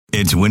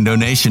It's Window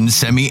Nation's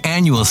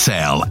semi-annual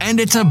sale, and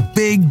it's a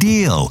big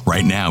deal.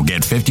 Right now,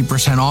 get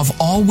 50% off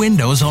all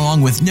windows along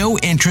with no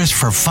interest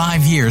for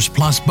 5 years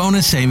plus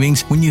bonus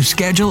savings when you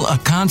schedule a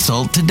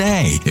consult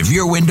today. If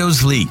your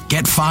windows leak,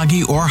 get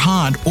foggy or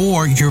hot,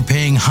 or you're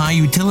paying high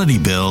utility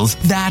bills,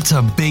 that's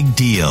a big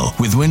deal.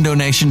 With Window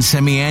Nation's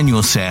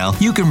semi-annual sale,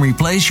 you can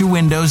replace your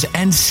windows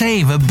and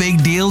save a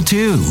big deal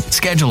too.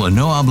 Schedule a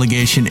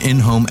no-obligation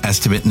in-home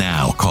estimate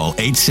now. Call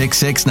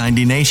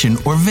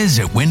 866-90-NATION or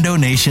visit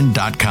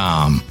windownation.com.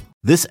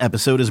 This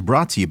episode is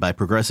brought to you by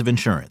Progressive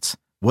Insurance.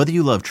 Whether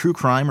you love true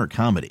crime or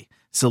comedy,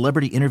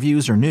 celebrity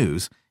interviews or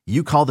news,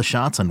 you call the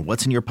shots on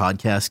what's in your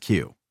podcast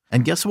queue.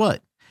 And guess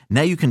what?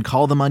 Now you can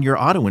call them on your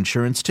auto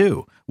insurance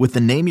too with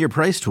the Name Your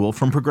Price tool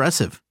from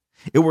Progressive.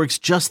 It works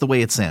just the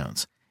way it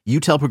sounds.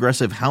 You tell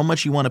Progressive how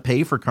much you want to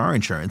pay for car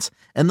insurance,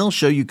 and they'll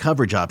show you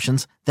coverage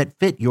options that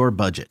fit your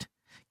budget.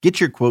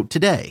 Get your quote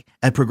today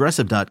at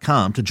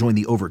Progressive.com to join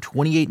the over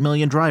 28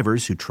 million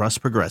drivers who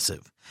trust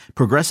Progressive.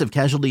 Progressive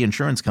Casualty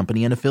Insurance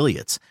Company and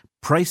Affiliates.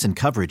 Price and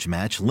coverage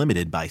match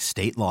limited by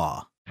state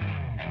law.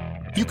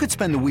 You could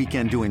spend the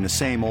weekend doing the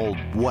same old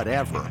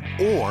whatever,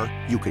 or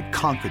you could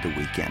conquer the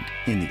weekend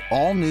in the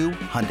all-new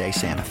Hyundai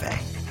Santa Fe.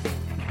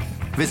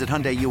 Visit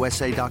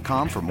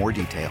HyundaiUSA.com for more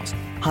details.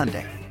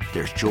 Hyundai,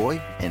 there's joy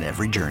in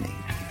every journey.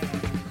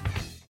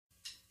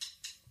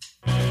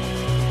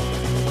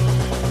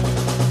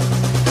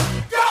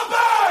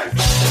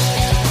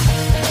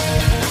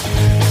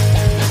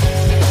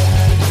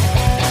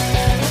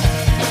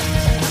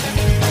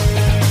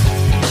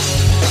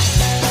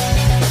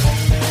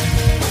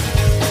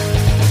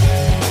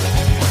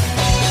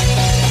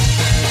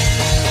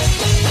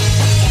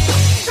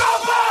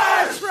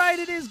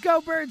 Go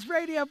Birds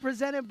Radio,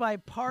 presented by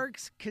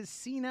Parks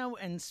Casino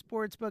and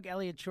Sportsbook.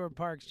 Eliot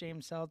Shorr-Parks,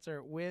 James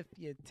Seltzer with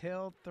you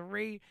till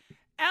 3.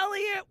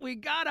 Eliot, we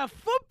got a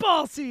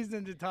football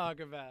season to talk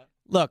about.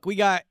 Look, we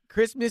got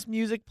Christmas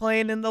music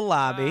playing in the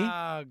lobby.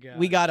 Oh, God.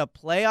 We got a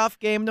playoff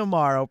game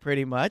tomorrow,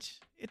 pretty much.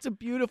 It's a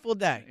beautiful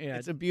day. Yeah,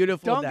 it's a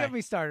beautiful day. Don't get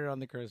me started on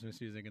the Christmas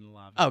music in the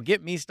lobby. Oh,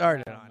 get me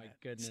started on my it.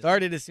 Goodness.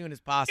 Start it as soon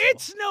as possible.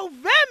 It's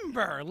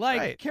November.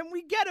 Right. Can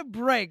we get a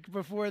break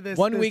before this?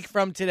 1 week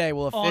from today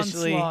will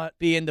officially onslaught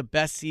be in the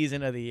best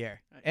season of the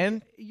year.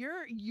 And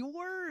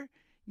the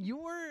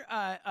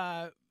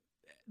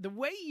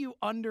way you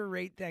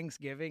underrate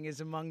Thanksgiving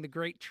is among the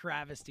great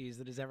travesties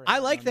that has ever I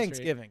happened like on the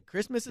Thanksgiving.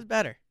 Christmas is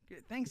better.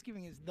 street.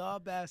 Thanksgiving is the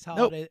best Nope,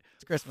 holiday.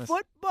 it's Christmas.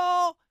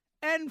 Football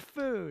and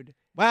food.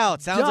 Wow,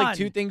 it sounds Done. like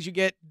two things you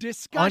get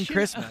Discussion on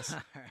Christmas.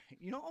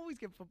 You don't always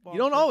get football. You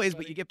don't on always,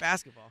 Christmas, but you get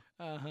basketball.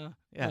 Uh-huh.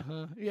 Yeah.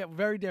 Uh-huh. Yeah,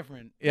 very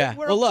different. Yeah.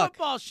 We're Well, a look.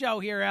 football show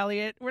here,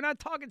 Elliot. We're not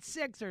talking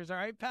Sixers, all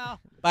right,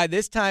 pal? By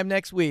this time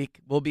next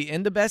week, we'll be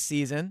in the best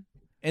season,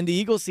 and the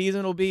Eagles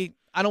season will be,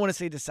 I don't want to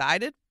say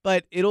decided,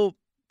 but it'll,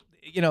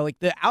 like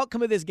the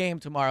outcome of this game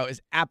tomorrow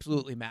is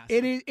absolutely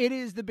massive. It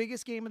is the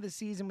biggest game of the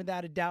season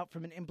without a doubt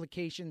from an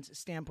implications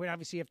standpoint.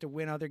 Obviously, you have to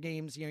win other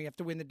games. You have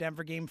to win the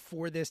Denver game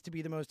for this to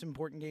be the most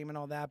important game and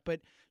all that.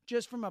 But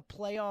just from a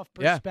playoff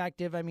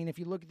perspective, I mean, if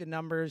you look at the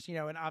numbers,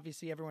 and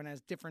obviously everyone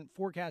has different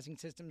forecasting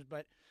systems,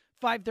 but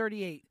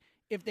 538.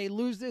 If they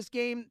lose this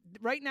game,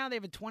 right now they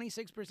have a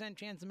 26%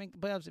 chance to make the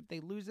playoffs. If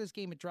they lose this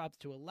game, it drops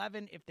to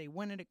 11. If they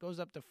win it, it goes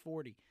up to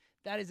 40.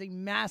 That is a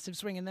massive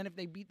swing. And then if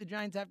they beat the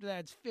Giants after that,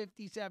 it's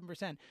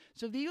 57%.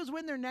 So if the Eagles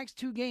win their next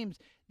two games,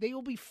 they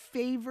will be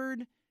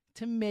favored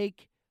to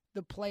make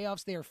the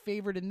playoffs. They are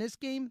favored in this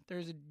game.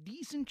 There's a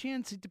decent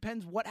chance. It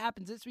depends what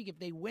happens this week. If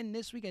they win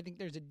this week, I think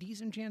there's a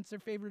decent chance they're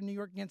favored in New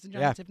York against the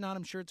Giants. Yeah. If not,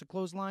 I'm sure it's a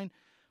close line.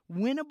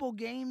 Winnable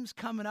games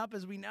coming up,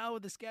 as we know,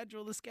 the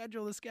schedule.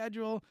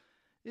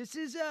 This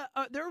is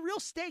there are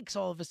real stakes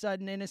all of a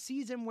sudden in a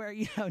season where,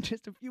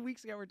 just a few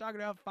weeks ago we're talking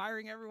about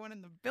firing everyone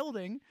in the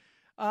building.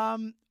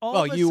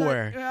 You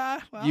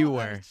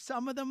were.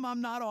 Some of them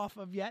I'm not off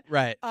of yet.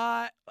 Right.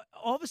 All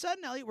of a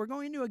sudden, Elliot, we're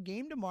going into a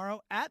game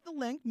tomorrow at the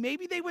Link.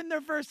 Maybe they win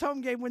their first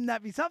home game. Wouldn't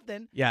that be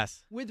something?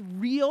 Yes. With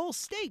real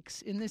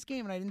stakes in this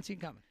game, and I didn't see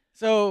it coming.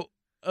 So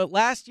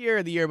last year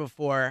or the year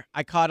before,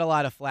 I caught a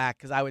lot of flack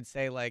because I would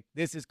say,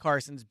 this is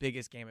Carson's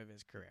biggest game of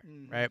his career,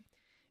 right?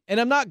 And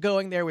I'm not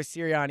going there with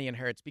Sirianni and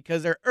Hurts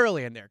because they're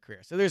early in their career.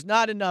 So there's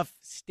not enough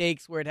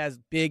stakes where it has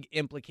big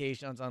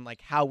implications on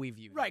how we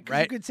view them. Right,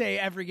 because you could say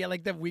every game,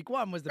 the week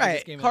one was the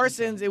biggest game.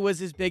 Carson's, it was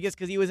his biggest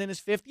because he was in his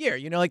fifth year.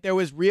 There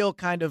was real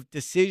kind of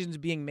decisions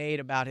being made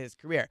about his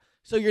career.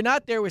 So you're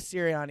not there with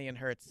Sirianni and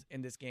Hurts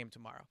in this game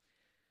tomorrow.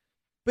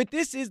 But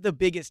this is the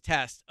biggest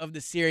test of the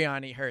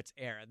Sirianni-Hurts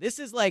era. This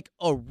is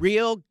a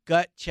real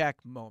gut check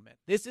moment.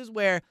 This is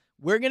where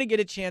we're going to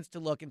get a chance to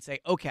look and say,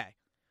 okay,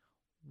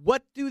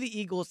 what do the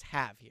Eagles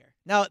have here?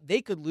 Now,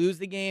 they could lose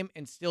the game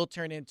and still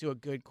turn into a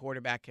good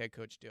quarterback head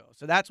coach duo.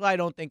 So that's why I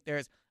don't think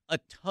there's a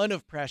ton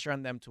of pressure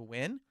on them to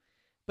win.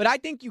 But I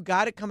think you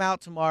got to come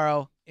out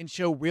tomorrow and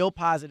show real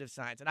positive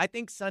signs. And I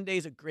think Sunday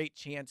is a great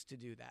chance to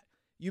do that.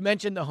 You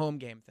mentioned the home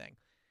game thing.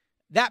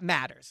 that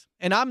matters.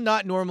 And I'm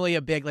not normally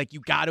a big, like, you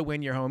got to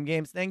win your home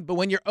games thing. But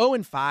when you're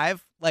 0-5,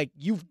 like,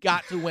 you've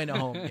got to win a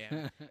home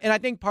game. And I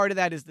think part of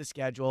that is the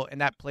schedule, and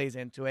that plays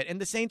into it.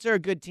 And the Saints are a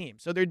good team.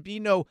 So there'd be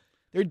no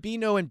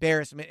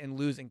embarrassment in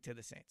losing to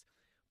the Saints.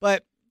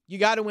 But you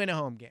got to win a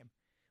home game.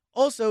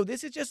 Also,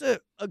 this is just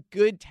a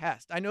good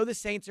test. I know the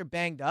Saints are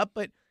banged up,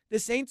 but the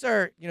Saints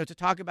are, to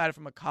talk about it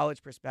from a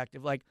college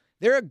perspective, like,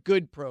 they're a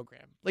good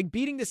program. Like,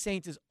 beating the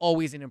Saints is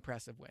always an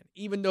impressive win,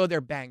 even though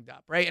they're banged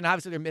up, right? And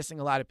obviously they're missing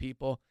a lot of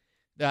people.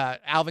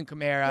 Alvin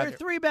Kamara. Their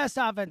three best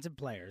offensive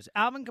players,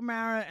 Alvin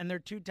Kamara and their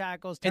two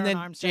tackles, Terran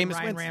Armstead,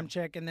 Ryan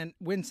Ramczyk, and then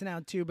Winston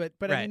out too. But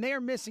right. I mean, they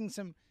are missing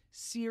some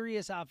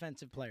serious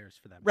offensive players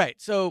for them. Right.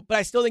 So, but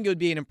I still think it would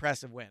be an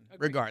impressive win,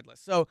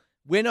 regardless. So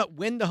win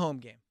the home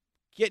game,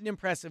 get an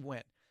impressive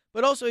win.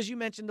 But also, as you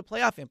mentioned, the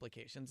playoff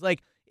implications.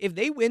 Like, if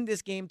they win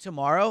this game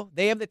tomorrow,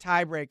 they have the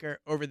tiebreaker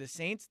over the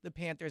Saints, the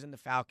Panthers, and the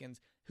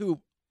Falcons,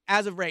 who,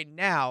 as of right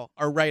now,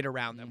 are right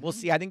around them. We'll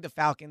see. I think the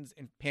Falcons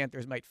and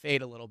Panthers might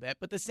fade a little bit,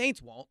 but the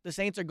Saints won't. The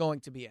Saints are going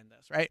to be in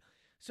this, right?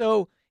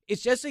 So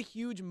it's just a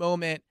huge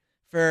moment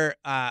for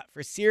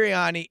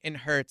Sirianni and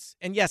Hurts.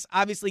 And yes,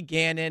 obviously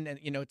Gannon, and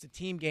it's a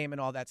team game and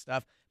all that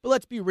stuff. But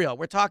let's be real.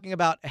 We're talking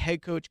about a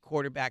head coach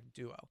quarterback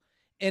duo.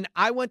 And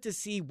I want to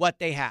see what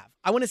they have.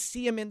 I want to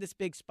see them in this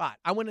big spot.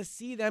 I want to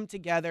see them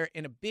together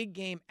in a big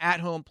game at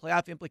home,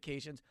 playoff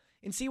implications,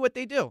 and see what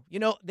they do.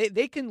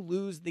 They can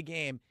lose the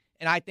game.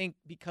 And I think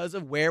because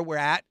of where we're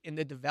at in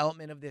the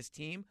development of this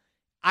team,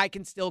 I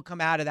can still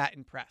come out of that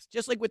impressed.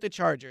 Just like with the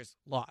Chargers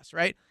loss,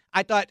 right?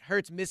 I thought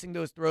Hurts missing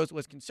those throws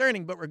was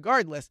concerning, but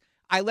regardless,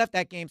 I left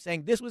that game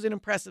saying this was an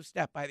impressive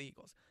step by the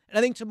Eagles. And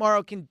I think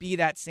tomorrow can be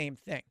that same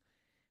thing.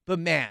 But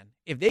man,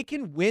 if they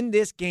can win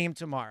this game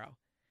tomorrow,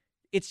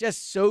 it's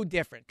just so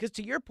different. Because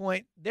to your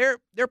point, they're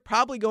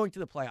probably going to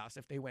the playoffs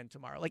if they win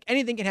tomorrow. Like,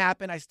 anything can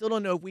happen. I still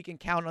don't know if we can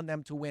count on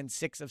them to win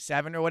 6 of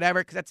 7 or whatever,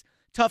 because that's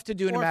tough to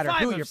do no matter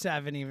who you're. 5 of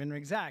 7 even,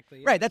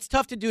 exactly. Right, that's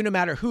tough to do no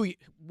matter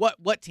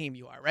what team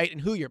you are, right,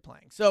 and who you're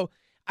playing. So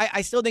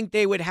I still think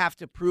they would have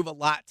to prove a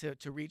lot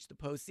to reach the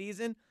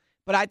postseason.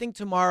 But I think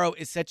tomorrow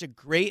is such a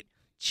great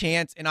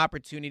chance and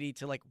opportunity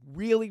to, like,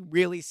 really,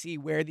 really see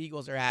where the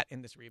Eagles are at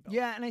in this rebuild.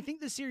 Yeah, and I think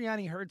the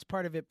Sirianni Hurts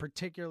part of it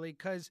particularly,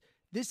 because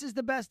this is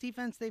the best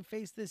defense they've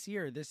faced this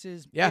year. This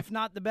is, if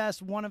not the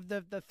best, one of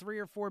the 3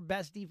 or 4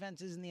 best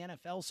defenses in the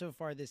NFL so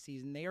far this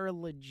season. They are a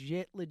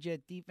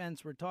legit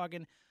defense. We're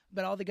talking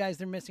about all the guys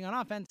they're missing on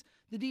offense.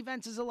 The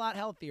defense is a lot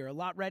healthier, a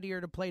lot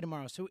readier to play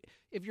tomorrow. So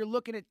if you're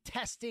looking at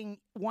testing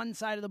one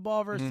side of the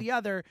ball versus the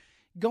other,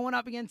 going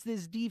up against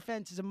this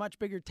defense is a much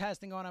bigger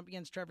test than going up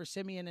against Trevor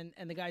Siemian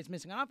and the guys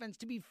missing on offense.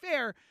 To be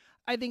fair,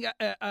 I think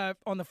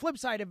on the flip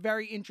side, a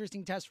very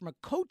interesting test from a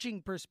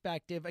coaching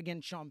perspective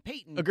against Sean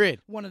Payton.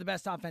 Agreed. One of the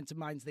best offensive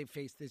minds they've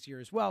faced this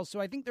year as well.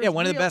 So I think there's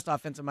one of the best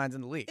offensive minds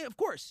in the league. Of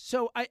course.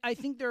 So I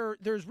think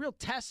there's real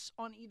tests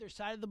on either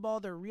side of the ball.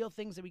 There are real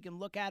things that we can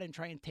look at and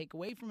try and take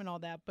away from and all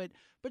that. But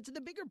to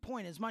the bigger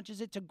point, as much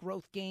as it's a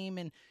growth game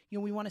and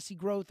we want to see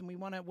growth and we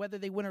want to, whether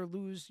they win or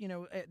lose,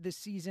 this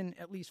season,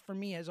 at least for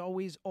me, has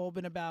always all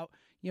been about,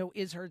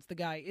 is Hurts the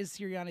guy? Is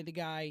Sirianni the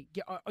guy?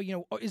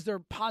 Is there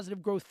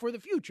positive growth for the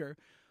future?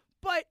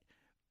 But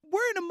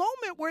we're in a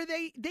moment where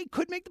they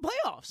could make the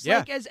playoffs. Yeah.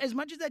 Like, as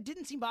much as that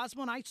didn't seem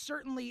possible, and I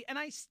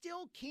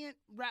still can't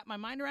wrap my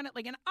mind around it.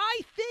 Like, and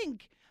I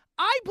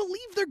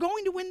believe they're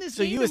going to win this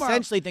game tomorrow. So you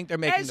essentially think they're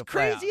making the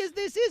playoffs. As crazy as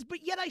this is, but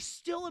yet I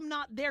still am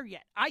not there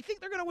yet. I think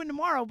they're going to win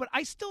tomorrow, but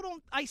I still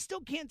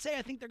can't say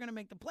I think they're going to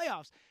make the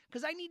playoffs,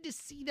 because I need to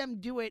see them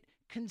do it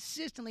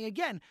consistently.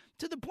 Again,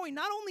 to the point,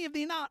 not only have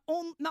they not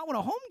won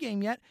a home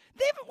game yet,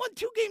 they haven't won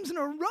 2 games in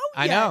a row yet.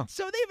 I know.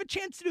 So they have a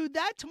chance to do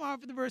that tomorrow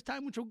for the first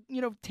time, which will,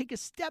 take a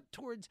step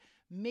towards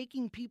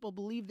making people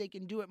believe they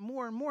can do it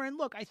more and more. And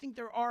look, I think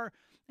there are,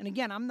 and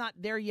again, I'm not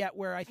there yet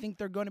where I think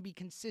they're going to be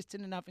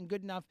consistent enough and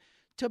good enough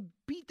to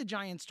beat the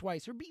Giants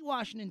twice or beat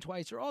Washington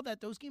twice or all that.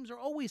 Those games are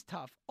always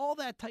tough, all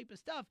that type of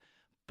stuff.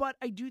 But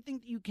I do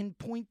think that you can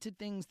point to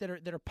things that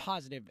are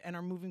positive and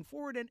are moving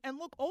forward. And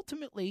look,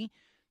 ultimately,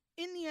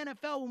 in the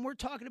NFL, when we're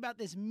talking about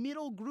this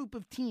middle group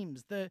of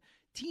teams, the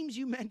teams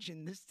you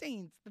mentioned, the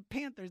Saints, the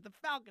Panthers, the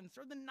Falcons,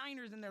 or the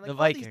Niners in there, like the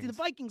Vikings. The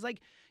Vikings,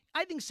 like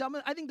I think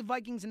the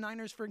Vikings and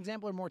Niners, for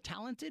example, are more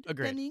talented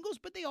than the Eagles,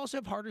 but they also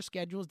have harder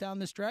schedules down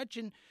the stretch.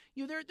 And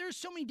there's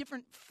so many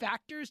different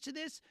factors to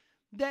this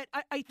that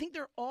I think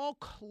they're all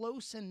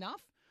close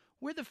enough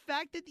where the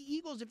fact that the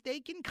Eagles, if they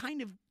can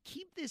kind of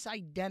keep this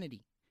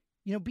identity,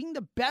 being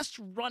the best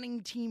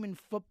running team in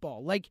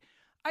football, like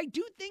I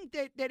do think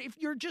that if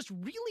you're just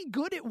really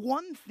good at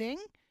one thing,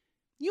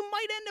 you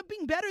might end up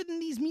being better than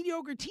these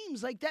mediocre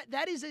teams. Like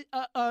that is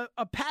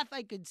a path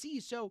I could see.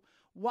 So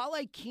while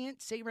I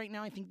can't say right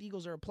now I think the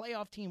Eagles are a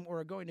playoff team or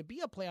are going to be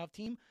a playoff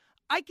team,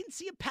 I can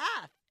see a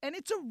path. And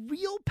it's a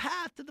real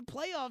path to the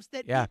playoffs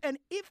and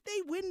if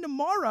they win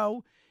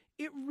tomorrow,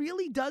 it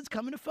really does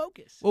come into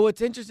focus. Well,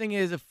 what's interesting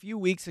is a few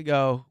weeks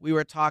ago, we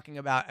were talking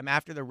about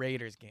after the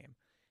Raiders game,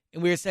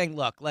 and we were saying,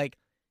 look, like,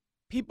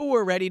 people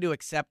were ready to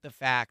accept the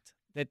fact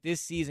that this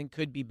season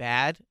could be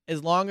bad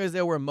as long as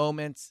there were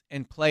moments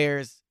and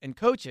players and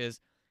coaches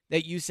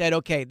that you said,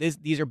 okay,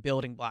 these are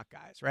building block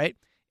guys, right?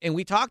 And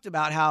we talked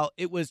about how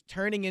it was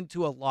turning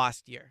into a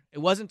lost year. It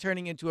wasn't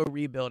turning into a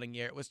rebuilding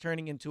year. It was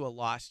turning into a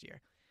lost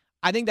year.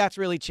 I think that's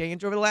really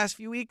changed over the last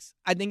few weeks.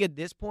 I think at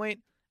this point,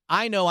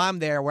 I know I'm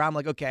there where I'm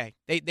like, okay,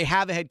 they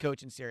have a head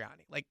coach in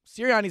Sirianni. Like,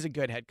 Sirianni's a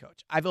good head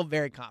coach. I feel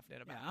very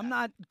confident about that. I'm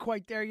not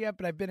quite there yet,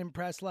 but I've been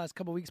impressed the last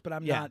couple of weeks, but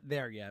I'm not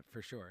there yet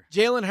for sure.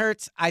 Jalen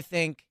Hurts, I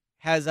think,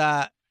 has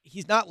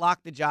he's not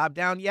locked the job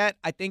down yet.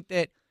 I think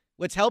that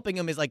what's helping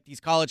him is, like, these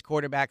college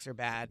quarterbacks are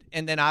bad,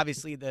 and then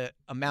obviously the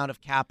amount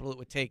of capital it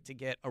would take to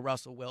get a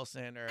Russell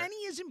Wilson. And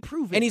he is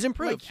improving. And he's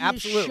improved, like, he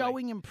absolutely. is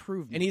showing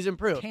improvement. And he's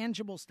improved.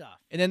 Tangible stuff.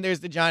 And then there's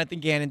the Jonathan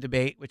Gannon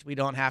debate, which we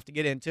don't have to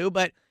get into,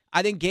 but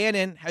I think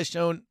Gannon has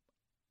shown,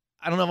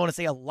 I don't know if I want to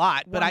say a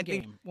lot, but I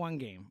think one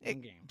game.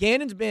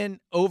 Gannon's been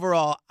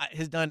overall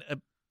has done a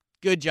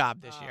good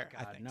job this year.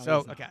 God, I think no,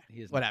 so. okay,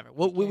 Whatever.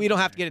 We don't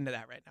have to get into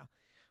that right now,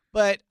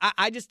 but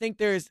I just think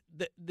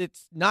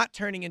that's not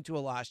turning into a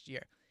lost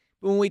year.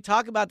 But when we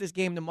talk about this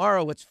game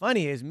tomorrow, what's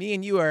funny is me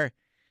and you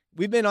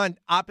we've been on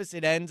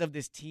opposite ends of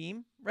this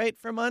team, right,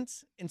 for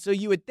months, and so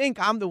you would think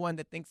I'm the one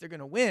that thinks they're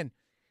going to win.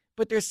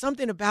 But there's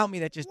something about me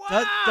that just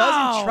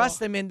doesn't trust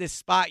them in this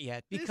spot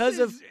yet because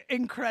this is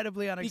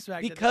incredibly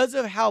unexpected. Because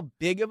of how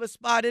big of a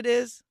spot it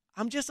is,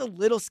 I'm just a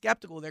little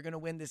skeptical they're going to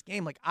win this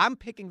game. Like, I'm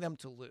picking them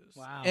to lose.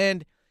 Wow.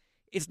 And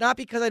it's not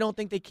because I don't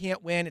think they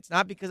can't win. It's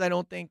not because I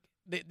don't think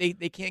they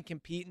can't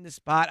compete in this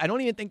spot. I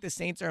don't even think the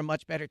Saints are a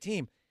much better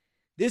team.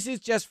 This is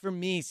just, for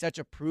me, such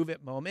a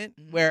prove-it moment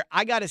where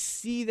I got to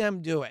see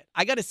them do it.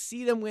 I got to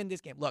see them win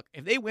this game. Look,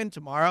 if they win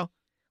tomorrow,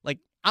 like,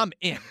 I'm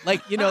in.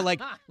 Like,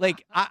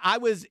 I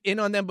was in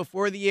on them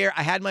before the year.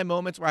 I had my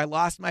moments where I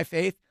lost my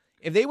faith.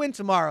 If they win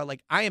tomorrow,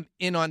 like, I am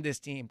in on this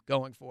team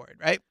going forward,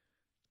 right?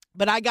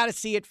 But I got to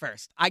see it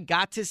first. I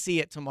got to see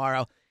it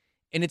tomorrow.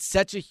 And it's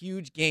such a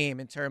huge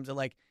game in terms of,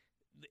 like,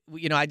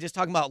 I just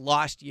talking about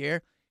lost year.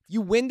 If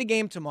you win the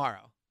game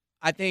tomorrow,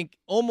 I think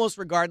almost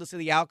regardless of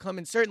the outcome,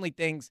 and certainly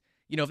things,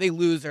 if they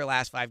lose their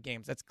last 5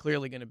 games, that's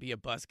clearly going to be a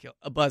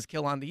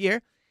buzzkill on the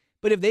year.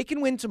 But if they can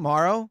win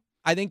tomorrow,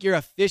 I think you're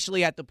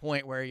officially at the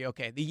point where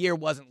the year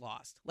wasn't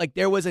lost. Like,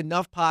 there was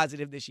enough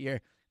positive this year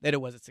that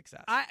it was a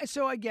success.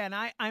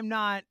 I'm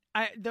not.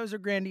 Those are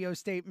grandiose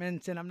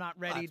statements, and I'm not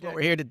ready That's what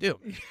we're here to do.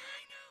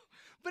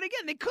 But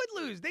again, they could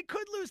lose. They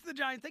could lose to the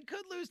Giants. They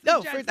could lose to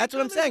the Giants. That's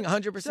what I'm saying,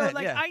 100%. So,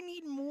 I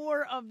need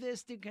more of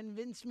this to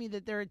convince me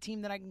that they're a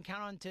team that I can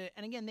count on to.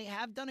 And again, they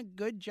have done a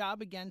good job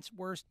against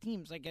worse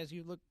teams. Like, as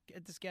you look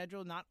at the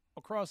schedule, not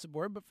across the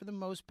board, but for the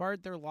most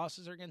part, their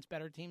losses are against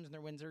better teams and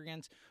their wins are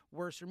against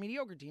worse or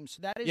mediocre teams.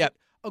 So that is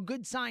a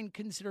good sign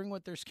considering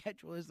what their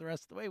schedule is the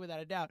rest of the way, without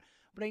a doubt.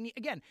 But I need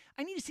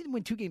to see them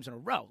win 2 games in a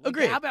row.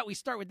 Agreed. How about we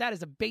start with that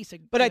as a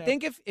basic? But I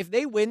think if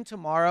they win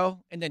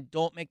tomorrow and then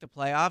don't make the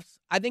playoffs,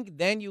 I think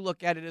then you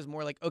look at it as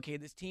more like, okay,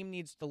 this team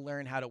needs to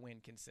learn how to win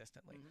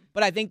consistently. Mm-hmm.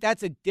 But I think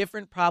that's a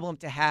different problem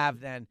to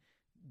have than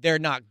they're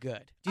not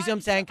good. Do you see what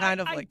I'm saying?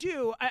 I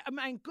do. I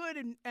mean, good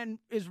and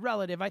is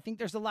relative. I think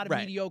there's a lot of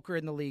mediocre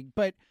in the league,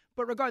 but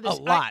regardless,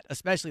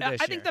 especially this year.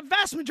 I think the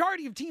vast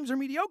majority of teams are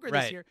mediocre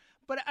this year.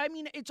 But I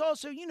mean, it's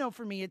also,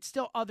 for me, it's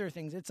still other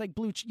things. It's like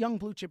young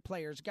blue chip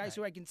players, guys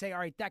who I can say, all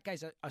right, that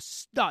guy's a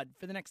stud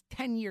for the next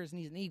 10 years and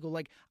he's an Eagle.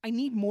 Like, I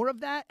need more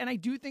of that. And I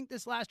do think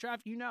this last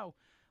draft,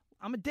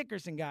 I'm a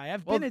Dickerson guy.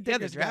 I've been a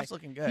Dickerson the draft's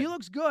looking good. He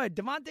looks good.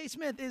 Devontae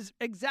Smith is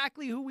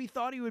exactly who we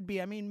thought he would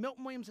be. I mean,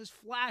 Milton Williams has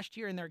flashed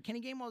here and there.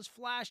 Kenny Gainwell has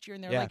flashed here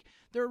and there. Like,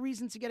 there are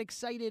reasons to get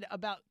excited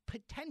about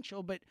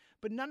potential, but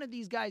none of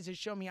these guys has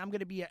shown me I'm going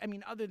to be,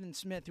 other than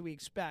Smith, who we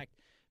expect,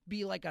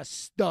 be like a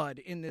stud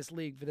in this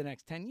league for the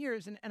next 10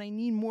 years. And I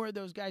need more of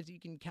those guys that you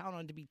can count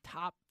on to be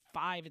top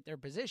 5 at their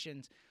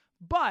positions.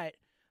 But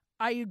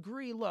I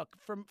agree. Look,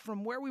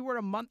 from where we were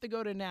a month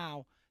ago to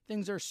now,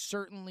 things are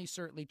certainly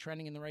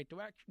trending in the right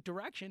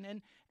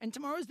direction. And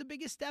tomorrow's the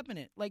biggest step in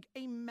it. Like,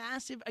 a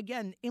massive,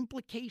 again,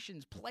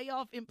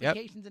 playoff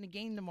implications in a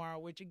game tomorrow,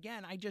 which,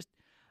 again,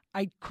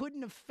 I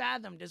couldn't have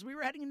fathomed as we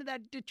were heading into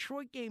that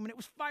Detroit game, and it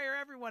was fire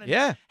everyone.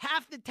 And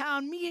half the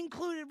town, me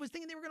included, was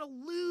thinking they were going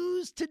to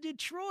lose to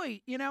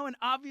Detroit, and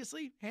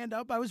obviously, hand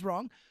up, I was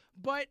wrong.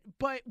 But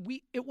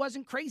it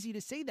wasn't crazy to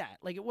say that.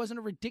 Like, it wasn't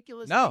a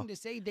ridiculous thing to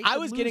say. I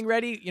was getting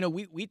ready.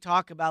 We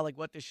talk about, like,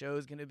 what the show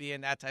is going to be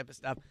and that type of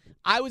stuff.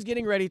 I was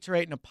getting ready to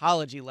write an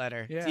apology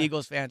letter to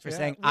Eagles fans for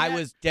saying I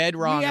was dead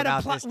wrong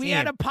about this team. We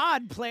had a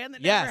pod plan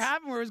that never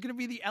happened, where it was going to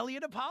be the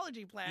Eliot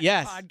apology plan.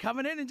 Pod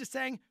coming in and just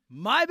saying,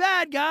 my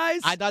bad,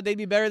 guys. I thought they'd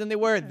be better than they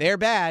were. They're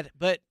bad,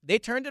 but they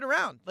turned it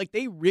around. Like,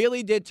 they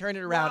really did turn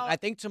it around. I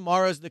think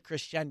tomorrow's the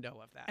crescendo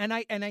of that. And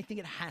I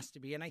think it has to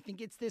be. And I think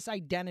it's this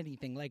identity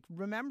thing. Like,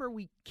 remember,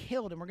 we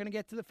killed, and we're going to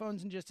get to the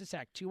phones in just a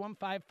sec,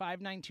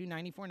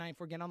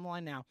 215-592-9494. Get on the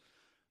line now.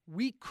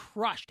 We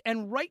crushed,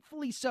 and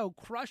rightfully so,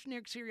 crushed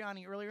Nick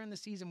Sirianni earlier in the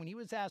season when he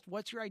was asked,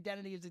 what's your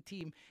identity as a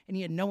team? And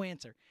he had no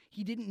answer.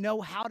 He didn't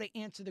know how to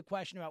answer the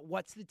question about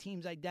what's the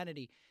team's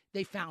identity.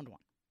 They found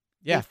one.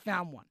 Yeah. They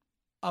found one.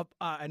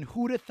 And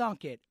who'd have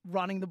thunk it,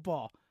 running the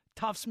ball.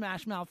 tough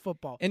smash mouth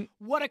football. And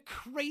what a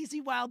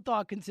crazy wild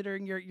thought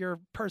considering your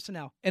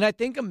personnel. And I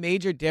think a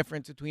major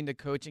difference between the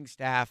coaching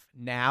staff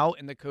now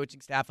and the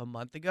coaching staff a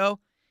month ago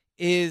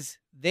is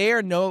they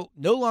are no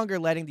longer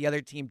letting the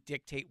other team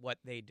dictate what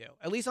they do,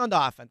 at least on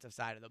the offensive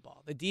side of the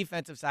ball. The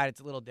defensive side, it's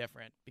a little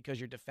different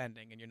because you're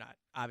defending and you're not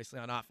obviously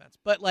on offense.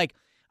 But like,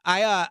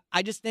 I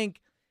just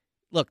think,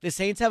 look, the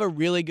Saints have a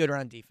really good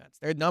run defense.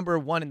 They're number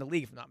 1 in the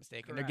league, if I'm not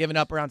mistaken. Correct. They're giving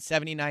up around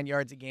 79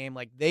 yards a game.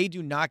 Like, they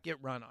do not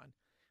get run on.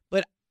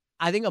 But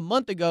I think a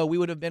month ago we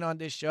would have been on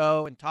this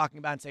show and talking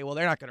about and say, well,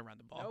 they're not going to run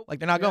the ball. Nope. Like,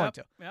 they're not going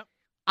to. Yep.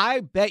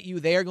 I bet you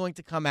they are going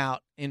to come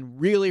out and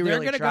really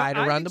try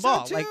to run the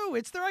ball. So too.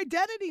 It's their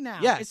identity now.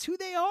 Yes. It's who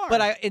they are.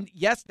 But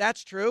yes,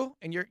 that's true,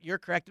 and you're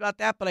correct about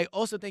that. But I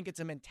also think it's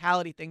a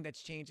mentality thing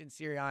that's changed in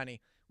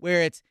Sirianni,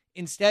 where it's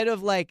instead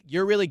of like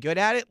you're really good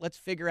at it, let's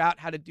figure out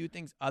how to do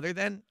things other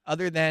than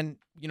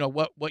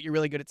what you're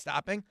really good at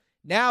stopping.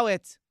 Now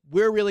it's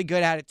we're really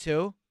good at it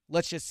too.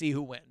 Let's just see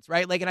who wins,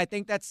 right? Like, and I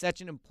think that's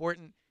such an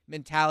important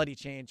mentality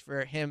change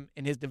for him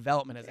in his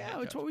development as a head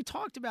coach. It's what we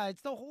talked about.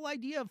 It's the whole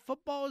idea of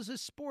football is a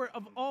sport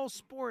of all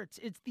sports.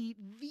 It's the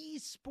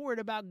sport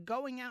about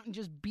going out and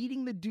just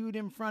beating the dude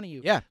in front of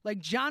you. Yeah. Like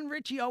John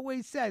Ritchie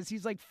always says,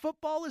 he's like,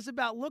 football is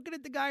about looking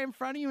at the guy in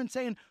front of you and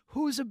saying,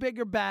 who's a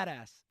bigger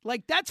badass?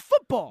 Like, that's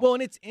football. Well,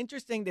 and it's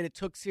interesting that it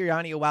took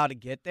Sirianni a while to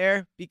get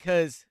there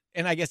because,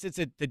 and I guess it's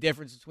the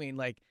difference between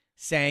like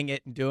saying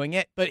it and doing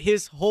it, but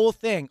his whole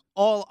thing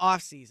all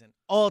offseason,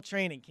 all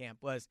training camp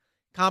was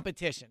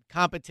competition,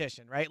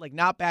 right? Like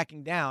not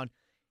backing down.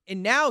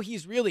 And now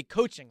he's really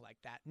coaching like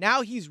that.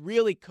 Now he's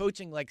really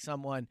coaching like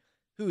someone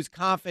who's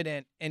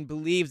confident and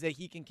believes that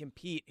he can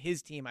compete,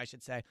 his team, I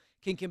should say,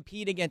 can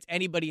compete against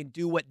anybody and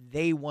do what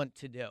they want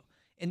to do.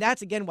 And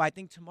that's, again, why I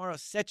think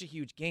tomorrow's such a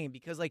huge game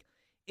because, like,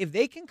 if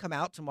they can come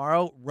out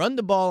tomorrow, run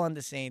the ball on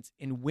the Saints,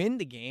 and win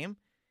the game,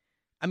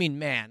 I mean,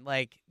 man,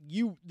 like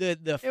the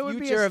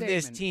future of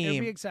this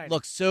team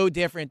looks so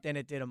different than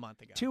it did a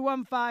month ago.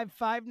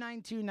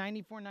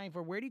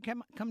 215-592-9494. Where do you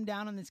come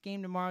down on this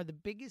game tomorrow? The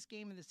biggest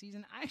game of the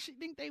season. I actually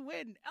think they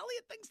win.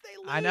 Elliot thinks they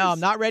lose. I know. I'm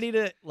not ready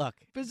to look.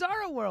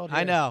 Bizarro world here.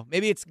 I know.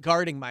 Maybe it's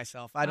guarding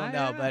myself. I don't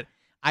know, but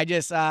I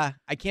just I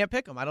can't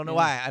pick them. I don't know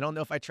why. I don't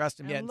know if I trust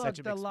them yet in such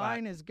a big spot. The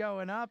line is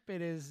going up.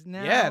 It is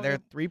now. Yeah, they're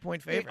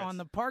 3-point favorites. On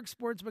the Park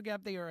Sportsbook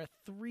app, they are a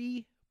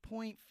 3-point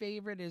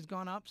favorite. Has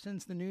gone up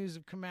since the news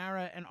of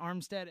Kamara and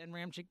Armstead and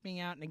Ramczyk being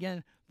out. And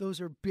again,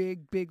 those are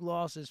big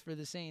losses for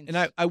the Saints.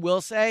 And I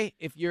will say,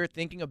 if you're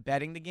thinking of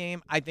betting the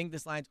game, I think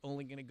this line's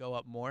only going to go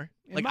up more.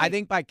 I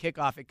think by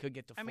kickoff it could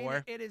get to 4. I mean,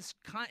 it is.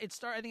 I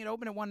think it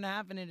opened at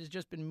 1.5, and it has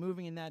just been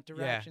moving in that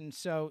direction. Yeah.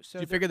 So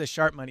you figure the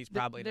sharp money's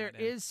probably there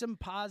not in. is some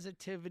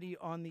positivity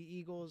on the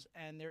Eagles,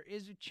 and there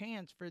is a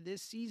chance for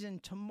this season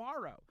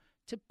tomorrow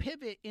to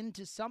pivot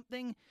into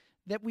something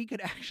that we could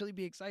actually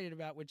be excited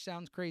about, which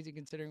sounds crazy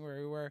considering where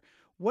we were.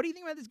 What do you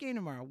think about this game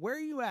tomorrow? Where are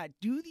you at?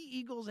 Do the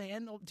Eagles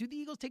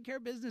take care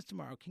of business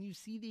tomorrow? Can you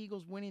see the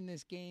Eagles winning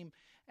this game?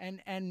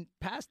 And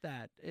past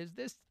that, is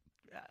this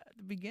the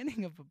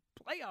beginning of a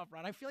playoff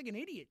run? I feel like an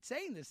idiot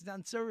saying this. It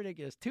sounds so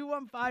ridiculous.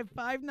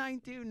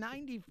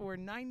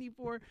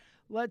 215-592-9494.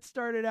 Let's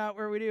start it out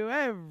where we do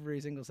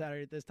every single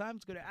Saturday at this time.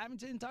 Let's go to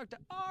Abington and talk to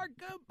our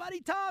good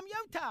buddy Tom. Yo,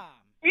 Tom.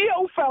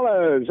 Yo,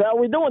 fellas. How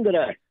we doing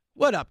today?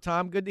 What up,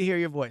 Tom? Good to hear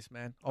your voice,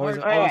 man. Always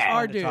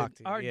our dude.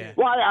 Dude.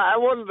 Well,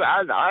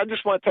 I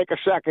just want to take a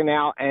second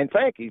out and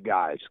thank you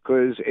guys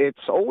because it's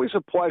always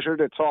a pleasure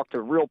to talk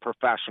to real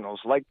professionals,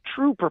 like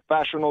true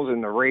professionals in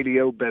the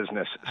radio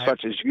business,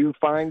 such as you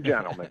fine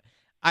gentlemen.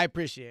 I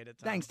appreciate it,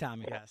 Tom. Thanks,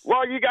 Tommy. Yes.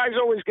 Well, you guys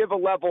always give a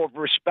level of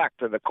respect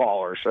to the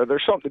callers, so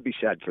there's something to be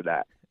said for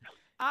that.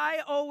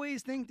 I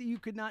always think that you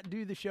could not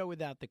do the show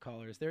without the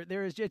callers.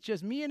 There is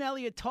just me and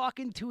Elliot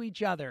talking to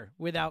each other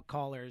without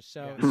callers.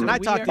 So I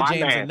talk to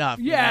James enough.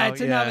 Yeah,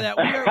 it's enough of that.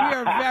 We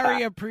are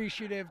very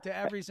appreciative to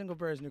every single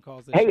person who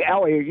calls this. Hey,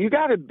 Elliot, you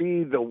got to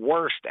be the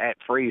worst at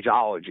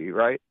phraseology,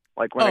 right?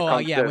 Like when it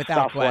comes to without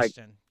stuff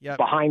question. Like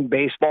behind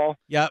baseball.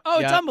 Yep. Oh,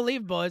 it's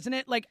unbelievable, isn't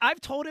it? Like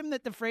I've told him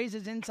that the phrase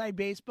is inside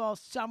baseball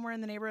somewhere in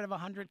the neighborhood of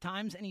 100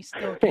 times, and he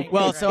still can't.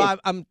 Well, get it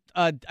right.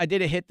 I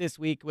did a hit this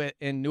week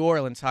in New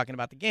Orleans talking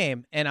about the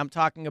game, and I'm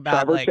talking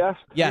about Trevor chest?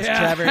 Yes,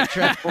 yeah.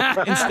 Trevor.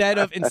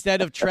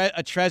 instead of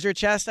a treasure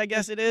chest, I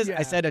guess it is. Yeah.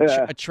 I said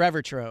a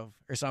Trevor Trove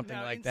or something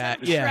like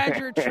that.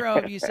 Treasure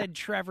trove. You said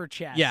Trevor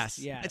chest. Yes.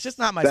 It's just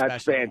not my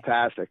That's specialty.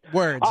 fantastic.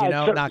 Words,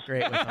 not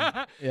great with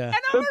them. Yeah. And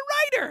I'm a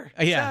writer.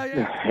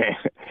 Yeah.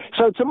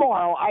 So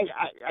tomorrow, I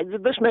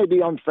this may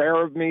be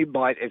unfair of me,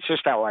 but it's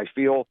just how I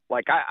feel.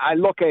 Like I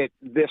look at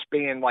this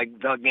being like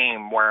the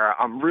game where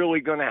I'm really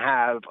going to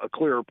have a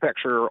clearer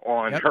picture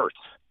on Hurts.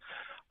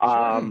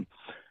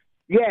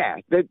 Yeah,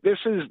 this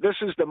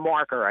is the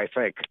marker, I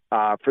think,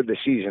 for the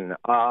season.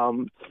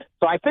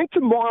 So I think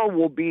tomorrow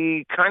will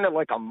be kind of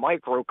like a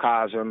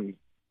microcosm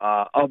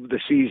of the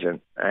season,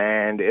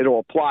 and it'll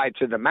apply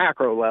to the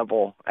macro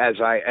level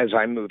as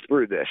I move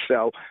through this.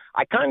 So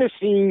I kind of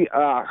see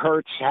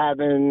Hurts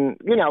having,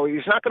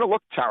 he's not going to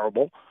look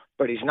terrible,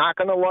 but he's not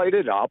going to light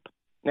it up.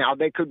 Now,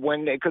 they could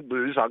win, they could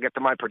lose. I'll get to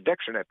my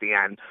prediction at the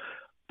end.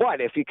 But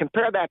if you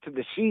compare that to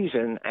the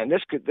season, and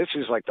this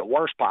is like the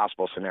worst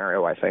possible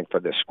scenario, I think,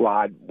 for the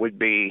squad would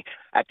be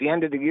at the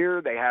end of the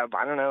year, they have,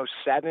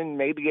 7,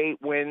 maybe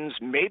 8 wins.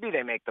 Maybe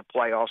they make the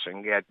playoffs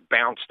and get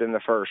bounced in the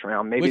first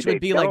round. Maybe Which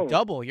would be don't. like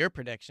double your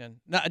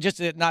prediction.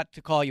 Not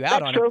to call you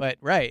out on true. it, but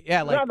right.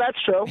 Yeah. No,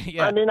 that's true.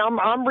 Yeah. I mean,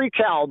 I'm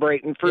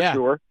recalibrating for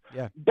sure.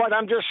 Yeah. But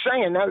I'm just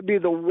saying that would be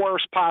the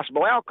worst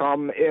possible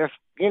outcome if,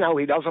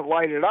 he doesn't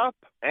light it up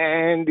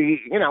and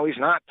he's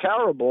not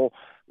terrible.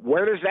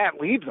 Where does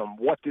that leave them?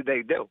 What do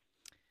they do?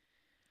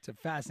 It's a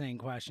fascinating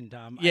question,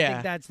 Tom. Yeah. I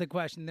think that's the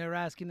question they're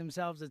asking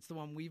themselves. It's the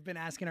one we've been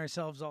asking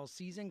ourselves all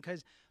season.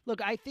 Because,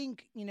 look, I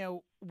think,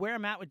 where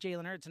I'm at with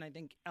Jalen Hurts, and I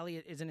think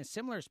Elliott is in a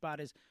similar spot,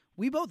 is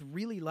we both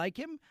really like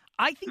him.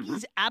 I think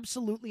he's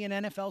absolutely an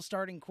NFL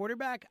starting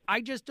quarterback.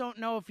 I just don't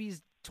know if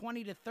he's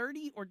 20 to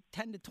 30 or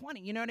 10 to 20.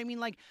 You know what I mean?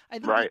 Like, I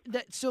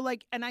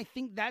think and I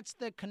think that's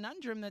the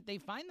conundrum that they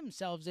find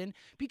themselves in,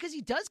 because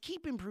he does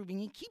keep improving.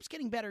 He keeps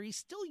getting better. He's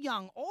still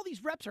young. All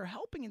these reps are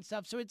helping and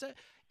stuff. So it's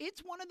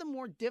one of the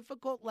more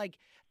difficult, like,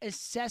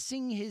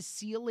 assessing his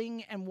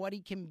ceiling and what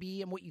he can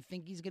be and what you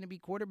think he's going to be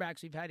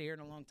quarterbacks we've had here in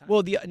a long time.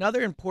 Well,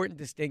 another important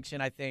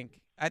distinction, I think,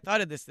 I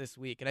thought of this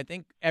week, and I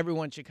think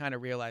everyone should kind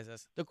of realize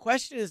this. The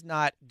question is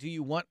not, do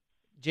you want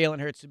Jalen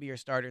Hurts to be your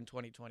starter in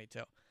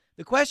 2022?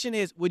 The question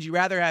is, would you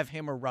rather have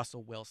him or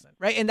Russell Wilson,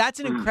 right? And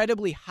that's an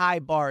incredibly high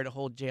bar to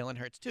hold Jalen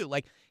Hurts to.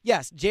 Like,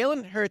 yes,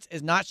 Jalen Hurts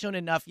has not shown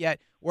enough yet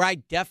where I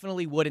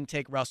definitely wouldn't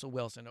take Russell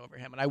Wilson over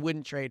him, and I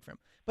wouldn't trade for him.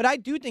 But I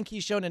do think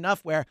he's shown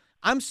enough where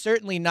I'm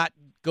certainly not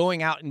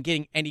going out and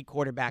getting any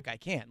quarterback I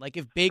can. Like,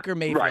 if Baker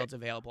Mayfield's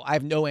available, I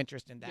have no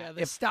interest in that.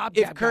 Yeah,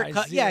 if Kirk,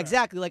 yeah,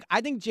 exactly. Like,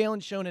 I think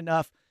Jalen's shown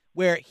enough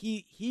where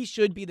he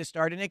should be the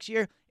starter next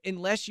year,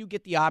 unless you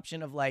get the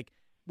option of, like,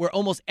 where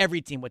almost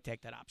every team would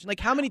take that option. Like,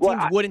 how many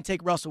teams wouldn't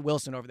take Russell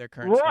Wilson over their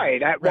current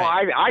starter? Well,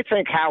 I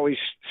think Howie's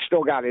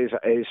still got his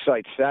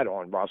sights set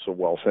on Russell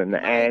Wilson.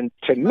 And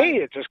to me,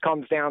 it just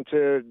comes down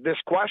to this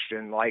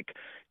question. Like,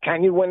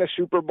 can you win a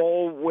Super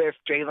Bowl with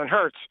Jalen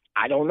Hurts?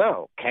 I don't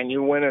know. Can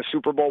you win a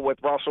Super Bowl with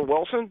Russell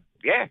Wilson?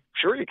 Yeah,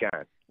 sure you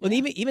can. Well,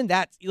 even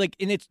that's, like,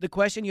 and it's the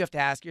question you have to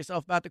ask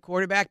yourself about the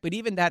quarterback, but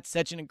even that's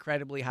such an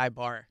incredibly high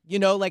bar.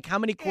 Like, how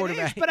many quarterbacks?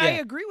 It is, but I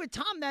agree with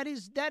Tom. That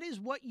is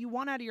what you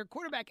want out of your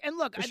quarterback. And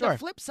look, the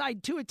flip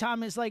side to it,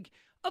 Tom, is like,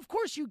 of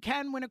course you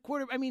can win a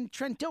quarter. I mean,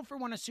 Trent Dilfer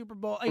won a Super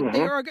Bowl. Like,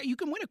 you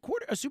can win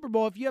a Super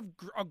Bowl if you have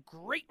a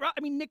great.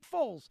 I mean, Nick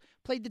Foles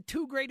played the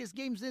 2 greatest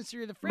games this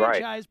year of the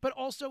franchise, but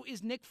also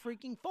is Nick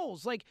freaking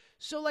Foles. Like,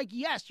 so, like,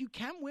 yes, you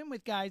can win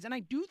with guys, and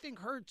I do think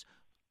Hurts,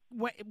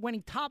 when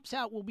he tops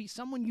out, will be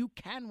someone you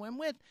can win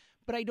with.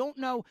 But I don't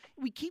know.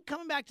 We keep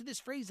coming back to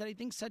this phrase that I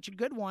think is such a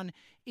good one,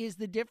 is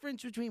the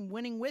difference between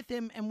winning with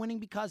him and winning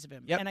because of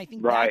him. Yep. And I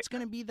think that's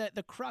going to be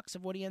the crux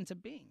of what he ends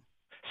up being.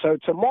 So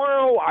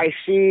tomorrow I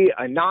see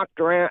a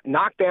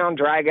knockdown,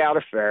 drag-out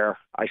affair.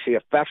 I see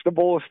a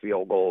festival of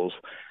field goals.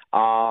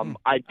 I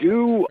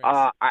know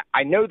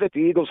that the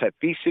Eagles have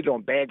feasted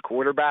on bad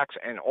quarterbacks,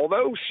 and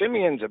although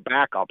Simeon's a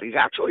backup, he's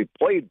actually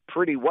played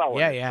pretty well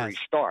in his 3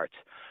 starts.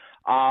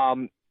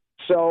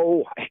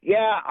 So,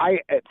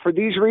 for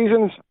these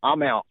reasons,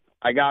 I'm out.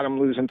 I got him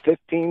losing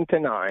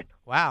 15-9.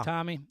 Wow.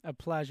 Tommy, a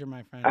pleasure,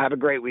 my friend. Have a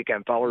great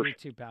weekend, fellas. You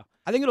too, pal.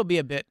 I think it'll be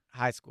a bit of a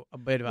higher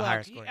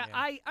score.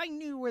 I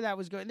knew where that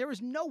was going. There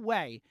was no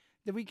way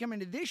that we come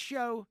into this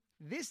show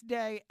this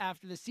day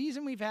after the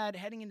season we've had,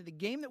 heading into the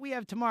game that we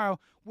have tomorrow,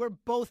 where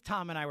both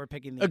Tom and I were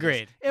picking the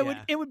Agreed. Eagles.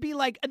 It would be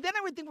like, then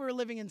I would think we were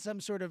living in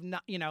some sort of,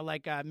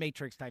 like a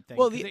Matrix type thing.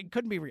 Well, it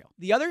couldn't be real.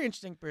 The other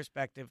interesting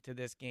perspective to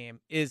this game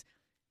is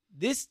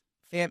this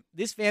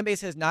fan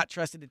base has not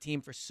trusted the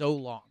team for so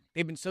long.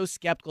 They've been so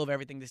skeptical of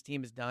everything this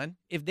team has done.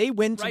 If they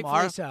win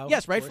tomorrow,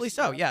 rightfully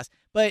so, yes.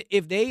 But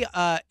if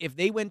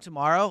they win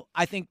tomorrow,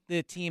 I think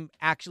the team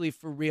actually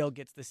for real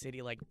gets the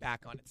city, like,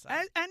 back on its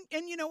side.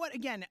 And you know what?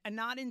 Again,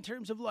 not in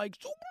terms of, like,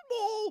 Super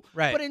Bowl,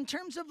 right, but in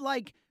terms of,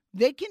 like,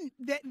 they can.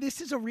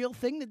 This is a real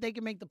thing that they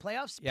can make the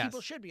playoffs. Yes.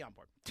 People should be on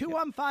board.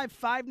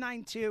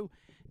 215-592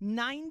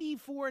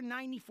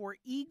 94-94.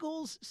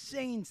 Eagles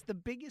Saints, the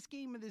biggest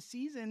game of the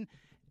season.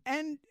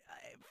 And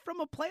from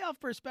a playoff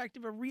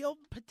perspective, a real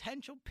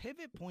potential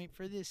pivot point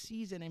for this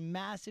season, a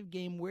massive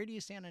game. Where do you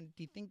stand on it?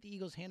 Do you think the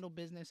Eagles handle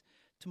business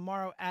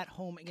tomorrow at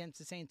home against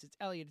the Saints? It's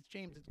Elliot, it's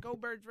James, it's Go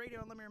Birds Radio.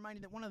 And let me remind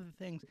you that one of the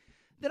things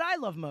that I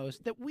love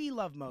most, that we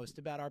love most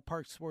about our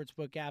Parks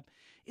Sportsbook app,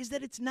 is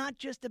that it's not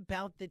just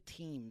about the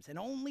teams and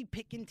only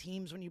picking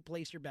teams when you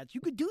place your bets.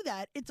 You could do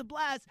that. It's a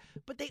blast.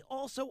 But they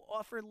also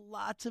offer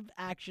lots of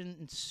action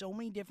in so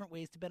many different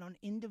ways to bet on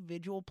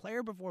individual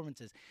player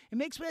performances. It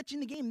makes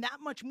watching the game that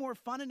much more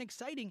fun and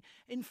exciting.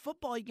 In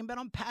football, you can bet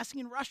on passing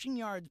and rushing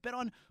yards, bet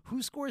on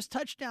who scores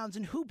touchdowns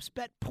and hoops,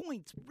 bet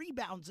points,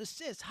 rebounds,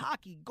 assists,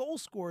 hockey, goal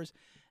scores,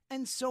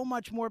 and so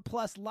much more,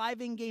 plus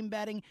live in-game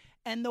betting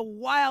and the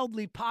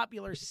wildly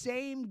popular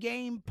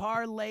same-game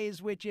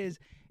parlays, which is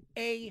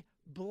a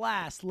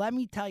blast. Let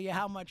me tell you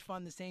how much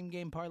fun the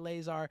same-game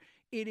parlays are.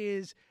 It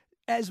is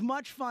as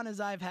much fun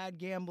as I've had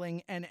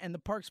gambling, and the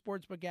Park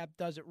Sportsbook app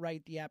does it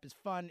right. The app is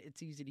fun.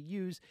 It's easy to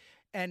use.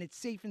 and it's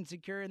safe and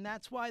secure, and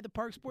that's why the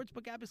Park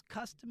Sportsbook app is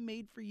custom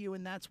made for you,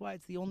 and that's why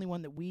it's the only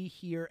one that we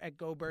here at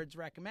Go Birds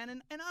recommend.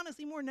 And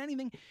honestly, more than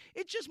anything,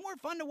 it's just more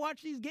fun to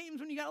watch these games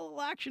when you got a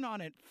little action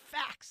on it.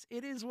 Facts.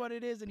 It is what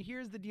it is, and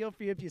here's the deal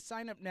for you. If you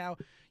sign up now,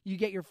 you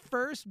get your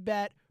first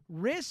bet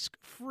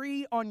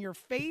risk-free on your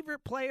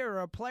favorite player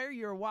or a player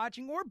you're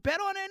watching, or bet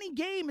on any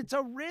game. It's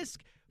a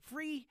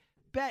risk-free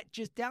bet.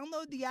 Just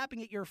download the app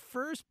and get your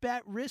first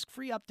bet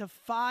risk-free up to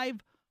 $500.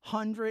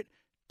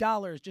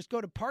 Just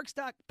go to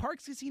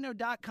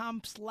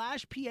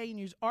parkscasino.com/PA and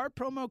use our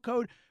promo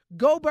code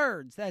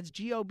GOBIRDS. That's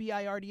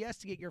GOBIRDS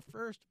to get your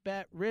first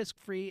bet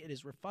risk-free. It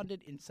is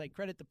refunded in site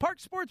credit. The Park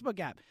Sportsbook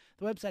app.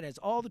 The website has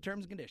all the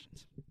terms and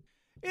conditions.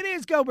 It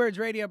is Go Birds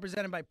Radio,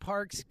 presented by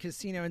Parks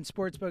Casino and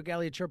Sportsbook.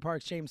 Eliot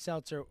Shorr-Parks, James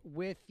Seltzer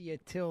with you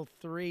till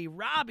 3.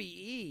 Robbie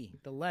E.,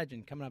 the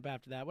legend, coming up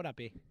after that. What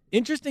up, E?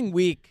 Interesting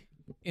week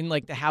in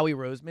like the Howie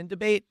Roseman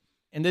debate,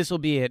 and this will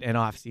be an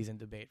off-season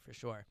debate for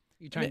sure.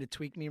 You trying to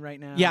tweak me right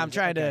now? Yeah, I'm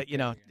trying to,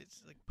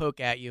 it's like poke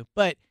at you.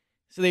 But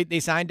so they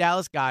signed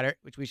Dallas Goedert,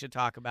 which we should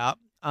talk about.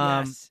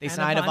 Yes. They And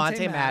signed Avonte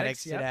Avonte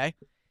Maddox yep. today.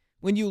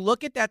 When you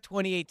look at that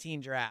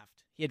 2018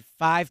 draft, he had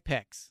 5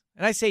 picks.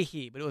 And I say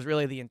he, but it was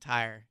really the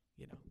entire,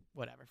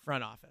 whatever,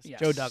 front office. Yes.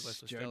 Joe Douglas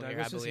was Joe still Douglas here,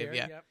 I was believe. here,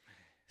 Yeah. yep.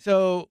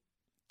 So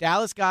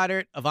Dallas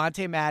Goedert,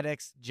 Avonte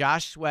Maddox,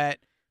 Josh Sweat,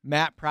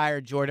 Matt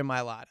Pryor, Jordan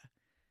Mailata.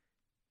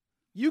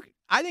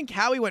 I think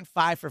Howie went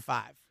 5 for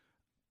 5.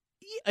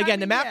 Again,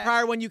 the Matt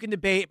Pryor one you can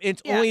debate.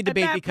 It's only a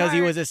debate because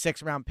Pryor, he was a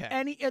 6th-round pick.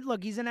 And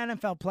look, he's an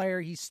NFL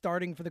player. He's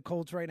starting for the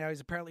Colts right now. He's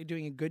apparently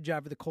doing a good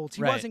job for the Colts.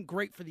 He Right. wasn't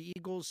great for the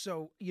Eagles,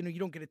 so you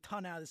don't get a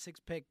ton out of the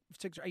 6th pick.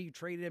 You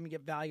traded him, you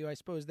get value, I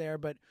suppose, there.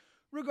 But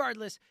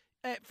regardless,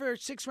 for a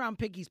 6th-round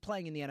pick, he's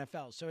playing in the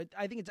NFL. So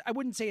I think I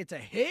wouldn't say it's a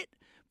hit,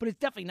 but it's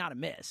definitely not a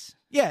miss.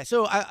 Yeah,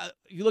 so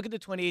you look at the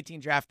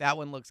 2018 draft, that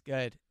one looks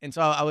good. And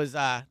so I was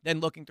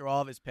then looking through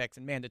all of his picks,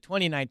 and man, the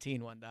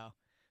 2019 one, though.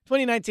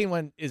 2019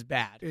 one is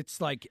bad. It's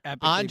like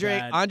epically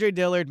bad. Andre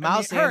Dillard,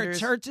 Miles Sanders.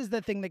 Hurts is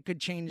the thing that could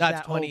change That's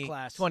that whole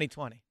class.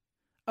 2020.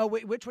 Oh,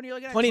 wait, which one are you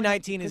looking at?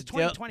 2019 is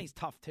 2020 is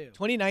tough, too.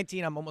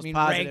 2019, I'm almost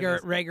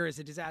positive. Rager is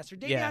a disaster.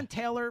 Davion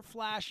Taylor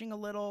flashing a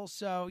little,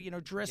 so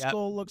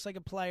Driscoll looks like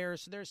a player.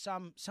 So there's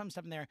some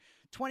stuff in there.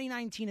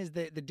 2019 is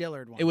the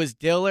Dillard one. It was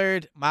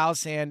Dillard, Miles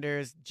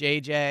Sanders,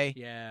 JJ,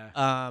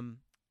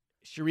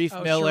 Sharif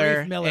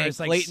Miller, and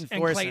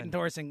Clayton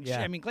Thorson.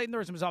 Yeah. I mean, Clayton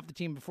Thorson was off the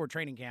team before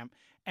training camp,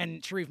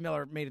 and Sharif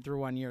Miller made it through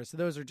 1 year. So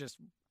those are just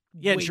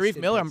and Sharif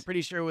Miller, picks. I'm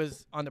pretty sure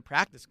was on the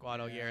practice squad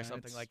all year or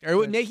something like that.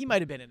 Or he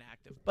might have been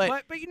inactive.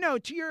 But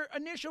to your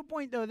initial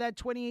point though, that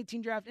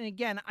 2018 draft, and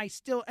again,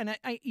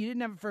 you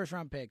didn't have a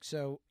 1st-round pick,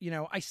 so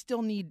I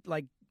still need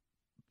like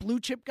blue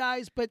chip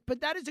guys, but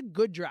that is a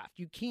good draft.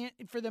 You can't,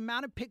 for the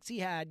amount of picks he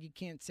had, you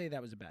can't say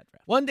that was a bad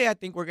draft. One day I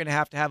think we're going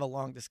to have a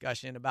long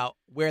discussion about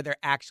where they're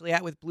actually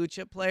at with blue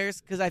chip players,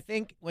 because I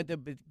think with the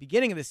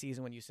beginning of the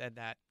season when you said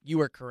that, you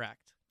were correct.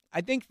 I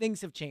think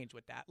things have changed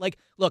with that. Like,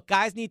 look,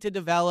 guys need to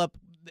develop,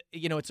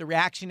 it's a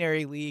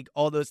reactionary league,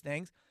 all those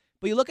things.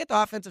 But you look at the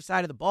offensive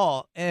side of the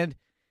ball, and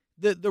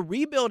the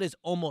rebuild is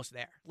almost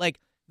there. Like,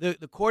 the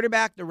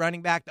quarterback, the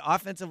running back, the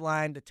offensive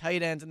line, the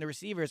tight ends, and the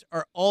receivers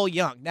are all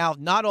young. Now,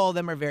 not all of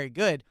them are very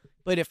good,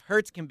 but if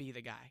Hurts can be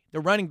the guy, the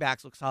running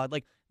backs look solid.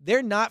 Like,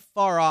 they're not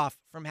far off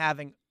from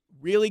having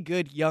really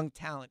good young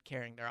talent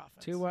carrying their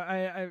offense.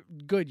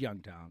 Good young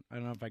talent. I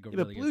don't know if I go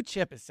really but blue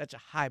chip is such a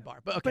high bar.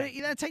 But okay.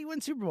 But that's how you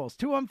win Super Bowls.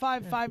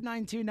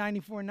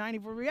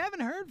 215-592-9494. We haven't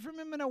heard from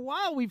him in a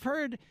while. We've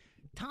heard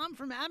Tom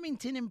from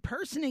Abington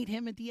impersonate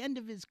him at the end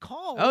of his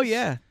calls. Oh,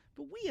 yeah.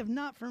 But we have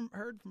not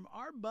heard from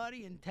our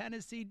buddy in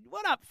Tennessee.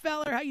 What up,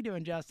 feller? How you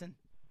doing, Justin?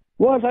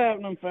 What's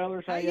happening,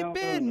 fellers? How you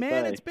been,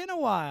 man? It's been a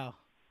while.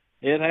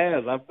 It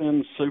has. I've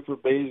been super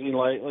busy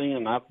lately,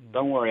 and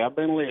don't worry, I've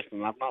been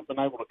listening. I've not been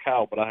able to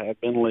call, but I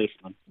have been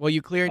listening. Well,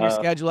 you clearing your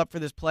schedule up for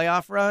this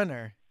playoff run,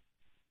 or?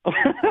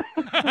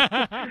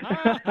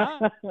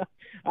 I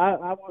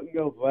wouldn't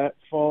go that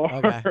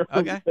far.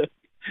 Okay.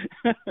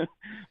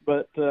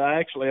 But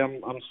actually,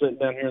 I'm sitting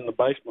down here in the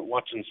basement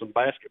watching some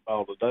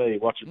basketball today,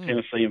 watching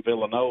Tennessee and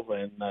Villanova,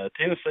 and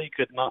Tennessee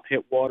could not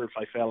hit water if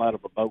they fell out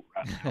of a boat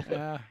right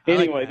now.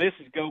 Anyway, this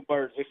is Go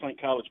Birds. This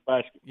ain't college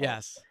basketball.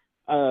 Yes.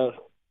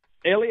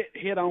 Elliot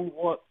hit on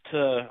what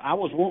I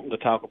was wanting to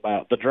talk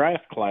about, the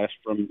draft class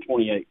from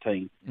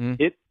 2018.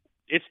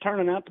 It's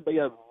turning out to be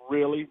a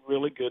really,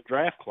 really good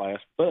draft class,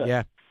 but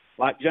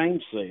like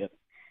James said,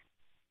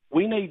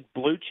 we need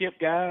blue chip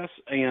guys,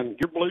 and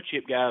your blue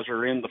chip guys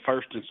are in the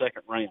 1st and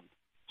 2nd round.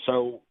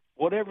 So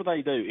whatever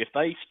they do, if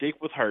they stick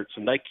with Hurts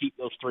and they keep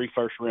those 3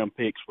 first-round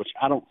picks, which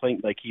I don't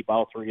think they keep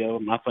all 3 of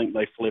them, I think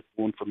they flip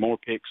one for more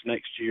picks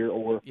next year,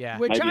 or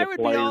which maybe I would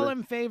be all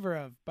in favor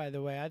of, by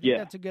the way. I think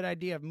that's a good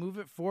idea. Move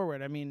it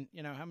forward. I mean,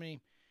 how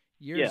many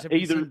years have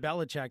we seen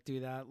Belichick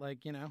do that?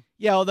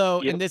 Yeah,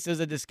 although, and this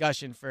is a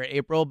discussion for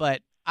April,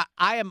 but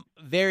I am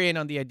very in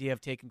on the idea of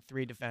taking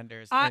 3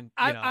 defenders.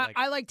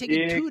 I like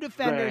taking 2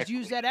 defenders,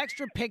 use that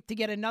extra pick to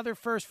get another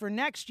first for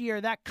next year,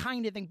 that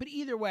kind of thing. But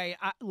either way,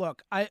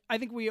 I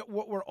think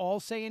what we're all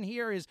saying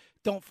here is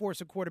don't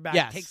force a quarterback.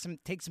 Yes.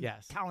 Take some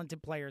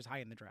talented players high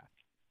in the draft.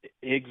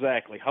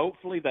 Exactly.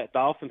 Hopefully that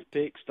Dolphins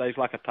pick stays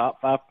like a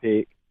top 5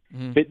 pick.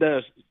 If it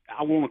does,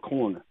 I want a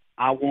corner.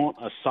 I want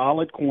a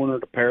solid corner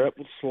to pair up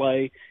with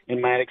Slay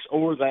and Maddox,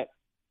 or that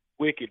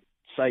wicked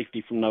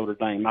safety from Notre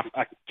Dame.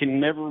 I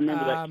can never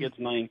remember that kid's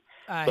name.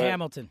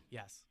 Hamilton.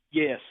 Yes,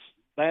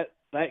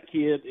 that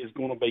kid is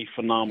going to be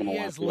phenomenal.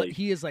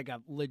 He is like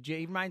a legit.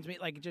 He reminds me,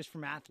 like, just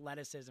from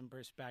athleticism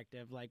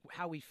perspective, like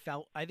how we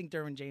felt. I think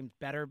Derwin James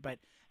better, but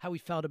how we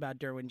felt about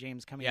Derwin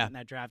James coming out in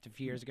that draft a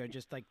few years ago,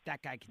 just like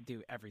that guy can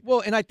do everything.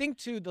 Well, and I think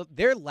too,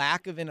 their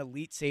lack of an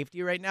elite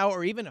safety right now,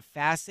 or even a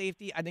fast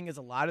safety, I think is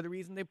a lot of the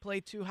reason they play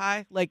too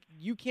high. Like,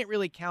 you can't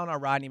really count on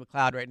Rodney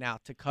McLeod right now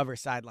to cover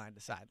sideline to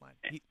sideline.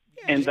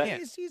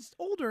 He's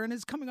older and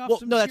is coming off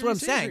some that's what I'm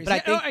saying. Injuries. But I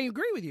think I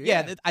agree with you.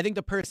 Yeah, I think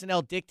the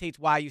personnel dictates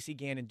why you see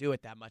Gannon do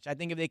it that much. I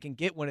think if they can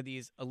get one of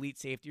these elite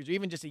safeties, or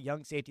even just a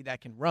young safety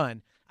that can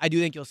run, I do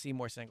think you'll see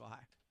more single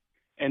high.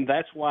 And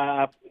that's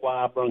why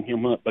I brought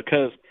him up,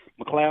 because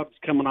McLeod's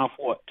coming off,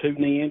 2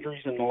 knee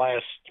injuries in the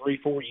last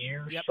 3-4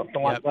 years,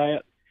 something like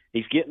that.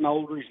 He's getting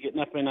older. He's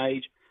getting up in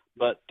age.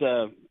 But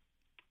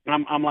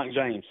I'm like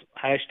James,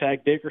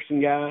 hashtag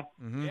Dickerson guy.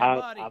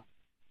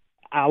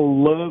 I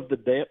love the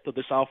depth of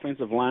this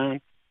offensive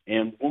line.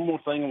 And one more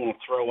thing I want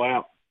to throw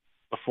out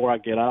before I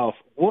get off.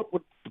 What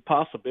would the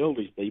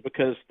possibilities be?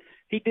 Because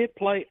he did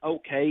play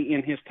okay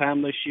in his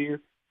time this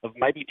year of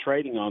maybe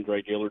trading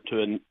Andre Dillard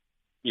to an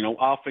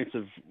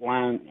offensive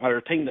line, or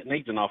a team that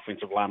needs an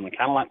offensive lineman,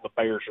 kind of like the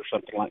Bears or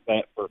something like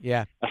that, for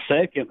a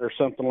second or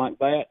something like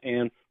that.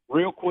 And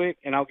real quick,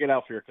 and I'll get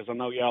off here because I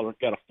know y'all have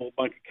got a full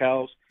bunch of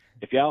calls.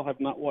 If y'all have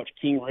not watched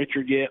King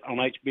Richard yet on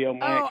HBO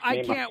Max,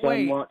 I can't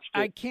wait.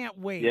 I can't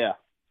wait. Yeah.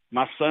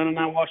 My son and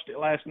I watched it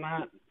last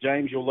night.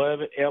 James, you'll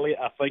love it. Elliot,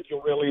 I think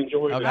you'll really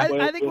enjoy it.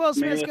 I think Will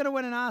Smith's going to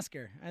win an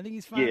Oscar. I think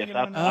he's finally going to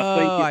win an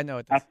Oscar. I know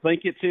it. I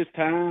think it's his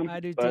time. I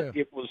do but too.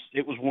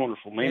 It was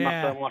wonderful. Me and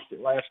my son watched it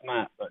last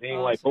night. But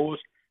anyway, boys,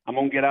 I'm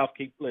going to get off.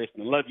 Keep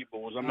listening. Love you,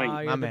 boys. I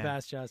mean, you're the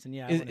best, Justin.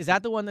 Yeah. Is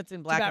that the one that's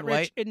in black and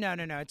white? No.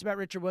 It's about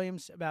Richard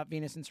Williams, about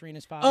Venus and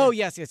Serena's father. Oh,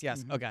 yes.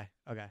 Mm-hmm. Okay.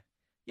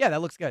 Yeah,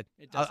 that looks good.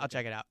 I'll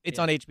check it out. It's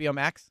on HBO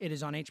Max? It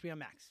is on HBO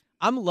Max.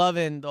 I'm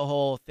loving the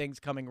whole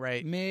things coming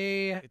right.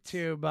 Me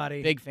too,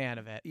 buddy. Big fan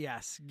of it.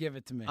 Yes, give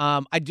it to me.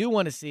 I do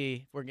want to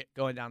see, if we're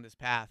going down this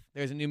path,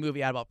 there's a new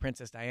movie out about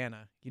Princess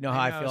Diana. You know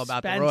how I feel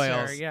about Spencer, the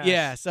royals. Yes.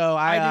 Yeah, so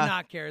I do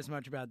not care as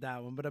much about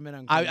that one, but I'm in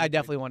on I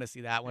definitely want to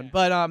see that one.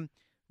 But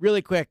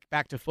really quick,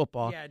 back to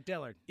football. Yeah,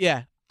 Dillard.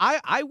 Yeah.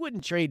 I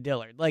wouldn't trade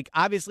Dillard. Like,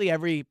 obviously,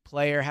 every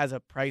player has a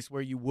price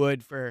where you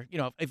would for,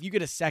 if you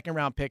get a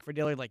second-round pick for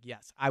Dillard, like,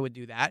 yes, I would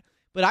do that.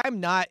 But I'm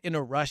not in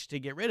a rush to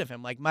get rid of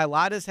him. Like,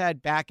 Mailata's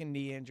had back and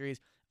knee injuries.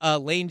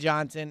 Lane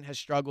Johnson has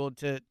struggled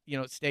to,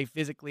 stay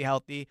physically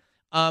healthy.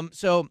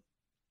 So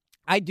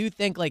I do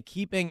think, like,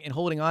 keeping and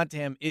holding on to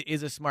him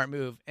is a smart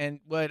move.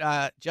 And what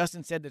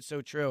Justin said that's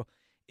so true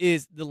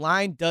is the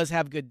line does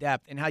have good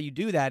depth. And how you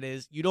do that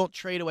is you don't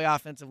trade away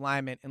offensive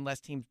linemen unless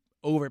teams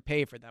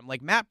overpay for them.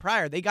 Like Matt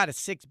Pryor, they got a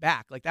 6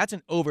 back. Like, that's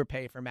an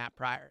overpay for Matt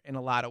Pryor in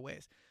a lot of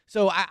ways.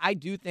 So I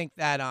do think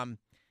that,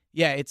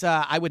 it's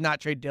I would not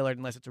trade Dillard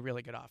unless it's a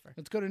really good offer.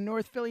 Let's go to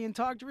North Philly and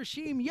talk to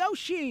Rasheem. Yo,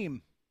 Sheem.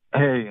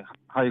 Hey,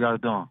 how you guys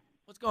doing?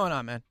 What's going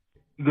on, man?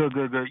 Good.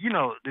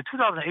 The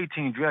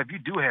 2018 draft, you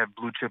do have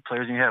blue chip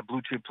players, and you have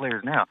blue chip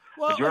players now.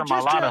 Well,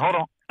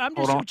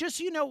 Hold on. Just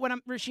so you know,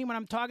 Rasheem, when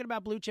I'm talking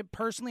about blue chip,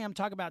 personally, I'm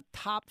talking about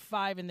top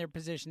 5 in their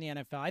position in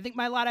the NFL. I think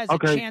Mailata has a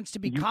chance to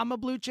become a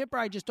blue chipper.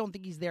 I just don't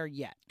think he's there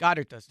yet.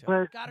 Goddard does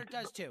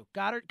too.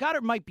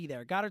 Goddard might be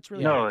there. Goddard's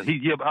really I'm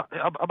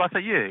about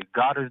to say,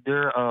 Goddard's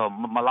there.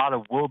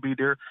 Mailata will be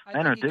there.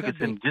 Leonard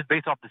Dickerson, just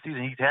based off the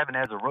season he's having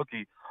as a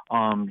rookie,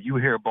 you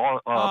hear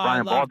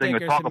Brian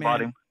Baldinger talk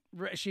about him.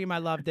 Rasheem, I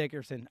love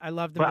Dickerson. I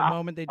loved him the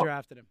moment they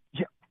drafted him.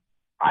 Yeah,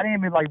 I didn't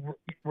even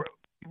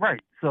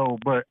right. So,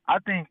 but I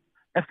think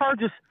as far as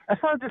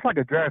just like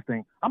a draft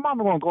thing, I'm not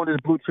going to go into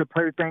the blue chip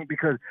player thing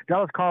because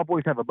Dallas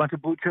Cowboys have a bunch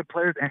of blue chip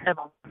players and have.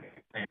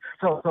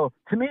 So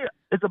to me,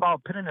 it's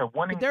about putting a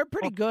one. But they're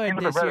pretty good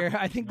this year.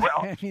 I think.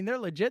 They're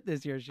legit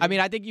this year. I mean,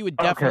 I think you would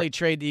definitely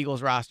trade the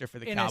Eagles roster for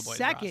the Cowboys. In a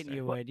second, roster.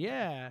 You would,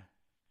 yeah.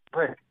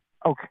 But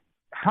okay.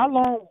 How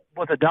long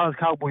was the Dallas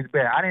Cowboys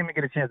bad? I didn't even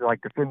get a chance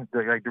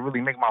to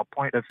really make my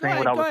point of saying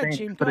what I was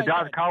saying. But the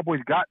Dallas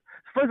Cowboys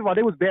first of all,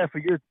 they was bad for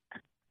years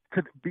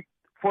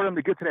for them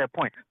to get to that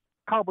point.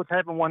 Cowboys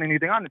haven't won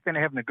anything. I understand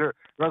they having a good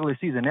regular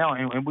season now,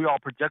 and we all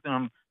projecting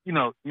them,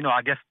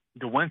 I guess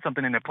to win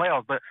something in the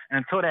playoffs. But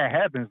until that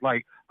happens,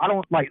 I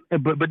don't like.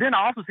 But then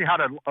I also see how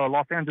the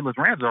Los Angeles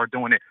Rams are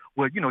doing it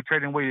with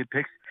trading away the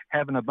picks,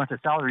 having a bunch of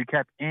salary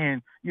cap,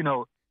 and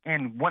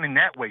and winning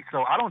that way.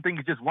 So I don't think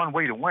it's just one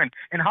way to win.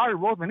 And Howie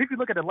Roseman, if you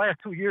look at the last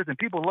 2 years, and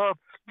people love,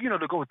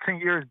 to go 10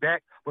 years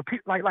back, but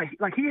like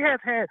he has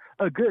had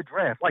a good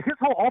draft. Like his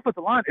whole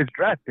offensive line is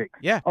draft picks.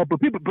 Yeah. But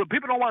people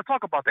don't want to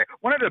talk about that.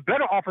 One of the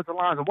better offensive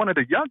lines and one of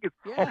the youngest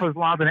offensive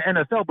lines in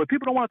the NFL, but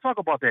people don't want to talk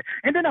about that.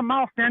 And then the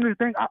Miles Sanders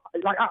thing,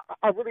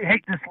 I really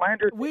hate this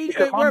slander.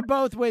 We're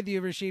both with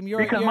you,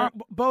 Rasheem.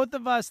 Both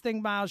of us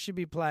think Miles should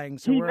be playing.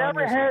 So he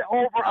never had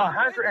over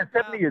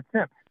 170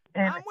 attempts.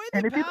 And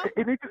if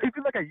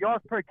you look at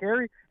yards per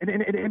carry, and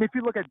if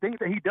you look at things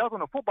that he does on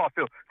the football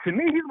field, to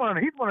me he's one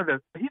of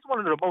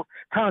the most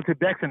talented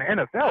backs in the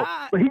NFL.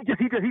 But he's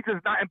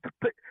just not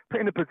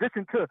put in a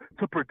position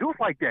to produce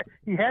like that.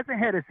 He hasn't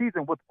had a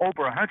season with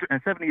over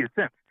 170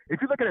 attempts.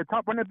 If you look at the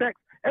top running backs,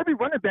 every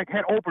running back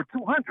had over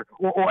 200,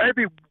 or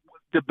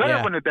the better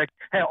running back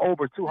had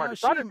over 200.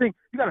 So I just think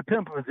you got to put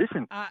him in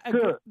position.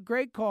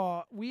 Great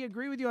call. We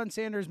agree with you on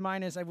Sanders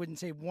minus, I wouldn't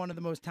say one of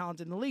the most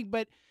talented in the league,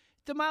 but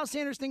the Miles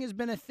Sanders thing has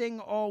been a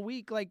thing all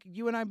week. Like,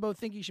 you and I both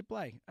think he should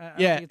play.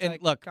 And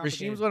look,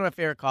 Rasheem's one of my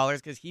favorite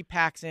callers because he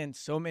packs in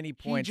so many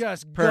points. He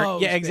just per.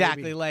 Goes, yeah,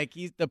 exactly. Baby. Like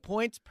he's the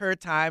points per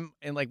time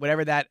and like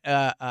whatever that.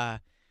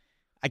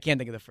 I can't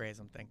think of the phrase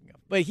I'm thinking of,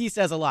 but he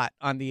says a lot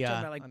on the.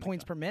 About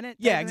points per minute.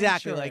 Yeah,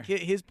 exactly. Sure. Like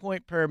his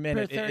point per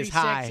minute per is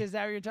high. Is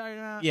that what you're talking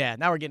about? Yeah.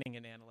 Now we're getting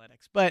into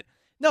analytics, but.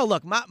 No,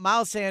 look,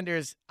 Miles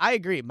Sanders, I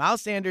agree.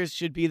 Miles Sanders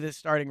should be the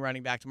starting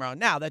running back tomorrow.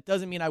 Now, that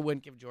doesn't mean I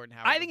wouldn't give Jordan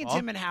Howard I think it's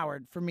him and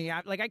Howard for me.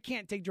 I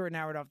can't take Jordan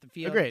Howard off the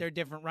field. Agreed. They're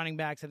different running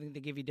backs. I think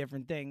they give you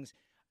different things.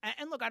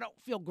 And look, I don't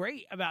feel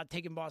great about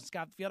taking Boston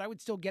Scott off the field. I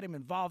would still get him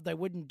involved. I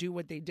wouldn't do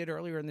what they did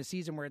earlier in the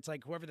season where it's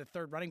like whoever the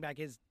third running back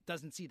is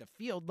doesn't see the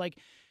field. Like,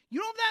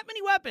 you don't have that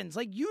many weapons.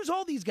 Like, use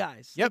all these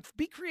guys. Yep. Like,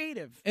 be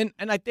creative. And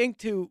I think,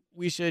 too,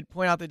 we should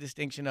point out the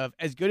distinction of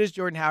as good as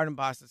Jordan Howard and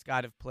Boston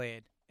Scott have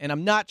played, and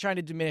I'm not trying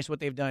to diminish what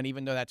they've done,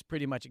 even though that's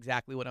pretty much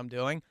exactly what I'm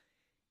doing.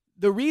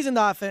 The reason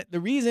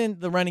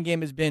the running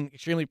game has been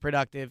extremely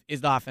productive is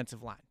the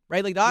offensive line,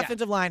 right? Like the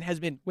offensive line has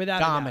been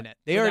dominant.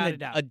 They are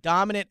a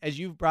dominant, as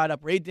you've brought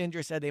up. Ray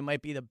Dinger said they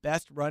might be the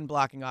best run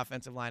blocking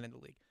offensive line in the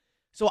league.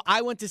 So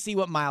I want to see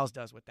what Miles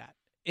does with that,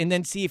 and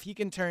then see if he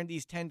can turn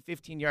these 10,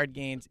 15-yard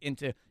gains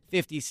into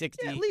 50,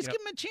 60. Yeah, at least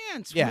give him a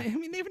chance. Yeah. I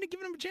mean, they haven't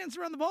given him a chance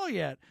to run the ball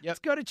yet. Yep. Let's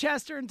go to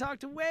Chester and talk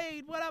to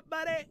Wade. What up,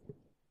 buddy?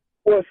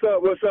 What's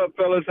up,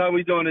 fellas? How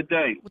we doing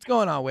today? What's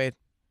going on, Wade?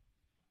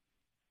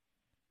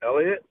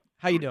 Elliot?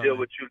 How you doing? I'm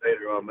going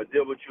to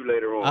deal with you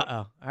later on.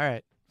 Uh-oh. All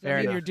right. Fair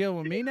enough. You're dealing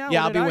with me now?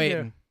 Yeah, I'll be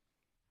waiting.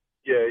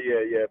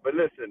 Yeah. But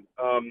listen,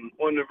 on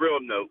the real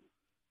note,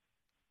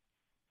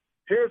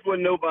 here's what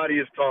nobody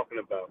is talking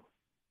about.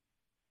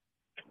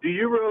 Do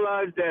you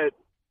realize that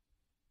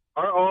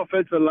our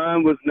offensive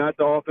line was not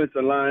the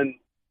offensive line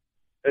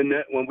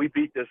when we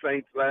beat the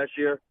Saints last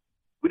year?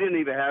 We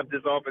didn't even have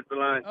this offensive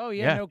line. Oh,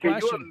 yeah. No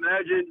question. Can you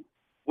imagine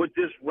what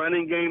this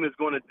running game is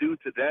going to do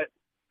to that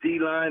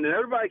D-line? And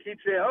everybody keeps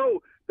saying,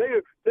 oh,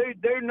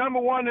 they're number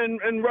one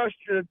in rush.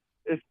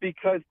 It's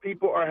because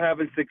people are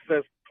having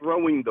success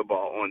throwing the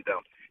ball on them.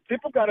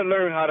 People got to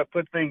learn how to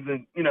put things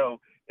in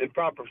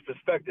proper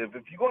perspective.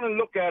 If you're going to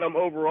look at them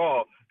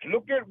overall,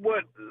 look at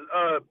what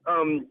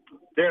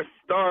their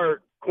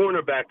star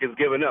cornerback is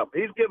giving up.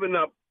 He's giving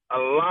up a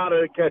lot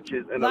of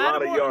catches and a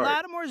lot of yards.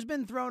 Lattimore's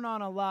been thrown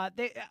on a lot.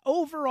 They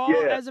overall,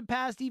 as a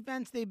pass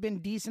defense, they've been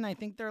decent. I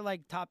think they're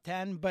like top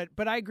 10, but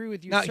I agree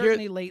with you. Now,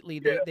 certainly lately,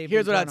 they've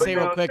here's been what I'd say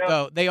real quick,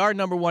 though. They are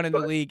number one in the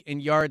league in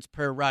yards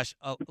per rush,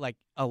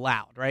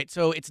 allowed, right?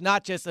 So it's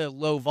not just a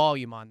low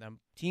volume on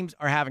them. Teams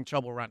are having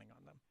trouble running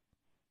on them.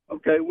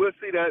 Okay, we'll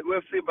see that.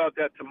 We'll see about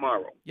that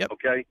tomorrow. Yep.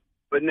 Okay,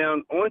 but now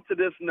on to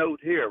this note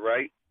here,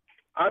 right?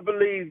 I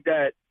believe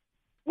that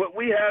what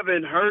we have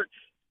in Hurts,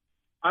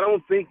 I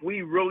don't think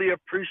we really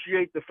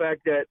appreciate the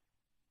fact that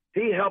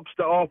he helps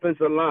the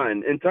offensive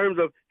line in terms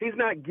of he's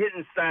not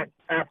getting sacked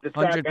after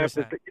sack 100%. after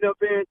sack. You know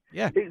what I'm saying?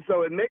 Yeah.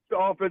 So it makes the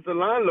offensive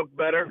line look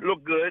better,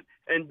 look good,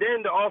 and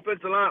then the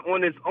offensive line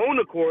on its own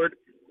accord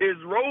is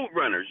road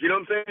runners. You know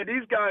what I'm saying?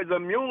 These guys are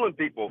muling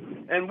people,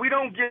 and we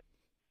don't get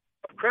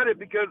credit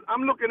because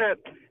I'm looking at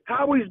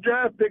Howie's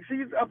draft picks.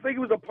 I think he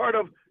was a part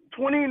of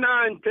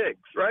 29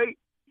 picks, right?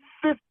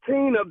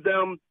 15 of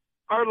them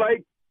are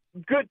like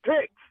good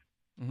picks.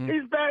 Mm-hmm.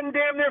 He's batting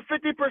damn near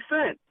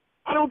 50%.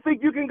 I don't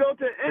think you can go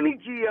to any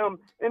GM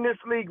in this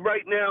league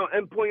right now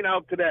and point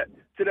out to that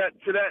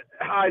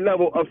high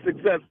level of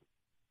success.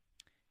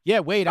 Yeah,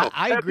 Wade,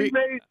 I agree.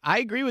 I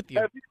agree with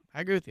you.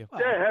 I agree with you.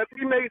 Yeah, have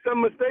he made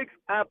some mistakes?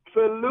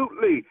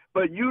 Absolutely.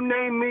 But you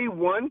name me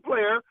one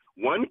player,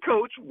 one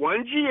coach,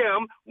 one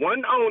GM,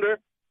 one owner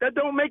that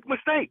don't make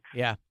mistakes.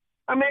 Yeah.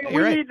 I mean,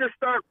 we need to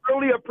start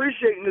really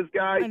appreciating this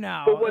guy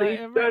for what he's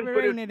done.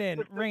 Rein it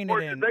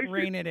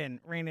in.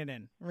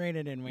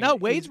 No,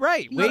 Wade's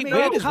right. Wade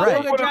is right.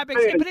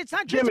 But it's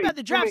not just about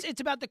the drafts. It's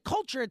about the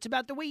culture. It's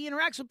about the way he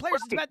interacts with players.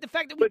 It's about the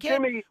fact that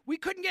we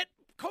couldn't get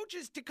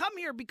coaches to come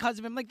here because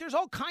of him. Like, there's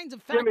all kinds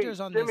of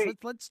factors on this.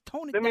 Let's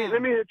tone it down.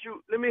 Let me hit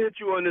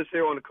you on this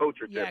here on the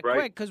culture tip, right?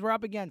 Yeah, quick, because we're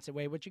up against it.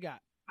 Wade, what you got?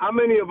 How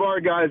many of our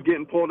guys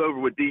getting pulled over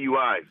with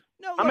DUIs?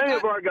 No, How many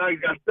of our guys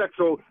got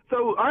sexual?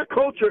 So our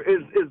culture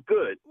is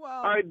good. Well,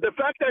 all right, the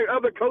fact that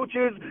other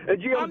coaches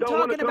and GMs don't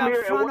want to come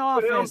here front and work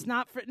office,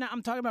 for them.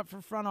 I'm talking about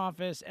for front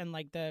office and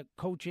like the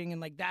coaching and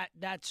like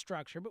that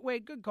structure. But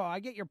wait, good call. I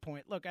get your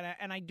point. Look,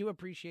 and I do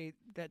appreciate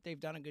that they've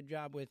done a good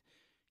job with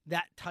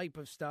that type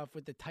of stuff,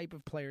 with the type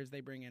of players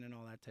they bring in and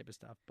all that type of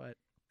stuff. But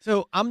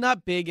so I'm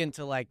not big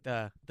into like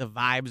the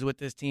vibes with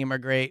this team are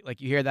great. Like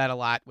you hear that a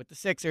lot with the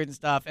Sixers and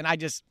stuff, and I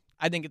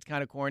think it's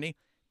kind of corny.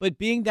 But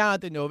being down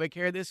at the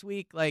NovaCare this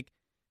week, like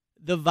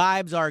the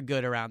vibes are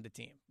good around the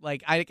team.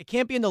 Like I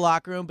can't be in the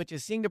locker room, but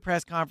just seeing the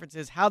press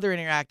conferences, how they're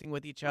interacting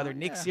with each other,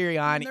 Nick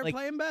Sirianni, like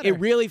playing better. It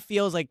really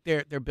feels like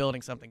they're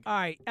building something. All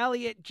right,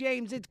 Elliot,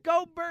 James, it's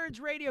Go Birds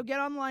Radio.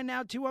 Get online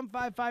now,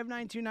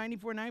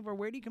 215-592-9494.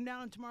 Where do you come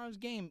down on tomorrow's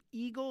game?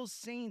 Eagles,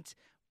 Saints.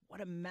 What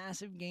a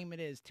massive game it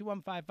is.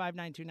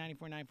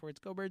 215-592-9494. It's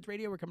Go Birds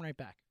Radio. We're coming right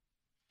back.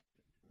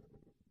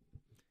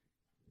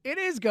 It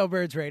is Go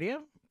Birds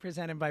Radio,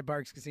 presented by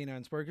Barks Casino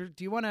and Sports.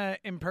 Do you want to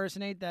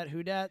impersonate that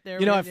whodot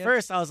there? At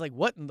first I was like,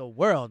 what in the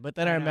world? But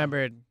then I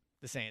remembered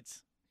the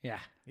Saints. Yeah.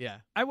 Yeah.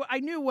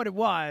 I knew what it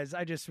was.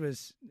 It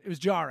was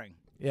jarring.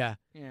 Yeah.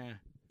 Yeah.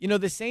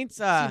 The Saints.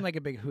 Seem like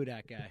a big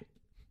whodot guy.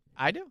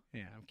 I do?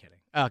 Yeah, I'm kidding.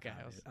 Okay.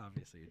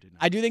 Obviously, you did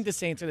not. I do think the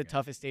Saints are the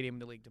toughest stadium in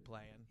the league to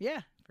play in.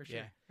 Yeah, for sure.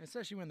 Yeah.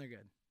 Especially when they're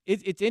good.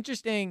 It's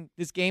interesting.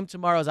 This game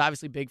tomorrow is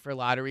obviously big for a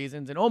lot of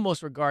reasons, and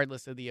almost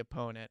regardless of the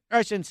opponent. Or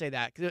I shouldn't say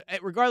that, because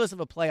regardless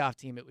of a playoff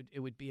team, it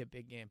would be a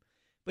big game.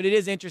 But it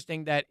is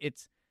interesting that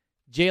it's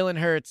Jalen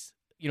Hurts.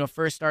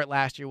 First start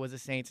last year was the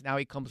Saints. Now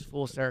he comes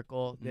full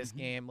circle this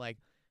game. Like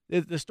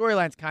the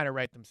storylines kind of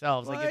write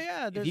themselves. Well,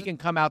 like if he can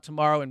come out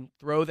tomorrow and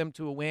throw them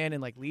to a win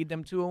and like lead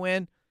them to a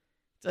win,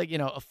 it's like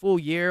a full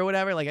year or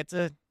whatever. Like it's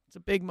a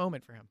big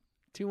moment for him.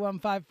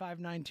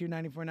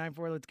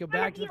 215-592-9494. Let's go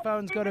back to the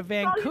phones. Go to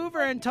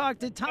Vancouver and talk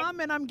to Tom,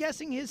 and I'm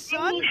guessing his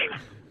son.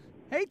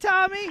 Hey,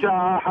 Tommy. You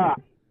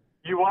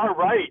are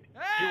right.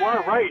 Hey, you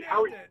are right.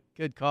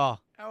 Good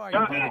call. How are you,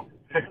 buddy?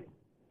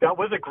 That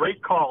was a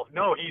great call.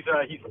 No,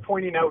 he's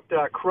pointing out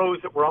crows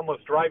that we're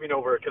almost driving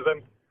over because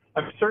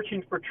I'm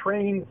searching for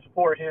trains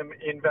for him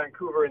in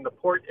Vancouver in the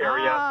port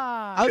area.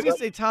 I was going to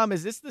say, Tom,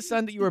 is this the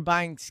son that you were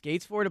buying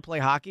skates for to play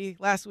hockey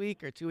last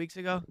week or 2 weeks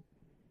ago?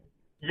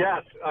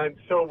 Yes,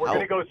 so we're going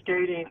to go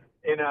skating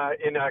in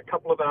a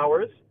couple of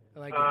hours. I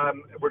like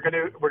we're going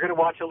to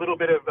watch a little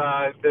bit of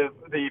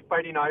the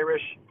Fighting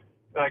Irish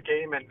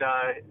game and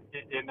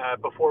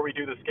before we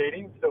do the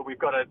skating. So we've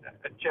got a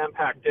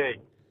jam-packed day.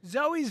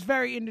 Zoe's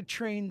very into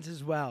trains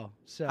as well.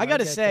 So I got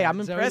to say,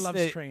 I'm Zoe impressed loves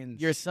that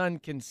trains. your son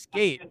can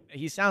skate.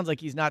 He sounds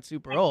like he's not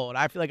super old.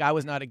 I feel like I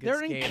was not a good They're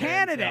skater. in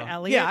Canada, so.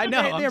 Elliot. Yeah, I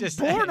know. They're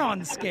born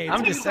on skates.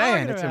 I'm just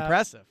saying, it's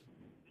impressive.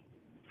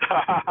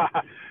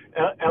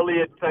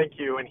 Elliot, thank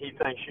you, and he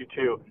thanks you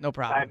too. No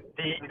problem.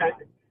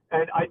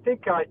 And I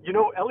think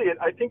Elliot,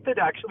 I think that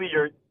actually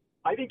you're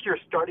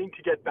starting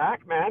to get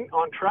back, man,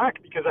 on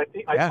track because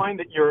I find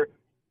that your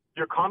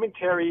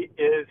commentary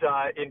is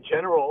in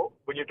general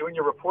when you're doing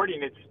your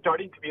reporting, it's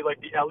starting to be like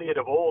the Elliot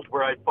of old,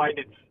 where I find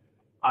it's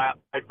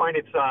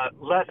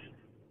less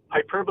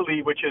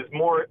hyperbole, which is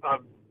more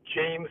of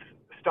James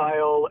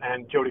style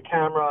and Joe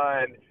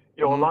DeCamara, and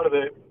a lot of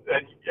and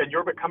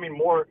you're becoming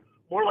more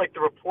like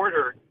the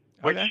reporter.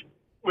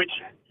 Which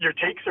your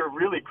takes are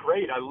really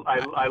great.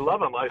 I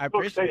love them. I was so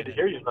excited to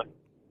hear you. All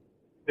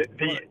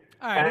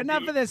right,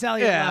 enough of this,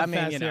 Elliot. Yeah,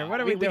 here. What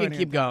are we doing? We can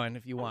keep going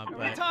if you want. Are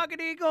we talking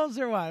Eagles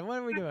or what? What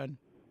are we doing?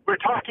 We're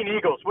talking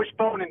Eagles.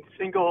 Wishbone and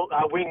single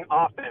wing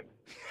offense.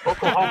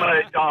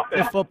 Oklahoma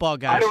offense. The football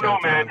guy. I don't know,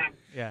 man.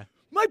 Yeah.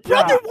 My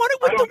brother won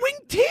it with the wing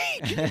T.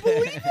 Can you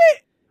believe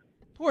it?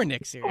 Poor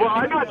Nick Sirianni. Well,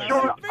 I'm not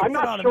sure. I'm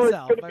not sure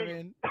himself. it's going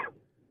to be.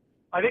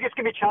 I think it's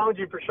going to be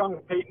challenging for Sean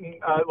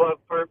Payton,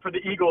 for the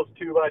Eagles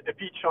to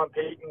defeat Sean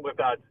Payton with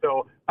that.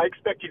 So I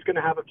expect he's going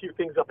to have a few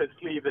things up his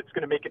sleeve that's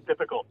going to make it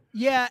difficult.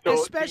 Yeah, so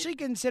especially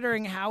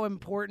considering how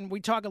important – we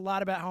talk a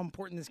lot about how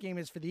important this game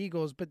is for the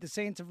Eagles, but the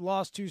Saints have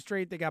lost 2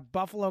 straight. They got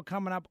Buffalo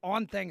coming up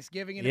on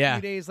Thanksgiving in a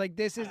few days. Like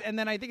this is – and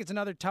then I think it's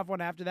another tough one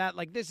after that.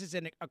 Like this is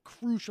a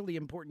crucially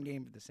important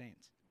game for the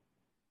Saints.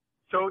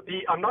 So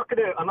I'm not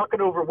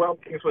gonna overwhelm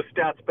things with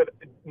stats, but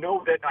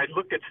know that I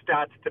looked at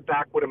stats to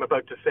back what I'm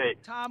about to say.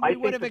 Tom, we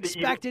would have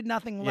expected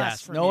nothing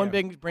less from you. No one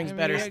brings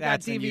better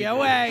stats than you do.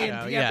 DVOA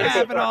and you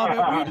have it all,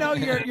 but we know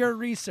you're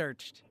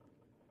researched.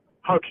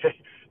 Okay,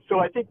 so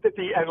I think that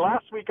and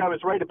last week I was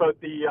right about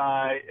the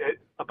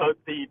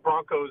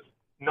Broncos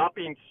not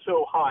being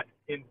so hot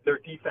in their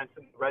defense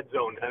in the red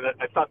zone, and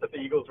I thought that the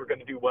Eagles were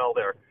going to do well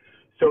there.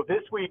 So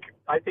this week,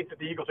 I think that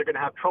the Eagles are going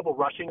to have trouble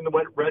rushing in the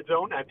red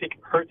zone. I think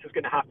Hurts is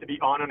going to have to be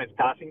on his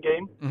passing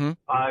game. Mm-hmm.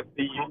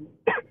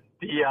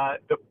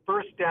 The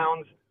first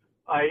downs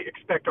I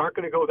expect aren't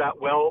going to go that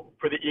well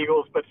for the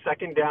Eagles, but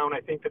second down, I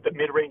think that the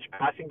mid-range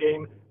passing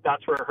game,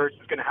 that's where Hurts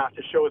is going to have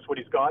to show us what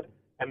he's got,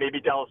 and maybe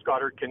Dallas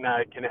Goedert can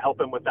help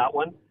him with that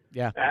one.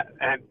 Yeah.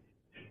 And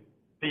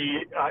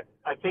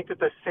I think that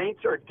the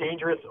Saints are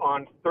dangerous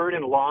on 3rd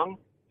and long,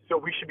 so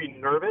we should be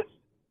nervous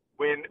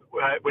when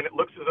it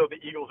looks as though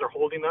the Eagles are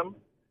holding them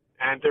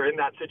and they're in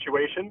that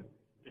situation.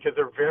 because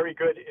they're very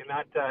good in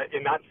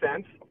that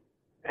sense.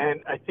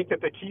 And I think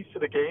that the keys to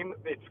the game,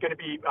 it's going to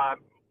be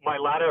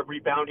Mailata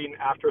rebounding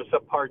after a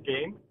subpar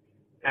game,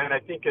 and I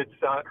think it's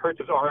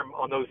Hurts' arm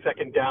on those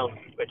second downs.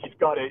 Like he's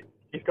got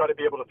to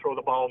be able to throw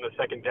the ball in the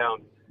second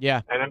down.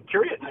 Yeah. And I'm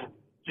curious, do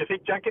you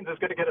think Jenkins is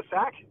going to get a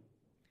sack?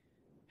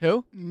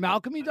 Who?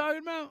 Malcolm you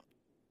talking about?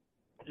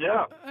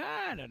 Yeah.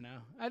 I don't know.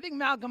 I think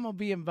Malcolm will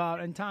be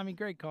involved. And Tommy,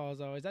 great call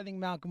as always. I think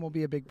Malcolm will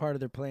be a big part of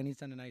their plan. He's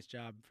done a nice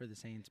job for the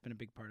Saints. Been a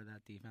big part of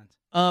that defense.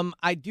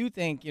 I do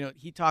think,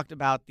 he talked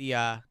about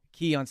the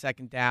key on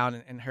second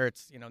down and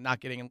Hurts, not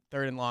getting in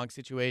third and long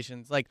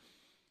situations. Like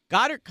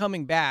Goddard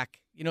coming back,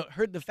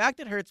 the fact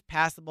that Hurts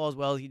passed the ball as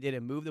well as he did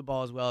and moved the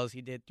ball as well as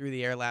he did through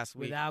the air last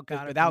week. Without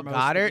Goddard,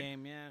 the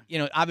game,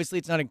 yeah. Obviously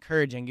it's not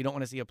encouraging. You don't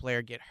want to see a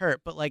player get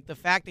hurt. But, the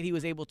fact that he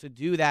was able to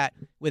do that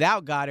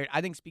without Goddard,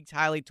 I think speaks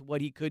highly to what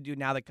he could do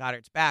now that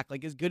Goddard's back.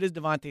 As good as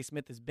Devontae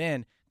Smith has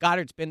been,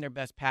 Goddard's been their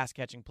best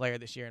pass-catching player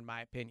this year, in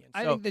my opinion.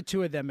 I think the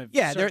two of them have.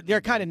 Yeah,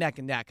 they're kind of neck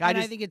and neck.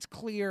 I think it's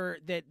clear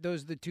that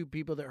those are the two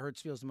people that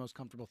Hurts feels the most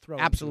comfortable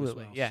throwing. Absolutely,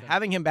 to as well, yeah. So.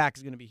 Having him back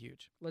is going to be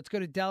huge. Let's go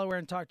to Delaware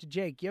and talk to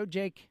Jake. Yo,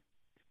 Jake.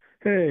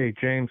 Hey,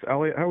 James,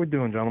 Elliot, how we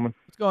doing, gentlemen?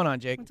 What's going on,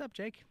 Jake? What's up,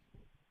 Jake?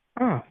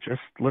 Oh, just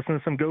listening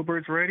to some Go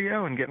Birds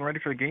radio and getting ready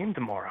for the game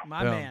tomorrow.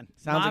 My man.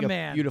 Sounds like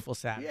a beautiful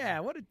Saturday.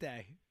 Yeah, what a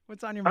day.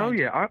 What's on your mind? Oh,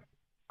 yeah.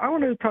 I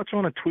wanted to touch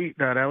on a tweet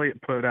that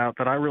Elliot put out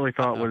that I really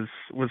thought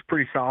was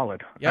pretty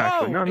solid.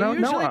 Actually. No.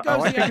 I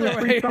Goes the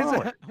other way. I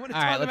want to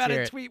talk about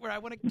a it. tweet where I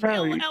want to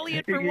kill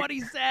Elliot for what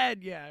he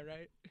said. Yeah,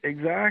 right.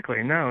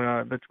 Exactly.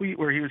 No, the tweet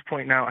where he was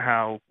pointing out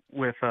how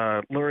with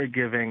Lurie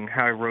giving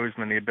Howie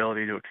Roseman the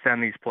ability to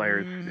extend these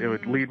players, it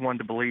would lead one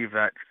to believe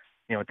that,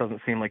 it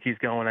doesn't seem like he's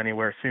going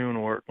anywhere soon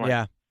or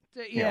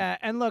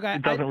and look,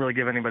 it doesn't really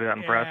give anybody that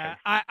impression.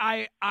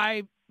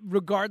 I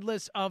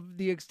regardless of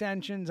the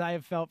extensions, I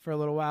have felt for a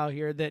little while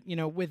here that,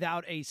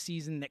 without a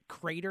season that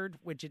cratered,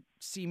 which it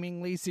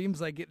seemingly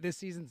seems like this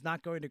season's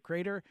not going to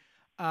crater,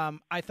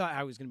 I thought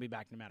I was going to be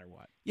back no matter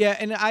what. Yeah,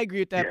 and I agree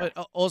with that,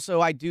 but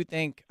also I do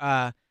think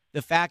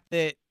the fact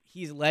that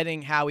he's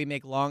letting Howie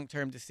make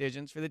long-term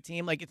decisions for the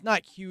team, it's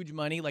not huge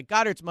money.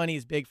 Goddard's money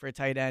is big for a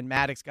tight end.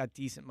 Maddox got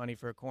decent money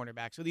for a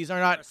cornerback. So these are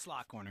not... a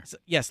slot corner.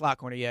 Yeah, slot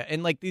corner, yeah.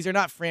 And, these are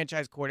not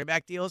franchise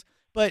quarterback deals,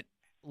 but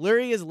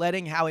Lurie is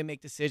letting Howie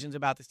make decisions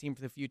about this team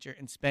for the future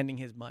and spending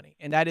his money.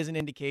 And that is an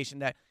indication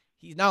that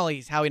he's not only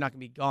is Howie not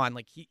going to be gone,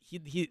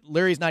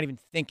 Lurie's not even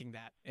thinking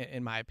that,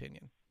 in my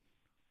opinion.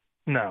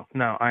 No,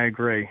 I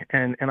agree.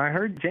 And I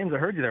heard, James, I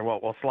heard you there,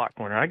 well, slot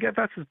corner. I get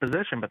that's his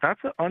position, but that's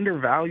an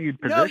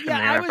undervalued position in the NFL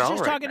I was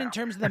just right talking now. in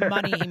terms of the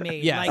money he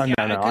made. Yeah.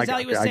 Because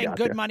Elliot was saying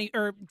good money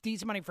or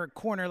decent money for a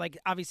corner.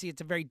 Obviously,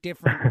 it's a very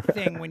different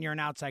thing when you're an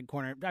outside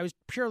corner. I was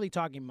purely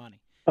talking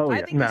money. Oh, yeah.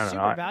 I think he's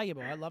super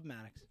valuable. I love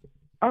Maddox.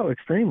 Oh,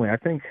 extremely. I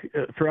think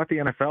throughout the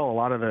NFL, a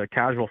lot of the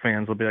casual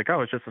fans will be like,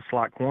 oh, it's just a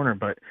slot corner.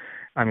 But,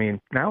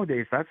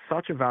 nowadays, that's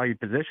such a valued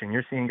position.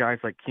 You're seeing guys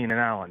like Keenan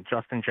Allen,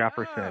 Justin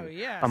Jefferson,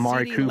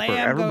 Amari CeeDee Cooper.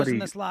 Lamb everybody goes in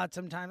the slot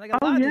sometimes. A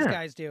lot of these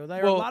guys do.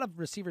 There are a lot of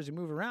receivers who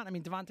move around.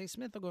 Devontae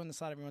Smith will go in the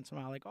slot every once in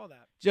a while, all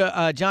that.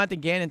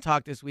 Jonathan Gannon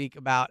talked this week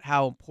about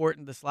how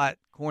important the slot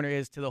corner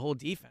is to the whole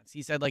defense.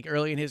 He said,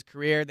 early in his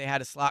career, they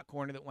had a slot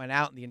corner that went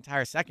out and the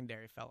entire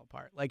secondary fell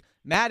apart.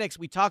 Maddox,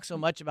 we talk so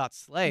much about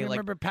Slay.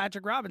 Remember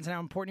Patrick Robinson, how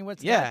important he was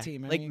to that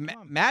team.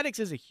 Maddox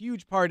is a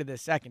huge part of the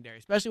secondary,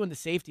 especially when the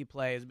safety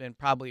play has been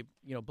probably,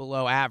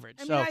 below average.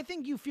 I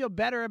think you feel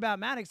better about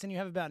Maddox than you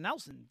have about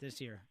Nelson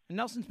this year. And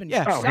Nelson's been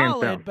hands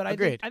solid, down. but I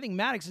think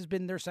Maddox has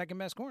been their second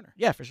best corner.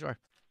 Yeah, for sure.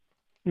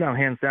 No,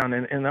 hands down.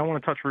 And I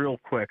want to touch real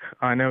quick.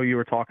 I know you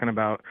were talking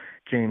about,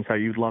 James, how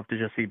you'd love to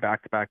just see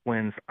back-to-back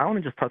wins. I want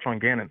to just touch on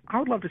Gannon. I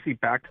would love to see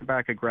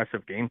back-to-back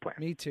aggressive game plan.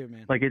 Me too,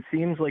 man. It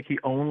seems like he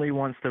only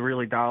wants to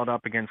really dial it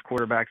up against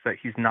quarterbacks that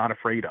he's not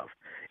afraid of.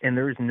 And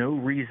there is no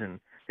reason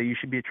that you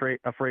should be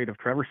afraid of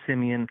Trevor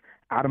Siemian,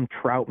 Adam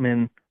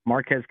Troutman,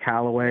 Marquez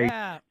Callaway,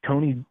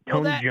 Tony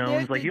Jones.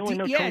 You only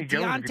know Tony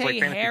Jones.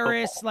 Deontay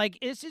Harris.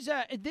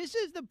 This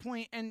is the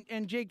point.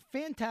 And Jake,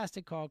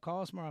 fantastic call.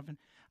 Call us more often.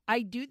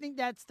 I do think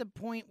that's the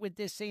point with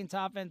this Saints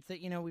offense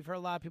that, we've heard a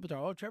lot of people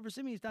talk, Trevor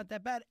Siemian's not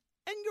that bad.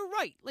 And you're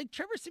right.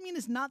 Trevor Siemian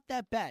is not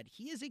that bad.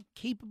 He is a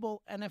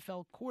capable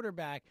NFL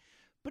quarterback,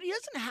 but he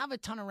doesn't have a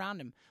ton around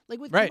him.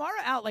 With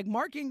Kamara out,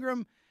 Mark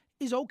Ingram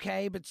is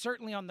okay, but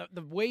certainly on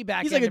the way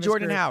back he's end like a of his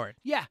Jordan career. Howard.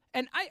 Yeah,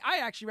 and I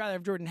actually rather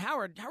have Jordan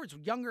Howard. Howard's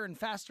younger and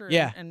faster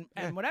and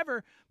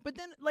whatever. But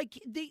then,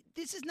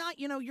 this is not,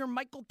 your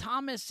Michael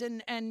Thomas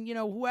and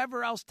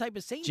whoever else type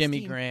of Saints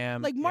Jimmy team.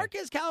 Graham.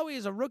 Marquez Callaway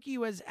is a rookie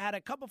who has had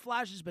a couple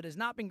flashes but has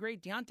not been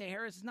great. Deontay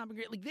Harris has not been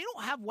great. They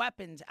don't have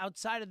weapons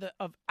outside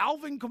of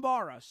Alvin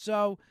Kamara.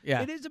 So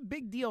it is a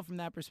big deal from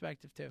that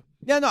perspective, too.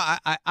 Yeah, no,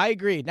 I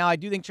agree. Now, I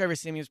do think Trevor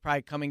Siemian is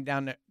probably coming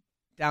down to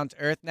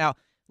earth. Now,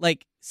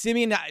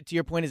 Siemian, to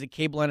your point, is a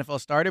capable NFL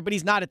starter, but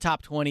he's not a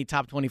top 20,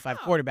 top 25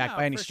 quarterback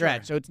by any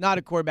stretch. Sure. So it's not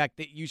a quarterback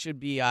that you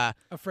should be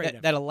afraid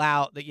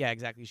of. Yeah,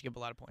 exactly. You should give a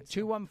lot of points.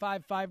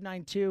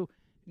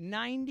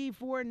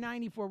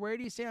 215-592-9494. Where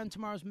do you say on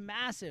tomorrow's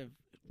massive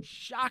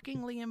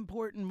shockingly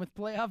important with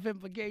playoff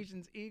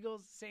implications.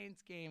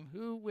 Eagles-Saints game.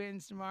 Who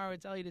wins tomorrow?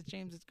 It's Elliot, it's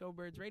James, it's Go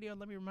Birds Radio. And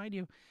let me remind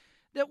you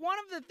that one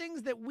of the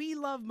things that we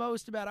love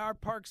most about our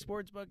Park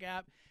Sportsbook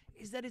app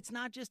is that it's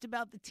not just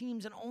about the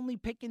teams and only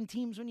picking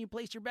teams when you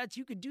place your bets.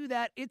 You could do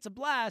that. It's a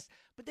blast.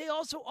 But they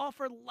also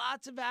offer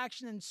lots of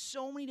action and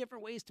so many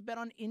different ways to bet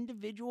on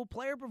individual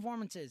player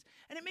performances.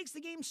 And it makes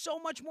the game so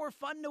much more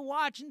fun to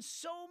watch and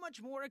so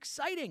much more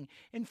exciting.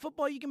 In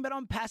football, you can bet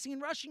on passing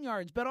and rushing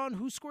yards, bet on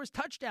who scores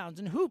touchdowns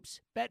and hoops,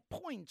 bet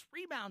points,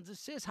 rebounds,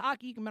 assists.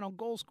 Hockey, you can bet on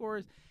goal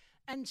scorers,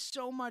 and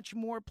so much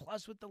more.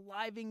 Plus, with the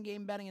live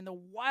in-game betting and the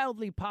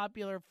wildly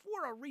popular,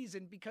 for a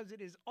reason, because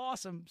it is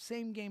awesome,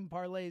 same-game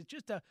parlays.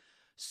 Just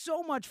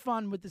so much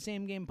fun with the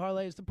same-game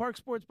parlays. The Park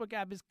Sportsbook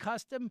app is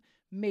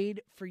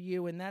custom-made for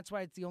you, and that's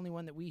why it's the only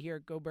one that we here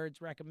at Go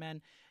Birds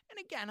recommend. And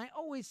again, I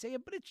always say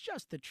it, but it's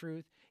just the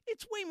truth.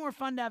 It's way more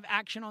fun to have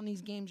action on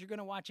these games you're going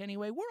to watch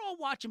anyway. We're all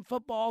watching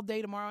football all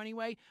day tomorrow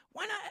anyway.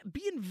 Why not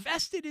be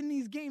invested in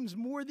these games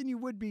more than you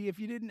would be if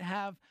you didn't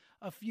have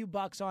a few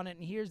bucks on it?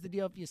 And here's the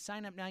deal. If you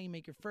sign up now, you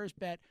make your first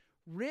bet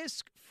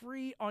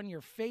risk-free on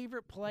your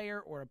favorite player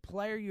or a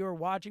player you're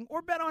watching,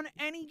 or bet on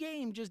any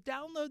game. Just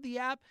download the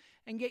app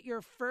and get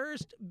your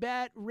first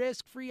bet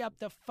risk-free up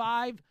to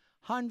 $500.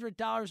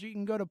 Or you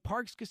can go to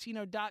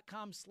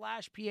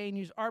parkscasino.com/PA and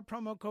use our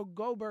promo code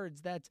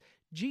GOBIRDS. That's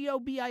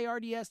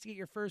GOBIRDS to get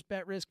your first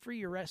bet risk-free.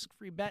 Your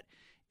risk-free bet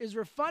is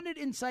refunded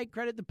in site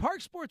credit. The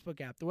Park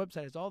Sportsbook app. The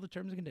website has all the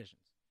terms and conditions.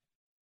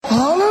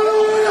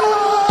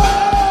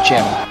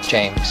 Jim,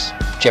 James,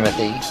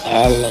 Jimothy,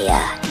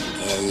 Eliot.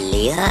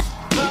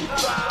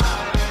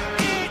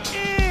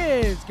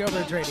 It is Go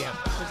Birds Radio,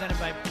 presented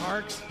by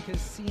Parks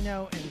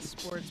Casino and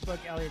Sportsbook.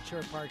 Eliot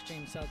Shorr-Parks,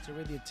 James Seltzer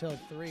with you till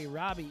 3.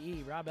 Robbie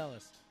E., Rob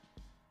Ellis,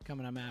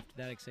 coming up after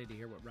that. Excited to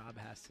hear what Rob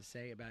has to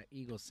say about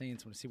Eagles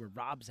Saints. Want to see where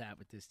Rob's at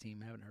with this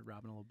team. Haven't heard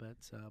Rob in a little bit,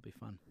 so it'll be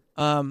fun.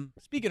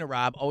 Speaking of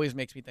Rob, always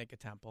makes me think of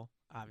Temple,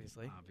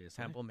 obviously.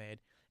 Temple made.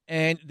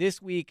 And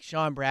this week,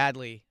 Sean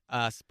Bradley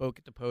spoke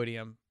at the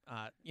podium.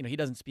 He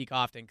doesn't speak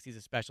often because he's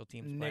a special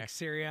teams player. Nick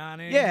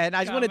Sirianni. Yeah, and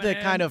I just wanted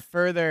to kind of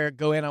further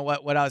go in on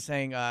what I was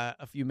saying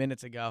a few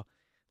minutes ago.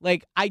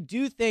 Like, I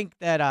do think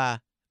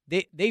that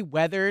they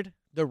weathered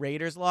the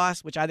Raiders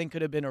loss, which I think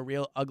could have been a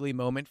real ugly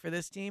moment for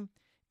this team.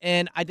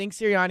 And I think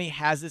Sirianni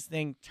has this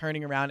thing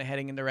turning around and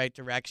heading in the right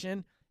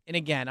direction. And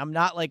again, I'm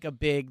not like the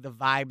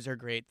vibes are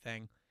great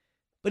thing.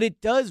 But it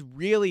does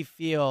really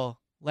feel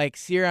like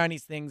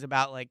Sirianni's things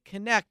about like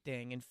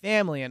connecting and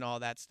family and all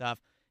that stuff,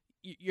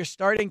 you're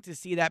starting to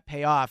see that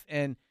pay off.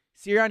 And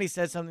Sirianni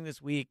said something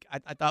this week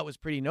I thought was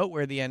pretty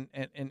noteworthy and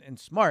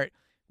smart,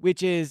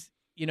 which is,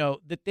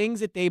 the things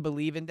that they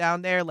believe in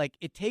down there, like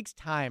it takes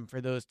time for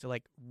those to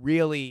like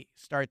really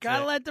start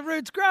Gotta let the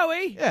roots grow,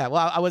 eh? Yeah,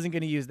 well, I wasn't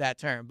going to use that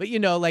term. But,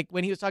 like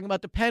when he was talking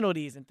about the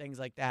penalties and things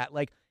like that,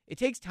 like it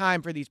takes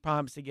time for these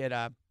problems to get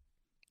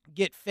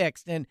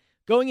fixed. And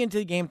going into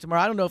the game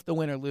tomorrow, I don't know if they'll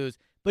win or lose,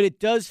 but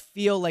it does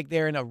feel like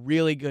they're in a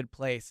really good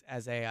place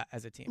as a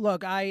team.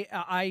 Look,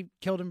 I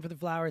killed him for the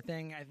flower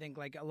thing. I think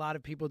like a lot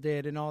of people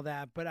did and all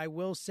that. But I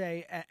will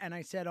say, and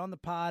I said on the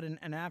pod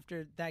and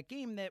after that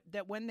game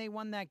that when they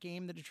won that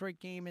game, the Detroit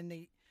game,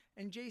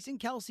 and Jason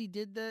Kelce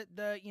did the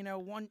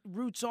one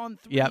roots on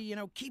 3, yep.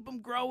 Keep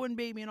them growing,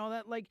 baby, and all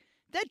that. Like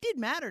that did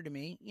matter to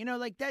me.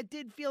 Like that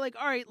did feel like,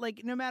 all right,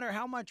 like no matter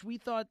how much we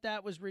thought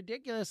that was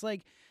ridiculous,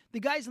 like the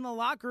guys in the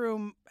locker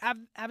room have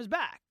his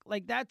back.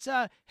 Like that's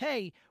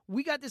hey,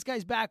 we got this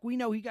guy's back. We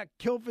know he got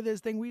killed for this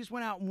thing. We just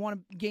went out and won a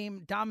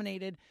game,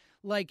 dominated.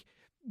 Like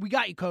we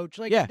got you, coach.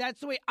 Like that's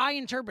the way I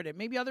interpret it.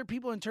 Maybe other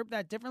people interpret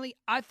that differently.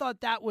 I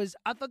thought that was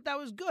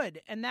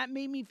good, and that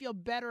made me feel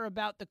better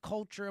about the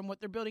culture and what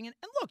they're building. And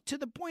look, to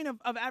the point of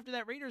after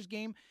that Raiders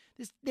game,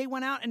 they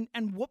went out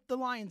and whooped the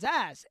Lions'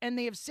 ass, and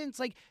they have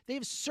since they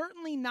have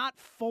certainly not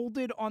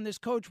folded on this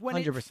coach when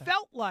 100%. It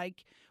felt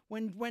like.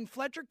 When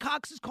Fletcher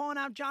Cox is calling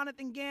out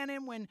Jonathan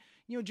Gannon, when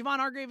Javon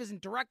Hargrave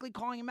isn't directly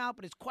calling him out,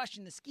 but is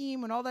questioning the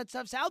scheme and all that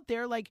stuff's out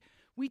there, like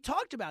we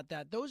talked about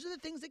that. Those are the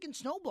things that can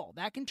snowball.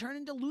 That can turn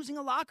into losing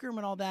a locker room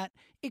and all that.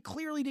 It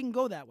clearly didn't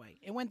go that way.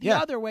 It went the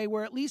other way,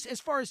 where at least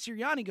as far as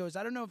Sirianni goes,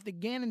 I don't know if the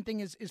Gannon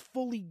thing is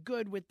fully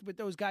good with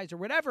those guys or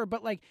whatever,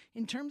 but like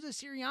in terms of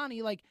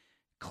Sirianni, like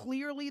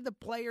clearly the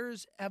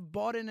players have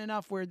bought in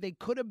enough where they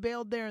could have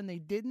bailed there and they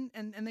didn't,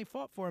 and they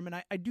fought for him,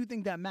 and I do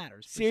think that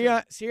matters.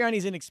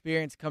 Sirianni's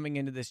inexperience coming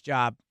into this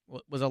job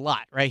was a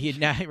lot, right? He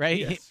had right,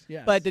 yes.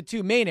 But the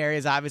two main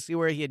areas, obviously,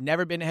 where he had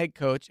never been a head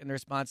coach and the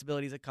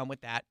responsibilities that come with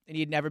that, and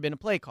he had never been a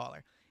play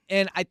caller.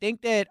 And I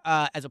think that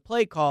as a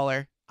play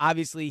caller,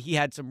 obviously he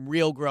had some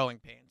real growing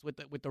pains with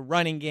the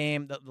running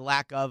game, the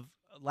lack of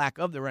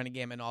the running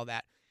game, and all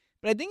that.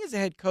 But I think as a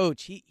head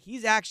coach,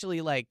 he's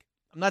actually like.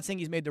 I'm not saying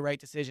he's made the right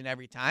decision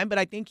every time, but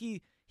I think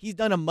he's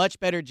done a much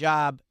better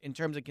job in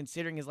terms of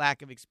considering his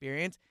lack of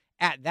experience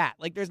at that.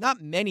 Like, there's not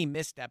many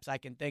missteps I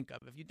can think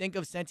of. If you think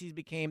of since he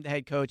became the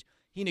head coach,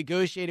 he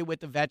negotiated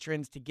with the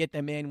veterans to get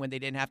them in when they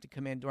didn't have to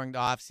come in during the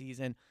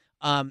offseason.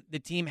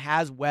 The team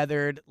has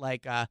weathered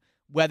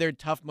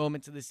tough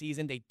moments of the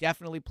season. They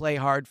definitely play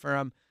hard for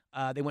him.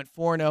 They went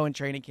 4-0 in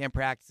training camp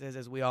practices,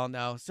 as we all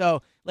know.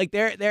 So, like,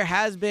 there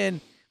has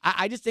been –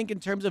 I just think in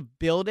terms of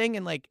building,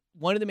 and, like,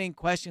 one of the main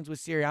questions with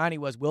Sirianni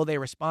was, will they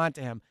respond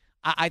to him?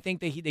 I think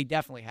that they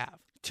definitely have.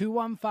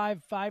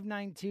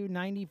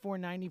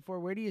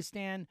 215-592-9494. Where do you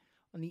stand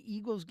on the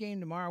Eagles game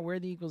tomorrow, where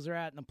the Eagles are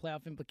at, and the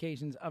playoff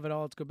implications of it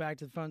all? Let's go back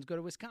to the phones. Go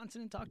to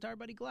Wisconsin and talk to our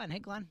buddy Glenn. Hey,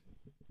 Glenn.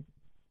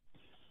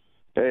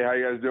 Hey, how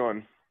you guys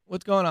doing?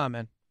 What's going on,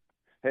 man?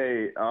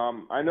 Hey,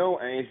 I know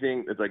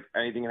anything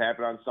can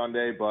happen on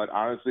Sunday, but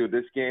honestly, with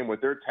this game,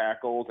 with their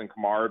tackles and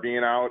Kamara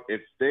being out,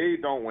 if they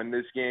don't win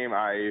this game,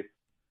 I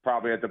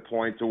probably at the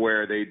point to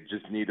where they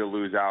just need to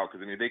lose out,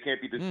 because I mean they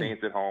can't beat the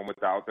Saints at home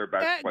without their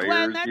best players.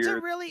 Glenn, that's here.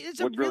 It's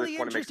a really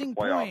interesting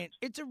point.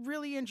 It's a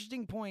really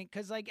interesting point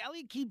because like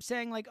Elliot keeps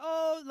saying like,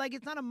 oh, like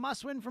it's not a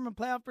must win from a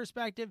playoff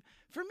perspective.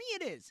 For me,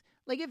 it is.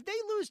 Like if they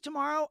lose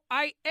tomorrow,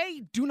 I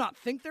A, do not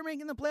think they're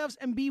making the playoffs,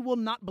 and B, will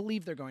not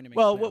believe they're going to make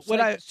the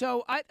playoffs.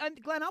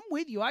 Glenn, I'm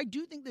with you. I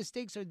do think the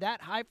stakes are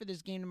that high for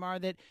this game tomorrow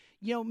that,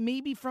 you know,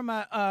 maybe from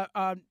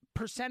a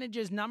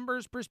percentages,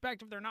 numbers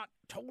perspective, they're not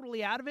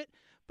totally out of it.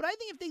 But I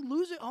think if they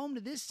lose at home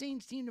to this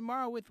Saints team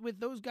tomorrow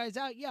with those guys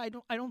out, I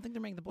don't think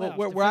they're making the playoffs.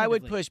 Well, where I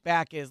would push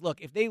back is,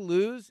 look, if they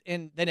lose,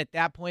 and then at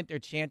that point their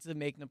chances of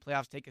making the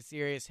playoffs take a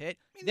serious hit,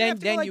 then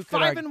you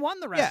could 5-1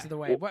 the rest of the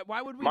way.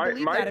 Why would we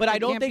believe that? But I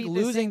don't think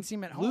losing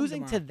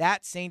to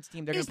that Saints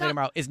team they're going to play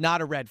tomorrow is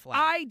not a red flag.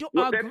 I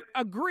don't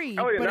agree.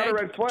 Elliot, but not a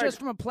red flag. Just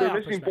from a playoff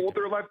perspective.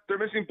 They're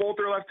missing both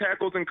their left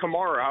tackles and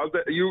Kamara. How's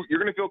that? You're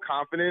going to feel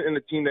confident in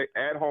the team that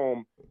at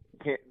home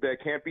that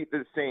can't beat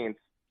the Saints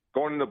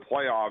going into the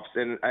playoffs.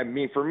 And I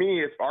mean, for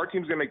me, if our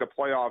team's going to make the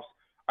playoffs,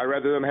 I'd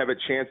rather them have a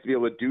chance to be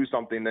able to do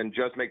something than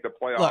just make the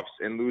playoffs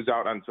and lose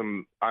out on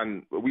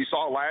we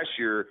saw last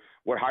year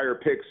what higher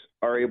picks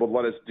are able to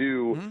let us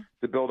do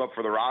to build up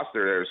for the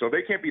roster there. So if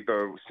they can't beat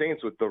the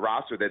Saints with the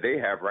roster that they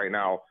have right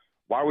now,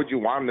 why would you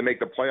want them to make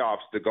the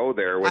playoffs to go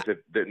there with it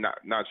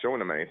not showing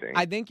them anything?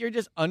 I think you're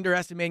just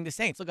underestimating the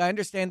Saints. Look, I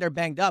understand they're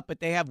banged up, but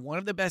they have one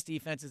of the best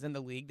defenses in the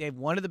league. They have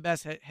one of the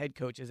best head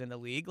coaches in the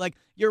league. Like,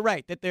 you're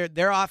right that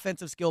their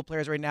offensive skill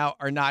players right now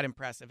are not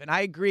impressive. And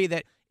I agree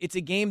that it's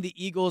a game the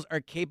Eagles are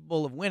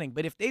capable of winning.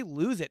 But if they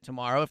lose it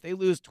tomorrow, if they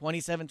lose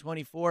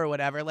 27-24 or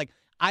whatever, like,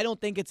 I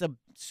don't think it's a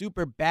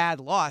super bad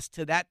loss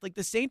to that. Like,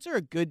 the Saints are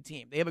a good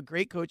team. They have a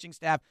great coaching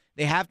staff.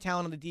 They have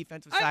talent on the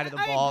defensive side of the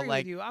ball. I agree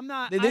with you. I'm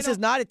not. This is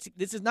not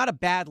a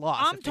bad loss.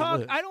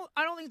 I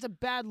don't think it's a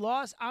bad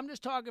loss. I'm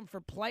just talking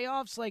for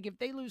playoffs. Like if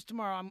they lose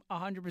tomorrow, I'm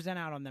 100%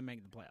 out on them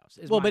making the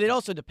playoffs. But it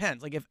also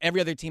depends. Like if every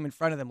other team in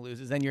front of them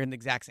loses, then you're in the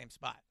exact same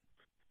spot.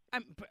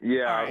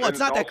 Well, it's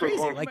not that crazy.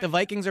 Like the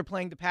Vikings are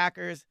playing the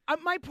Packers.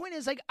 My point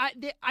is, like,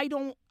 I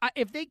don't.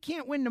 If they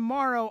can't win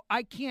tomorrow,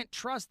 I can't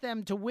trust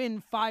them to win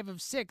 5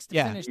 of 6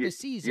 to finish the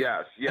season.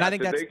 Yes. And I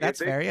think that's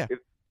fair. Yeah.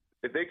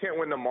 If they can't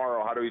win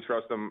tomorrow, how do we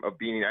trust them of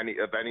beating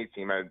any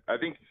team? I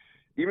think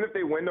even if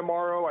they win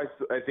tomorrow, I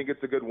think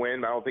it's a good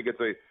win. I don't think it's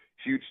a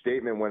huge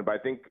statement win, but I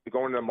think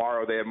going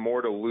tomorrow they have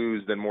more to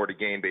lose than more to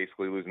gain.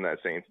 Basically, losing that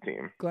Saints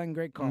team. Glenn,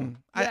 great call.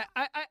 I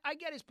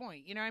get his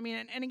point. You know what I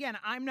mean? And again,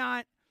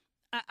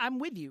 I'm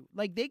with you.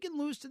 Like, they can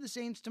lose to the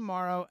Saints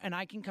tomorrow, and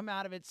I can come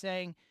out of it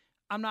saying,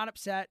 I'm not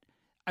upset.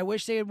 I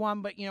wish they had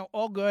won, but, you know,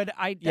 all good.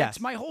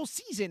 That's my whole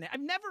season. I've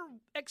never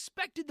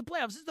expected the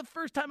playoffs. This is the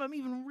first time I'm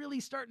even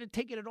really starting to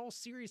take it at all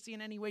seriously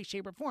in any way,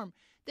 shape, or form.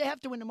 They have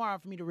to win tomorrow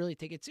for me to really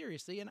take it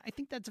seriously, and I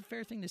think that's a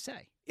fair thing to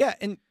say. Yeah,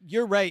 and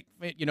you're right.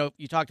 You know,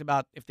 you talked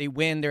about if they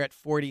win, they're at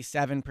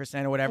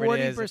 47% or whatever it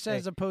is. 40%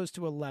 as opposed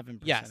to 11%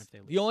 yes. if they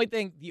lose. The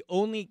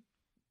only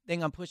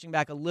thing I'm pushing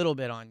back a little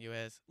bit on you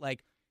is,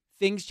 like,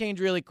 things change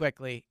really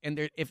quickly,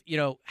 and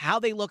how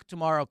they look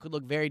tomorrow could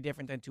look very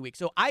different than 2 weeks.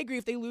 So I agree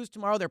if they lose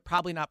tomorrow, they're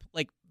probably not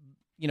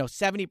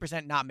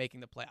 70% not making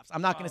the playoffs.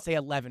 I'm not going to say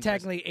 11%.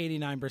 Technically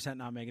 89%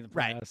 not making the playoffs.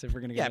 Right. If we're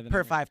going to get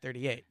per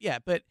 538. Yeah,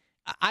 but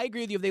I agree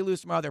with you. If they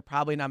lose tomorrow, they're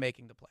probably not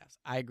making the playoffs.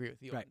 I agree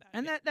with you on that.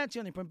 And that's the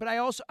only point. But I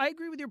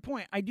agree with your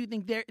point. I do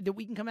think that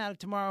we can come out of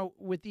tomorrow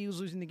with the Eagles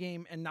losing the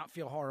game and not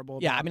feel horrible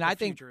about the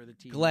future of the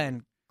team.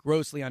 Glenn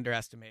grossly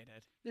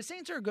underestimated. The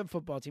Saints are a good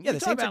football team. Yeah, the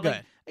Saints are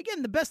good.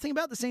 Again, the best thing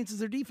about the Saints is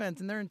their defense,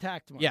 and they're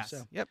intact tomorrow. Yes.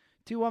 So. Yep.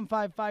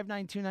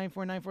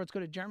 215-592-9494. Let's go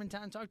to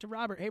Germantown and talk to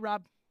Robert. Hey,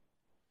 Rob.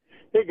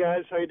 Hey,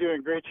 guys. How you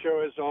doing? Great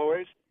show, as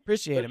always.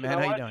 Appreciate it, man.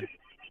 How you doing?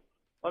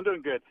 I'm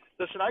doing good.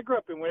 Listen, I grew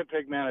up in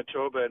Winnipeg,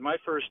 Manitoba, and my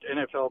first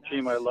NFL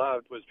team I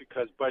loved was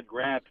because Bud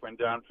Grant went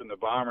down from the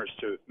Bombers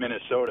to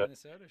Minnesota.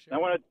 Sure.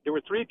 There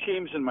were 3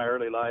 teams in my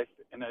early life,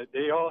 and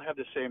they all have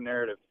the same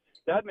narrative.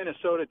 That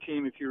Minnesota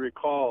team, if you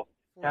recall,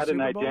 had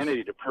an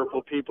identity to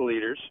Purple People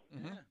Eaters.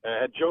 Mm-hmm.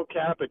 Had Joe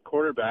Kapp at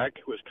quarterback,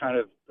 who was kind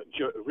of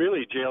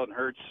really Jalen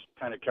Hurts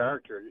kind of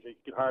character. He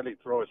could hardly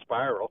throw a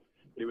spiral,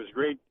 but he was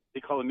great. They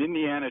call him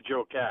Indiana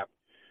Joe Kapp.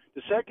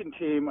 The second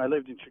team, I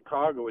lived in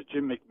Chicago, was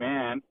Jim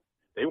McMahon.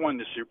 They won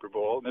the Super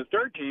Bowl. And the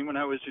third team, when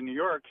I was in New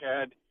York,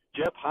 had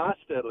Jeff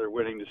Hostetler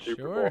winning the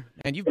Super Bowl.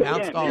 And you've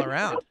bounced all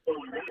around.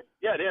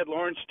 Yeah, they had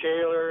Lawrence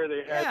Taylor.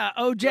 They had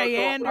O.J.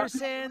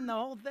 Anderson, the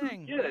whole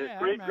thing. Yeah,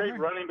 great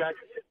running back.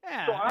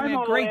 Yeah, so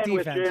I'm great all in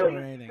defense with or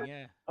anything.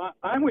 Yeah,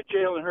 I'm with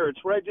Jalen Hurts.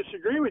 Where I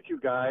disagree with you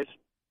guys,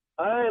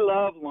 I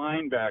love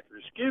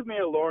linebackers. Give me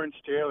a Lawrence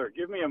Taylor.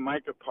 Give me a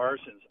Micah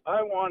Parsons.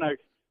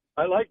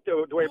 I like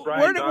the way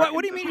Brian.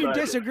 What do you mean you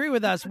disagree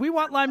with us? We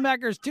want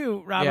linebackers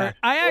too, Robert.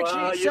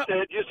 Yeah.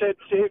 You said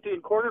safety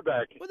and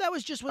quarterback. Well, that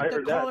was just what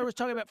the caller was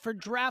talking about for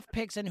draft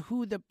picks and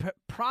who the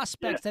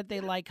prospects that they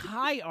like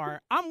high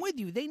are. I'm with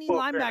you. They need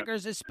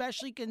linebackers,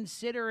 especially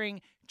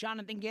considering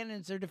Jonathan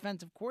Gannon is their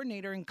defensive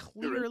coordinator, and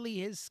clearly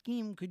his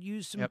scheme could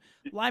use some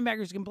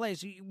linebackers who can play.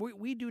 So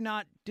we do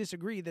not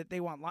disagree that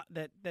they want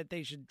that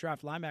they should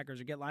draft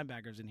linebackers or get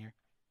linebackers in here.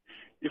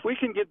 If we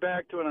can get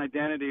back to an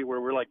identity where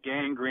we're like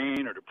Gang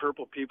Green or the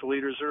Purple People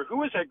Eaters, or who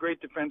was that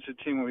great defensive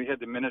team when we had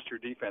the minister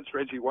defense?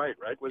 Reggie White,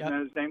 right? Wasn't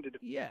that his name?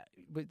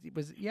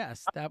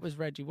 Yes, that was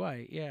Reggie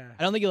White. Yeah.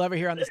 I don't think you'll ever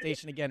hear on the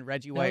station again.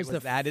 Reggie White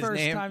was that his name?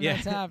 First time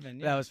that's happened.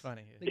 Yes. That was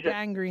funny. The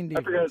Gang Green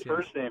defense. I forgot his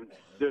first name.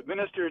 The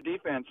minister of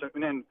defense,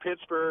 and then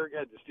Pittsburgh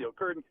had the steel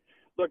curtain.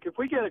 Look, if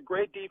we get a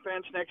great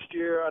defense next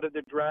year out of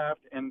the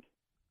draft, and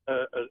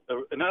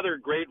another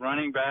great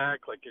running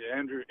back like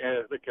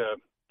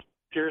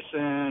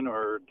Pearson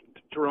or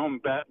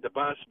Jerome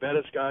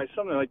Bettis guy,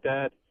 something like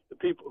that.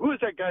 Who is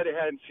that guy they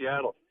had in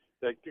Seattle?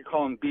 They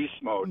call him Beast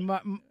Mode.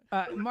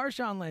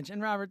 Marshawn Lynch.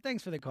 And Robert,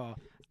 thanks for the call.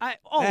 It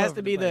has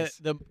to be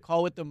the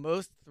call with the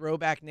most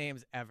throwback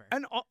names ever.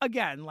 And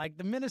again, like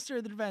the minister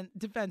of the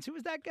defense. Who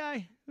was that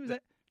guy? Who was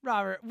that?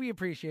 Robert, we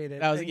appreciate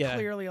it. That was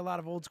clearly a lot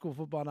of old school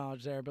football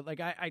knowledge there, but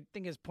I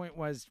think his point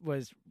was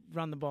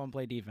run the ball and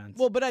play defense.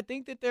 Well, but I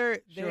think that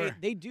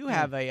they do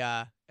have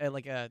a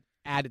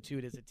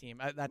attitude as a team.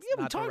 That's we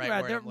not the talked right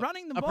about word. They're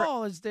running the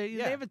ball. They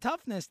have a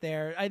toughness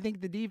there. I think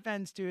the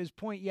defense, to his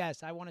point,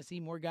 yes, I want to see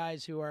more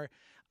guys who are.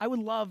 I would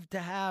love to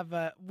have.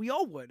 We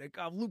all would. Like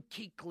Luke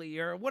Kuechly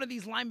or one of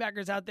these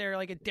linebackers out there,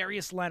 like a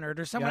Darius Leonard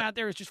or someone out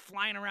there who's just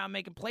flying around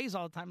making plays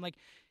all the time. Like,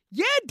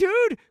 yeah,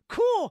 dude,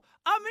 cool.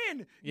 I'm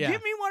in. Yeah.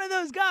 Give me one of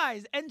those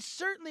guys. And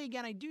certainly,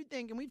 again, I do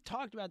think, and we've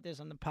talked about this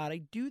on the pod,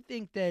 I do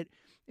think that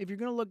if you're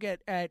going to look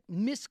at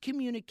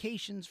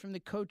miscommunications from the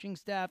coaching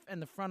staff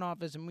and the front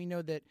office, and we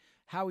know that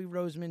Howie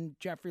Roseman,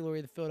 Jeffrey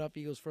Lurie, the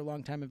Philadelphia Eagles for a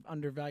long time have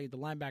undervalued the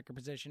linebacker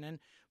position, and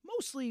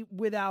mostly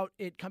without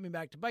it coming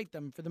back to bite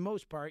them for the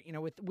most part,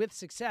 with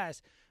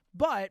success.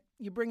 But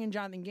you bring in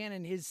Jonathan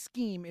Gannon, his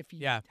scheme, if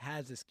he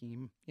has a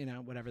scheme,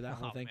 whatever that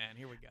whole thing. Oh, man,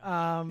 here we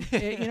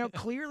go.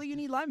 Clearly you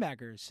need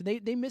linebackers. So they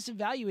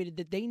misevaluated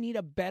that they need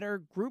a better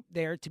group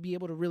there to be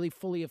able to really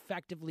fully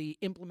effectively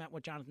implement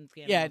what Jonathan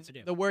Gannon wants to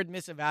do. The word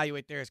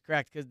misevaluate there is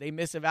correct because they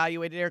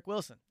misevaluated Eric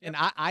Wilson. Yep.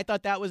 And I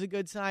thought that was a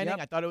good signing.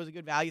 Yep. I thought it was a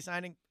good value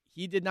signing.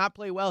 He did not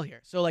play well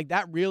here. So,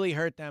 that really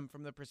hurt them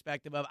from the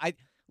perspective of,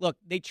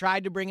 they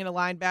tried to bring in a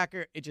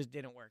linebacker. It just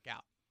didn't work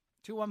out.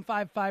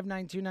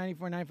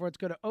 215-592-9494. Let's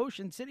go to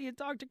Ocean City and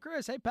talk to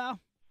Chris. Hey, pal.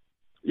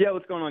 Yeah,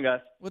 what's going on,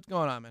 guys? What's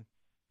going on, man?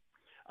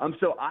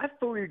 So I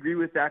fully agree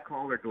with that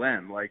caller,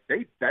 Glenn.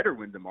 They better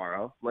win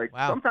tomorrow. Wow.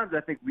 Sometimes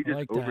I think we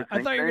just overthink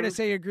I thought you were going to things.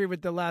 say you agree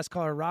with the last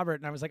caller, Robert,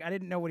 and I was like, I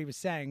didn't know what he was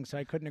saying, so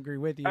I couldn't agree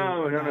with you.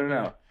 Oh,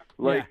 no.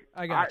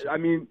 I got you. I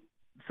mean,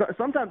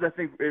 sometimes I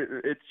think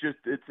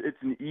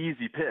it's an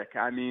easy pick.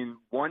 I mean,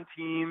 one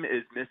team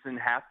is missing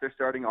half their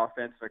starting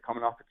offense. They're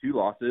coming off of 2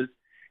 losses.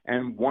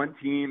 And one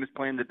team is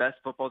playing the best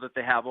football that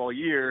they have all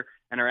year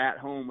and are at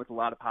home with a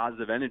lot of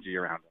positive energy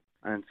around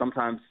them. And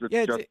sometimes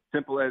it's just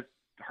simple as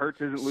Hurts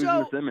isn't losing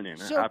to Simeon.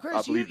 So,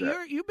 Chris,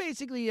 I you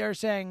basically are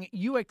saying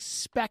you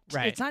expect.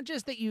 Right. It's not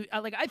just that you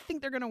I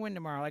think they're going to win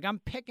tomorrow. I'm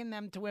picking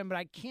them to win, but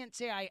I can't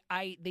say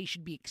they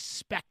should be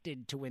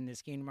expected to win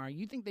this game tomorrow.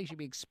 You think they should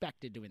be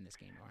expected to win this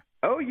game tomorrow?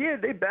 Oh, yeah,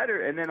 they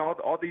better. And then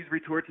all these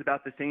retorts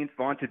about the Saints'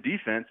 vaunted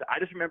defense, I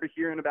just remember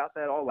hearing about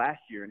that all last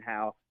year and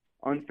how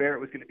unfair it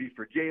was going to be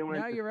for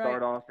Jalen to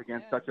start off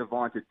against such a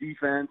vaunted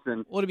defense.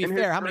 And to be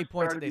fair, how many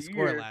points did they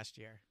score last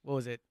year? What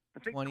was it? I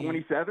think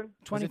 27.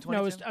 20,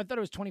 no, I thought it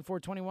was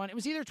 24-21. It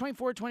was either 24-21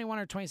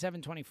 or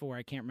 27-24.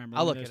 I can't remember.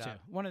 I'll look it up.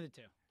 One of the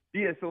two.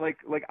 Yeah, so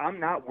I'm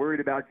not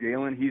worried about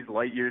Jalen. He's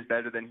light years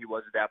better than he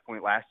was at that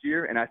point last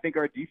year, and I think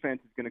our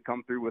defense is going to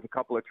come through with a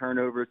couple of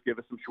turnovers, give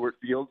us some short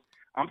fields.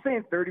 I'm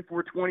saying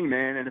 34-20,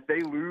 man, and if they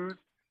lose,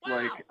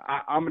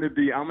 I'm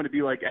gonna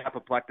be like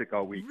apoplectic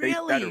all week.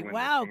 Really?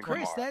 Wow,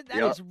 Chris, that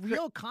is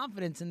real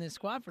confidence in this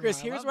squad.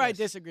 Chris, here's where I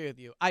disagree with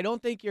you. I don't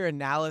think your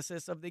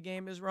analysis of the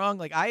game is wrong.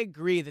 I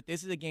agree that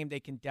this is a game they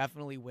can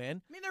definitely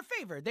win. I mean, they're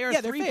favored. They're a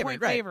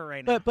 3-point favorite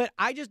right now. But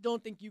I just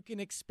don't think you can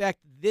expect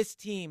this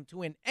team to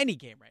win any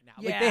game right now.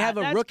 They have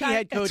a rookie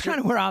head coach. That's kind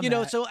of where I'm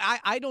at. So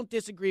I don't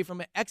disagree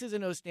from an X's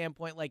and O's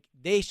standpoint.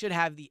 They should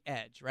have the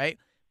edge, right?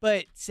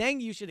 But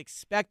saying you should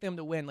expect them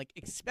to win,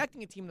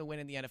 expecting a team to win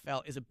in the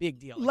NFL is a big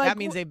deal. That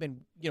means they've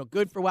been,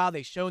 good for a while.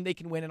 They've shown they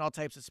can win in all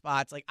types of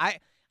spots.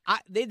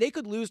 They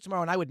could lose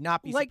tomorrow, and I would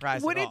not be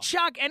surprised would at all. It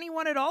shock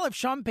anyone at all if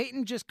Sean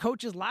Payton just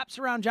coaches laps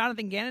around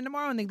Jonathan Gannon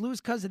tomorrow and they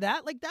lose because of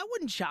that? That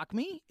wouldn't shock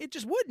me. It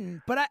just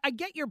wouldn't. But I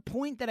get your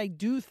point that I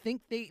do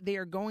think they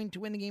are going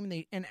to win the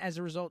game, and as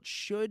a result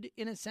should,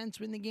 in a sense,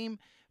 win the game.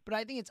 But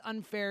I think it's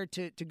unfair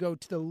to go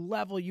to the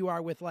level you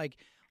are with,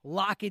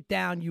 lock it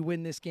down, you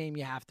win this game,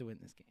 you have to win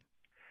this game.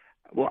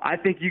 Well, I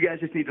think you guys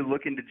just need to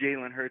look into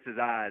Jalen Hurts'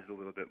 eyes a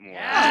little bit more.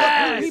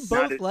 We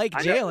both like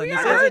Jalen. We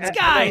are Hurts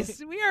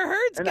guys. We are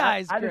Hurts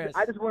guys, Chris.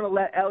 I just want to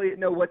let Elliot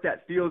know what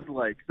that feels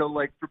like. So,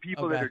 like, for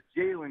people that are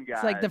Jalen guys.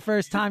 It's like the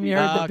first time you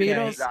heard the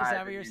Beatles. Is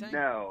that what you're saying?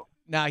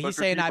 No, he's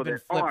saying I've been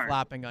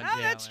flip-flopping on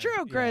Jalen. That's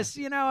true, Chris.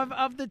 Yeah. You know,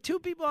 of the two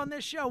people on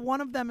this show, one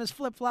of them has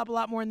flip-flop a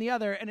lot more than the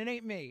other, and it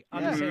ain't me.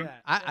 I'll just say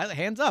that. I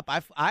hands up.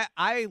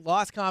 I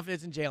lost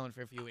confidence in Jalen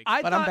for a few weeks,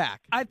 but I'm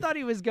back. I thought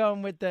he was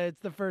going with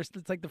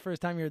it's like the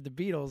first time you heard the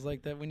Beatles,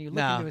 like that when you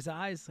look into his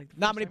eyes. Like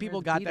not many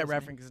people got that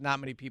reference because not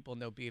many people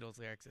know Beatles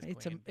lyrics.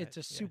 It's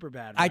a super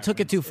bad. I took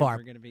it too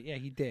far. Yeah,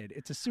 he did.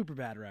 It's a super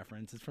bad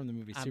reference. It's from the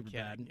movie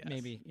Superbad. Yes.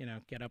 Maybe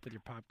get up with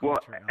your pop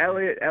culture. Well,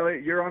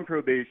 Elliot, you're on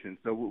probation,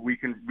 so we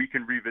can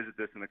revisit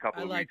this in a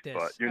couple of weeks. I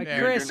like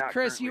this.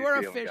 Chris, you are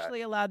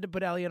officially allowed to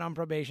put Elliot on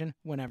probation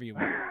whenever you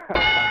want.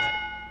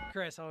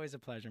 Chris, always a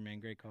pleasure, man.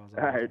 Great calls.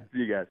 All right, see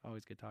you guys.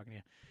 Always good talking to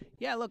you.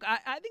 Yeah, look,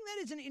 I think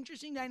that is an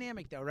interesting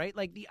dynamic, though, right?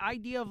 Like the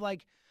idea of I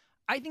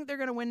think they're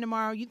going to win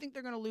tomorrow. You think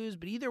they're going to lose,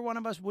 but either one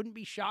of us wouldn't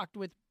be shocked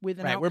with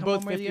an outcome. We're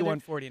both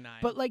 51-49.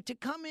 But to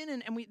come in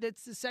and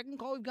that's the second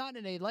call we've gotten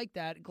today like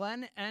that.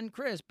 Glenn and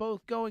Chris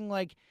both going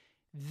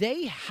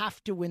they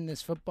have to win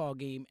this football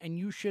game, and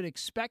you should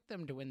expect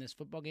them to win this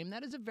football game.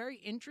 That is a very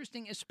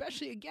interesting,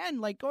 especially,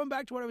 again, going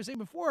back to what I was saying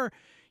before,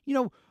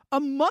 a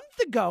month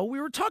ago,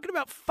 we were talking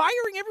about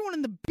firing everyone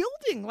in the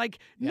building,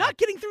 not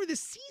getting through the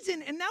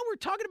season, and now we're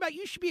talking about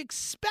you should be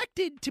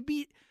expected to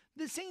beat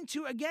the Saints,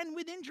 who, again,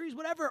 with injuries,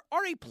 whatever,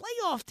 are a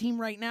playoff team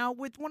right now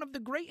with one of the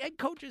great head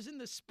coaches in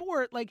the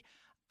sport.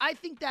 I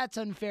think that's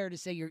unfair to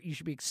say you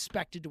should be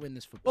expected to win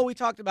this football. Well, we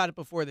talked about it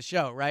before the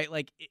show, right?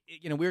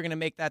 We were going to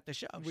make that the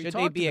show. Should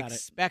they be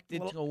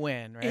expected to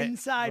win, right?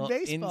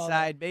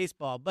 Inside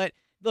baseball. But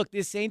look,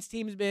 this Saints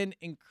team has been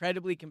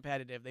incredibly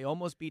competitive. They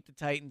almost beat the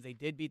Titans. They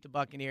did beat the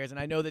Buccaneers. And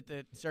I know that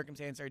the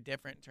circumstances are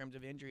different in terms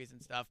of injuries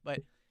and stuff,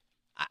 but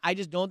I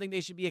just don't think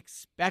they should be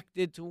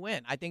expected to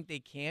win. I think they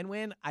can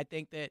win. I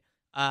think that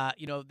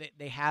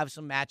they have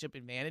some matchup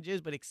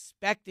advantages, but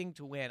expecting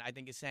to win, I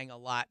think, is saying a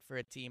lot for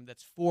a team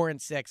that's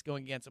 4-6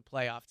 going against a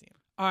playoff team.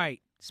 All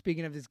right.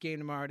 Speaking of this game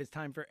tomorrow, it is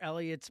time for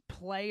Elliot's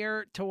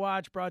Player to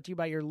Watch, brought to you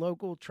by your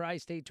local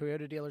Tri-State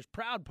Toyota dealers,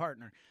 proud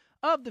partner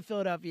of the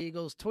Philadelphia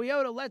Eagles.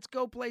 Toyota, let's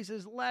go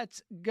places.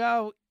 Let's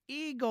go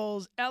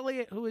Eagles.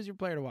 Elliot, who is your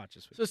player to watch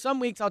this week? So some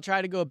weeks I'll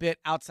try to go a bit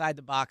outside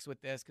the box with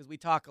this because we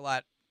talk a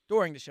lot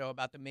during the show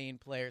about the main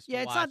players to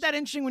watch. It's not that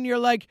interesting when you're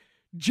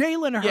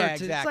Jalen Hurts. Yeah,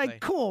 exactly.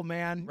 It's cool,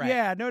 man. Right.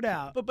 Yeah, no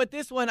doubt. But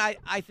this one, I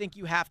think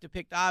you have to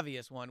pick the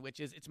obvious one,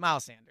 which is it's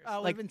Miles Sanders. Oh,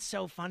 it would have been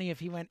so funny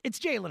if he went, it's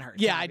Jalen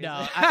Hurts. Yeah, obviously.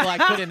 I know. I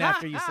couldn't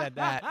after you said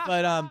that.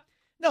 But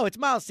no, it's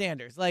Miles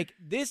Sanders.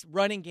 This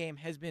running game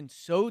has been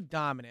so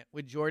dominant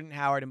with Jordan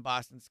Howard and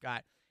Boston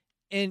Scott,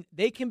 and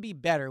they can be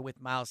better with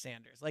Miles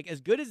Sanders.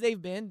 As good as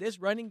they've been, this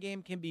running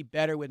game can be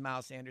better with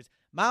Miles Sanders.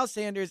 Miles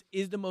Sanders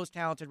is the most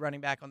talented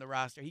running back on the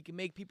roster. He can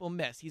make people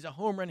miss. He's a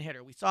home run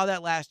hitter. We saw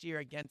that last year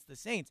against the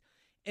Saints.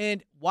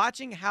 And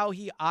watching how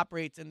he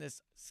operates in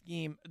this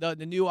scheme, the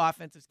new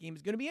offensive scheme,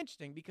 is going to be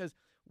interesting because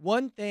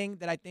one thing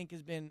that I think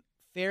has been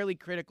fairly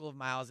critical of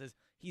Miles is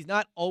he's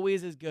not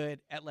always as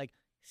good at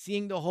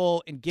seeing the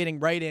hole and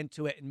getting right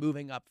into it and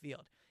moving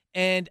upfield.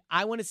 And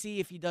I want to see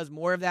if he does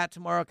more of that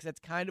tomorrow because that's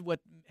kind of what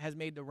has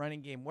made the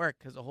running game work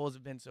because the holes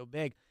have been so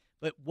big.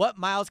 But what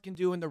Miles can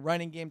do in the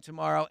running game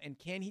tomorrow, and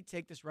can he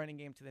take this running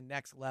game to the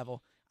next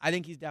level? I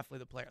think he's definitely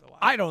the player of the watch.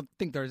 I don't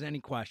think there's any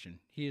question.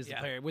 He is the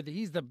player.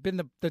 He's been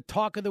the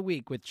talk of the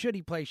week with should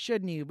he play,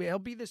 shouldn't he? He'll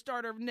be the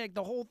starter of Nick,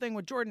 the whole thing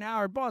with Jordan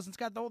Howard, Boston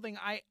Scott, the whole thing.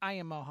 I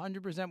am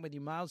 100% with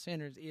you. Miles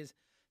Sanders is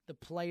the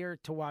player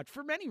to watch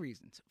for many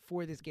reasons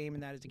for this game,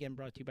 and that is, again,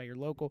 brought to you by your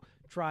local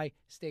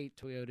Tri-State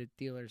Toyota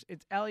dealers.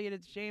 It's Elliot,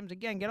 it's James.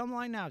 Again, get on the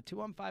line now,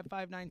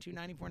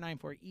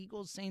 215-592-9494.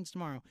 Eagles, Saints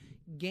tomorrow.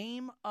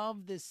 Game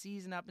of the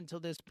season up until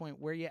this point.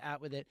 Where you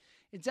at with it?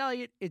 It's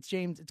Elliot, it's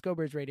James, it's Go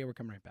Birds Radio. We're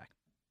coming right back.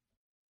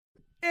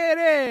 It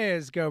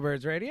is Go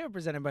Birds Radio,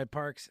 presented by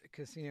Parks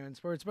Casino and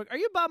Sportsbook. Are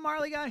you a Bob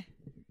Marley guy?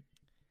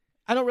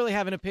 I don't really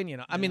have an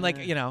opinion. I mean,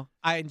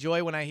 I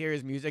enjoy when I hear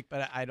his music,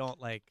 but I don't,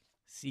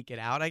 seek it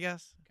out, I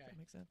guess. Okay. Does that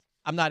make sense?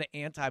 I'm not an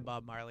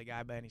anti-Bob Marley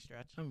guy by any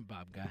stretch. I'm a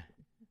Bob guy.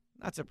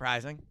 Not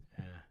surprising.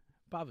 Yeah.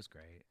 Bob was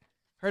great.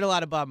 Heard a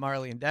lot of Bob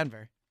Marley in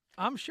Denver.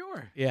 I'm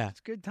sure. Yeah. It's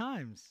good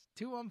times.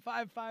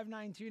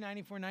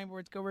 215-592-9494.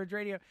 It's Go Birds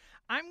Radio.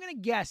 I'm going to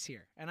guess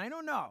here, and I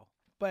don't know,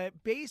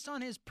 but based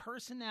on his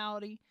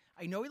personality,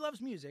 I know he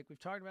loves music. We've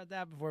talked about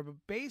that before, but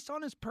based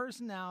on his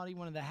personality,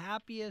 one of the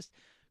happiest,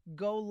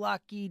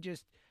 go-lucky,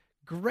 just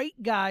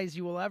great guys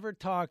you will ever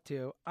talk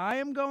to, I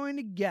am going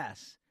to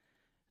guess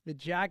that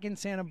Jack in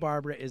Santa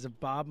Barbara is a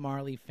Bob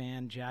Marley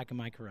fan. Jack,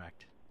 am I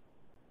correct?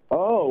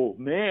 Oh,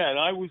 man.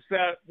 I was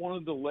at one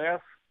of the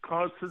last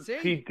concerts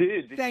he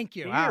did. Thank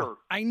you. Wow.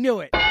 I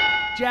knew it.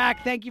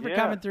 Jack, thank you for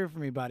coming through for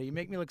me, buddy. You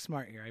make me look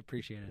smart here. I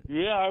appreciate it.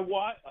 Yeah,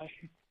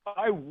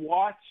 I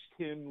watched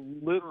him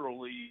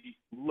literally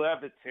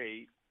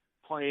levitate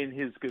playing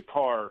his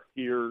guitar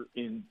here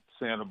in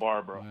Santa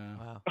Barbara.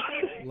 Wow.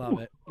 Love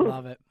it.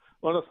 Love it.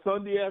 on a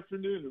Sunday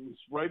afternoon. It was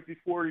right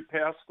before he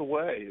passed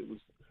away. It was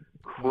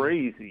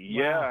crazy.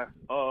 Wow.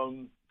 Yeah.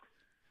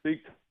 Big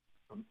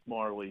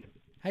Marley.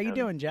 How you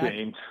doing, Jack?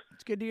 James.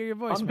 It's good to hear your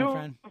voice, I'm my doing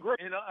friend. Great.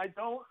 And I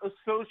don't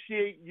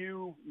associate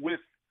you with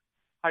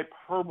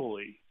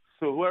hyperbole.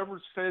 So whoever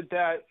said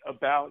that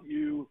about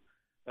you,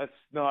 that's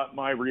not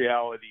my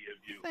reality of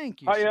you.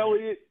 Thank you. Hi, sir.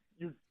 Elliot.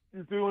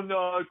 You're doing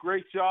a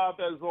great job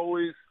as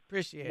always.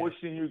 Appreciate it.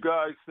 Wishing you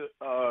guys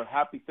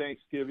happy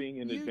Thanksgiving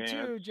in advance.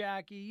 You too,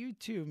 Jackie. You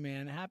too,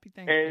 man. Happy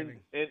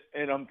Thanksgiving.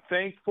 And I'm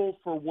thankful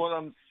for what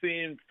I'm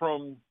seeing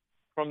from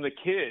the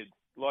kid.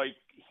 Like,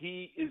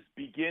 he is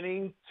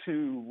beginning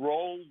to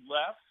roll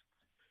left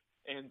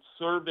and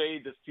survey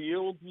the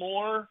field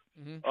more.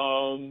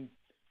 Mm-hmm.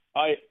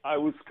 I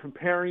was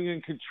comparing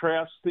and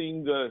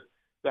contrasting the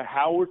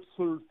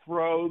howitzer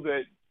throw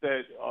that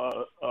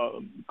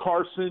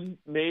Carson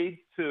made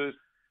to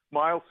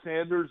Miles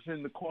Sanders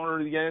in the corner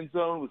of the end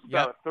zone. It was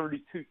about a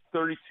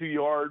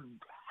 32-yard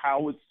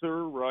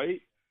howitzer,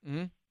 right?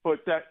 Mm-hmm.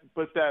 But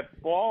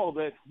that ball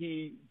that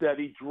he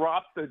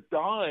dropped the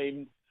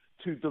dime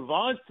to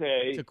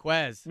Devontae, to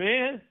Quez,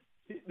 man,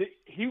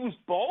 he was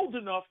bold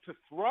enough to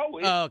throw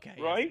it. Oh, okay.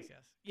 Right?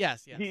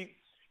 Yes. He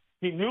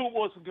knew it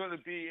wasn't going to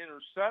be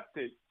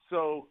intercepted.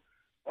 So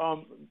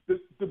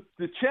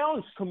the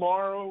challenge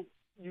tomorrow,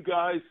 you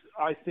guys,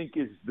 I think,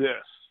 is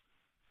this.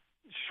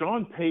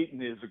 Sean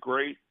Payton is a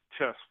great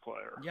chess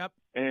player. Yep.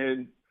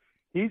 And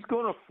he's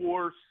going to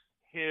force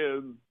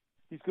Jalen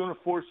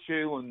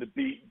to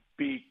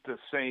beat the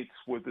Saints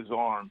with his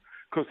arm,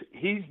 because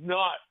he's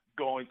not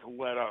going to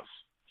let us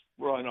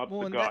run up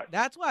the gut.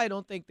 That's why I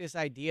don't think this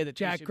idea that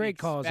Jack, they should great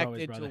be calls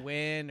expected always, to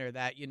win, or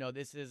that,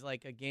 this is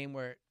like a game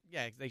where,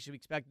 they should be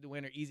expected to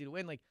win or easy to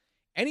win. Like,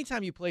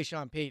 anytime you play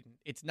Sean Payton,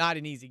 it's not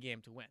an easy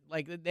game to win.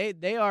 Like,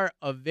 they are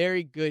a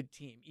very good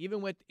team.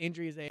 Even with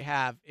injuries they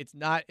have, it's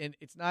not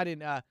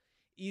an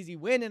easy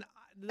win. And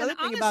the other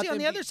thing honestly, about on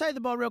the other side of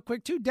the ball, real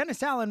quick, too,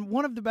 Dennis Allen,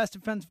 one of the best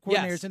defensive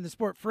coordinators in the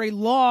sport for a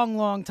long,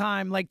 long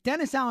time. Like,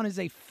 Dennis Allen is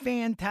a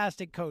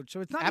fantastic coach, so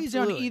it's not easy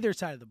on either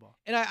side of the ball.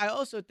 And I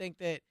also think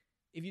that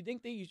if you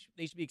think they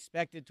should be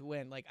expected to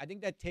win, like, I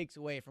think that takes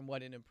away from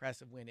what an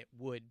impressive win it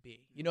would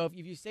be.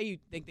 If you say you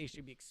think they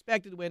should be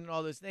expected to win and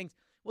all those things,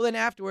 well, then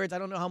afterwards, I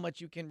don't know how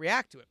much you can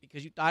react to it,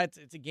 because you thought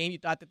it's a game you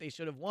thought that they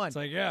should have won. It's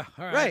like, yeah,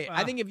 all right. Right.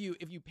 I think if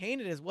you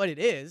paint it as what it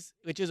is,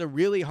 which is a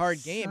really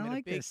hard game. I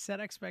like to set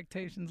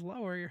expectations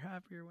lower, you're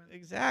happier with it.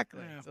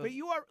 Exactly. Yeah. So, but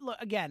you are, look,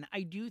 again,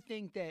 I do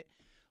think that,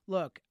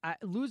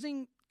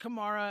 losing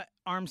Kamara,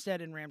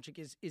 Armstead, and Ramczyk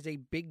is a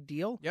big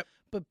deal. Yep.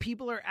 But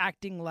people are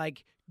acting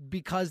like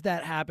because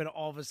that happened,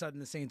 all of a sudden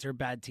the Saints are a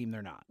bad team.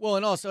 They're not. Well,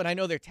 and I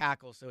know they're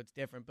tackles, so it's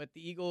different. But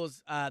the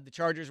Eagles, the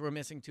Chargers were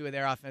missing 2 of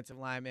their offensive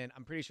linemen.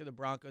 I'm pretty sure the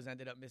Broncos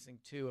ended up missing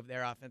 2 of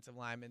their offensive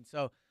linemen.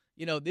 So,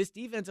 this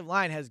defensive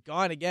line has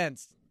gone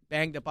against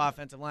banged-up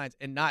offensive lines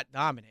and not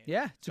dominated.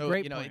 Yeah, it's a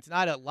great point. It's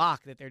not a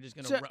lock that they're just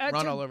going to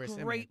run all over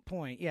Simeon. Great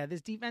point. Yeah,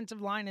 this defensive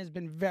line has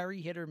been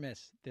very hit or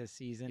miss this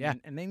season. Yeah.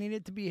 And they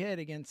needed to be hit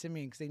against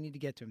Simeon because they need to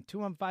get to him.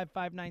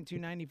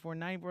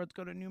 215-592-9494. Let's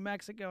go to New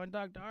Mexico and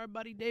talk to our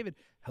buddy David.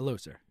 Hello,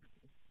 sir.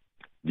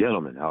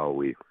 Gentlemen, how are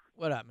we?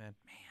 What up, man?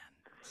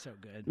 So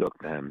good.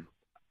 Look, man,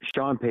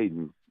 Sean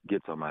Payton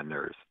gets on my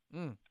nerves.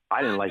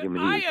 I didn't like him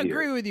when he was here. I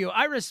agree with you.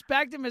 I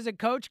respect him as a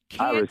coach.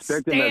 I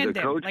respect him as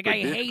a coach, like, but I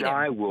hate this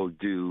guy him. will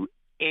do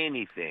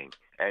anything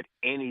at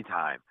any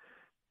time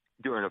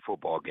during a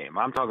football game.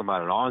 I'm talking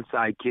about an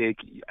onside kick,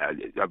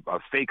 a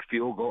fake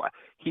field goal.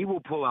 He will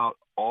pull out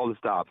all the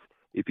stops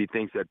if he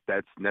thinks that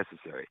that's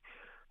necessary.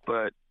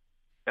 But,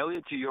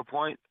 Elliot, to your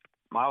point,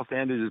 Miles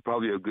Sanders is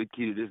probably a good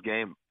key to this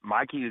game.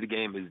 My key to the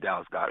game is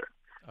Dallas Goedert.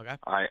 Okay.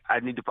 All right, I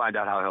need to find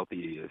out how healthy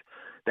he is.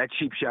 That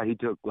cheap shot he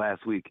took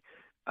last week,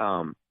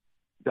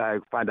 I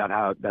find out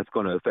how that's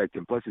going to affect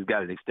him. Plus, he's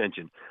got an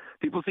extension.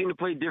 People seem to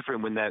play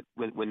different when that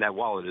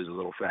wallet is a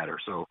little fatter.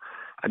 So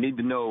I need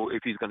to know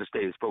if he's going to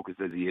stay as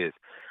focused as he is.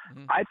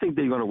 Mm-hmm. I think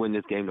they're going to win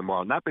this game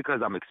tomorrow, not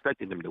because I'm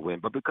expecting them to win,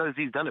 but because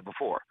he's done it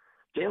before.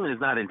 Jalen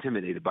is not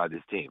intimidated by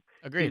this team.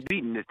 Agreed. He's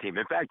beaten this team.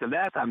 In fact, the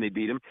last time they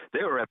beat him,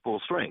 they were at full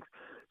strength.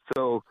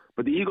 So,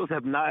 but the Eagles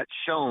have not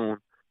shown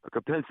a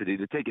propensity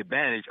to take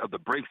advantage of the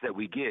breaks that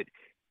we get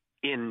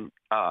in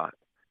a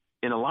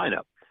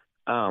lineup.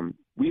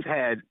 We've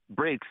had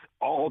breaks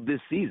all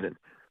this season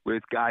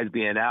with guys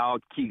being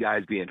out, key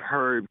guys being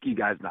hurt, key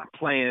guys not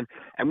playing,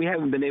 and we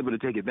haven't been able to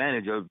take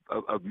advantage of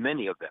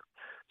many of them.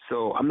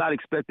 So I'm not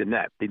expecting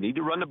that. They need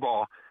to run the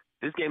ball.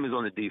 This game is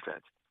on the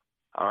defense.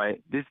 All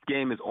right? This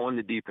game is on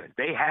the defense.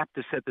 They have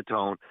to set the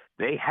tone.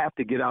 They have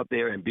to get out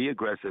there and be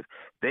aggressive.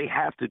 They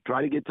have to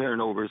try to get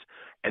turnovers,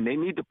 and they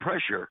need to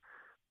pressure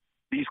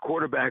these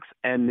quarterbacks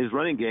and this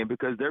running game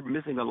because they're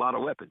missing a lot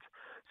of weapons.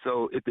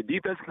 So if the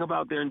defense can come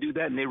out there and do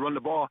that and they run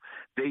the ball,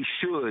 they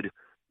should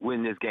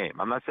win this game.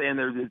 I'm not saying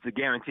it's a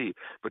guarantee,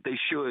 but they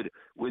should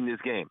win this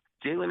game.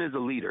 Jalen is a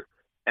leader,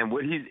 and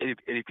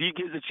if he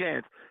gives a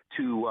chance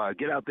to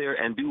get out there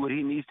and do what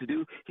he needs to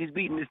do, he's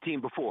beaten this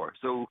team before.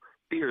 So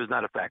fear is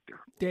not a factor.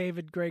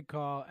 David, great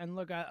call. And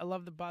look, I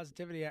love the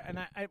positivity. And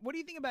what do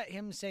you think about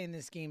him saying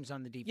this game's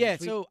on the defense? Yeah,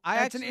 so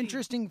that's an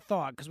interesting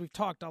thought because we've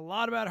talked a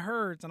lot about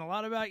Hurts and a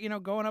lot about,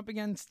 going up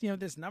against,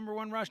 this number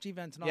one rush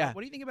defense and all that.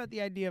 What do you think about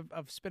the idea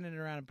of spinning it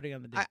around and putting it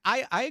on the defense?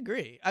 I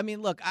agree. I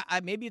mean, look,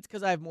 maybe it's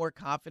because I have more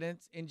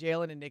confidence in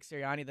Jalen and Nick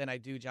Sirianni than I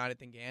do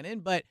Jonathan Gannon,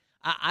 but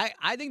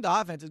I think the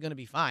offense is going to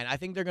be fine. I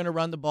think they're going to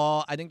run the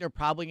ball. I think they're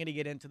probably going to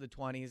get into the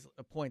 20s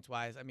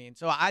points-wise. I mean,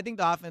 so I think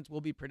the offense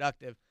will be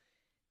productive.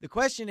 The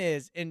question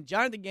is, and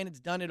Jonathan Gannon's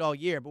done it all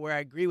year, but where I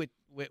agree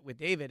with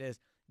David is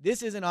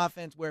this is an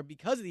offense where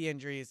because of the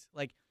injuries,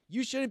 like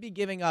you shouldn't be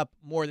giving up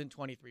more than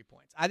 23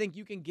 points. I think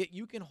you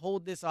can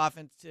hold this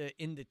offense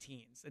in the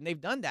teens, and they've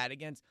done that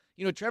against.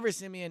 Trevor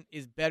Siemian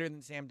is better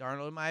than Sam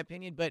Darnold in my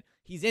opinion, but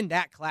he's in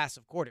that class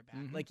of quarterback.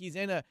 Mm-hmm. Like he's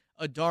in a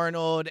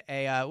Darnold,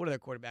 what other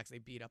quarterbacks they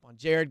beat up on?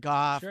 Jared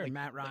Goff, sure,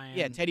 Matt Ryan,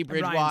 yeah, Teddy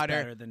Bridgewater.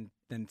 Better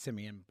than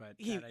Siemian, but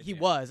he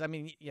was. I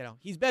mean,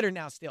 he's better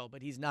now still,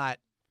 but he's not.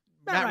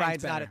 Matt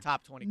Ryan's not a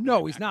top 20.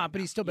 No, he's not,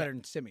 but he's still better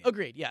than Siemian.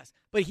 Agreed, yes.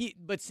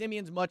 But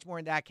Siemian's much more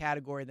in that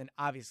category than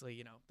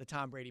obviously, the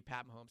Tom Brady,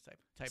 Pat Mahomes type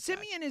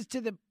Siemian guy. is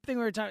to the thing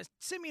we were talking.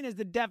 Siemian is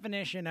the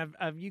definition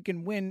of you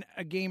can win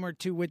a game or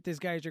two with this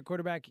guy as your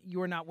quarterback.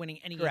 You are not winning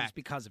any games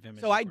because of him.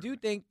 So I do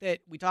think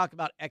that we talk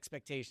about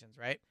expectations,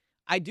 right?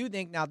 I do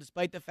think now,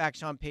 despite the fact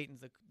Sean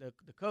Payton's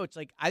the coach,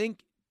 like I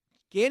think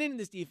Gannon and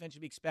this defense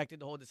should be expected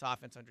to hold this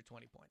offense under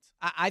 20 points.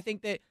 I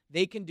think that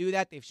they can do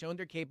that. They've shown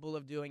they're capable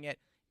of doing it.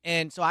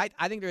 And so I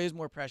think there is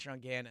more pressure on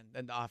Gannon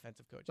than the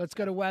offensive coach. Let's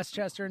go to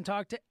Westchester and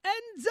talk to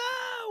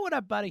Enzo. What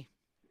up, buddy?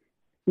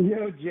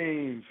 Yo,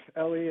 James.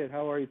 Elliot,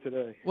 how are you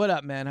today? What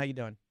up, man? How you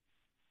doing?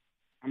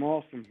 I'm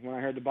awesome. When I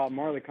heard the Bob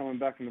Marley coming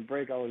back from the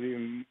break, I was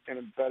even in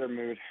a better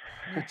mood.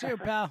 Me too,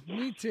 pal.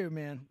 Me too,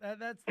 man.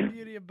 That's the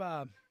beauty of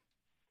Bob.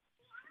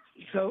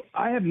 So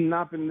I have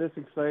not been this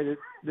excited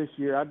this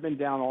year. I've been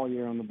down all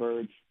year on the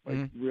Birds,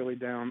 really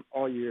down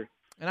all year.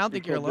 And I don't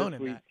think you're alone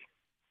in that.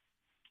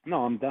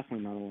 No, I'm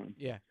definitely not alone.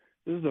 Yeah.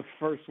 This is the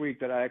first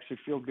week that I actually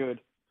feel good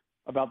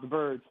about the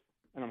Birds,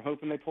 and I'm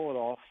hoping they pull it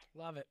off.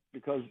 Love it.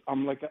 Because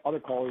I'm like the other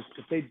callers.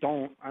 If they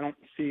don't, I don't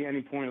see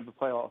any point of the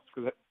playoffs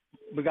because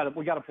we got to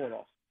pull it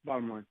off,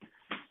 bottom line.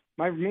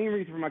 My main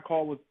reason for my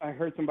call was I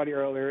heard somebody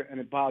earlier,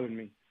 and it bothered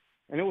me.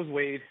 And it was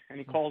Wade, and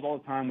he calls all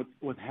the time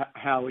with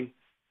Howie,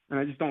 and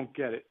I just don't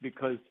get it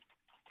because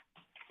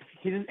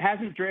he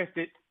hasn't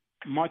drafted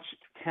much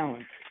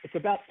talent. It's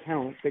about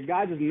talent. The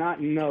guy does not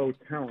know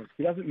talent.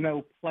 He doesn't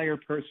know player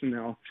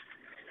personnel.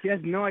 He has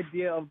no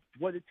idea of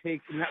what it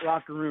takes in that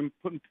locker room,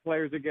 putting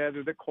players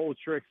together, the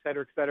culture, et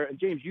cetera, et cetera. And,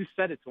 James, you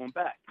said it to him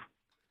back.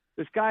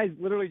 This guy's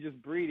literally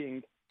just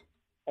breeding.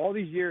 All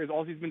these years,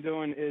 all he's been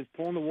doing is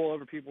pulling the wool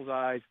over people's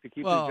eyes to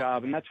keep his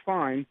job, and that's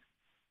fine.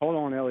 Hold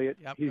on, Elliot.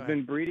 Yep, he's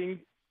been breeding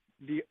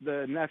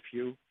the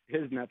nephew,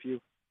 his nephew.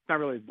 It's not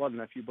really his blood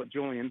nephew, but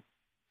Julian,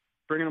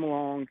 bringing him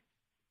along,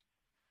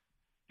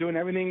 doing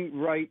everything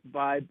right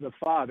by the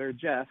father,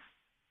 Jeff,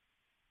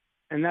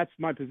 and that's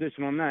my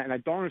position on that. And I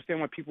don't understand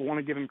why people want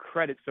to give him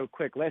credit so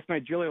quick. Last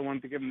night, Julia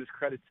wanted to give him this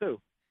credit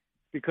too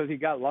because he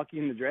got lucky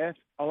in the draft.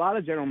 A lot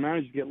of general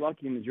managers get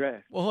lucky in the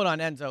draft. Well, hold on,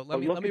 Enzo.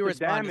 Let me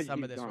respond to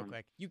some of this real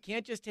quick. You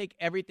can't just take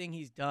everything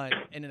he's done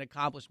in an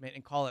accomplishment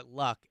and call it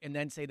luck and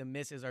then say the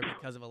misses are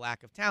because of a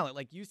lack of talent.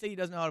 Like you say he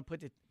doesn't know how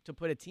to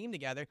put a team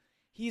together.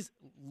 He's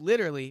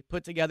literally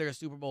put together a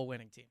Super Bowl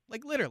winning team.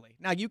 Like, literally.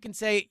 Now, you can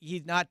say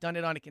he's not done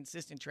it on a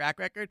consistent track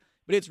record,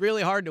 but it's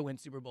really hard to win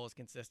Super Bowls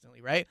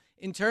consistently, right?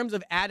 In terms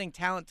of adding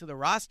talent to the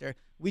roster,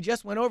 we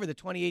just went over the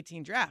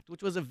 2018 draft,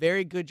 which was a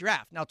very good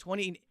draft. Now,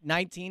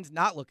 2019's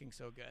not looking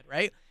so good,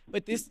 right?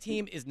 But this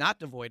team is not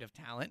devoid of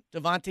talent.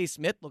 Devontae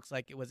Smith looks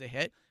like it was a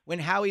hit. When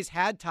Howie's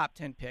had top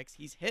 10 picks,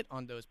 he's hit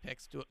on those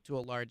picks to a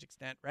large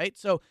extent, right?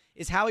 So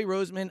is Howie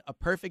Roseman a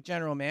perfect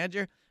general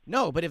manager?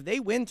 No, but if they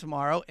win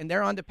tomorrow and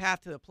they're on the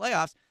path to the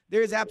playoffs,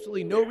 there is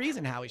absolutely no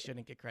reason Howie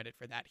shouldn't get credit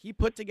for that. He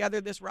put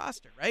together this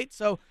roster, right?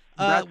 So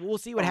we'll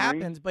see what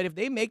happens. But if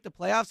they make the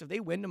playoffs, if they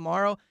win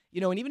tomorrow,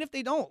 and even if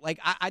they don't, like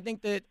I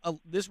think that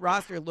this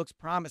roster looks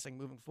promising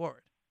moving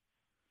forward.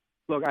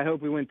 Look, I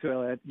hope we win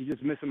too. You're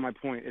just missing my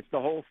point. It's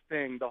the whole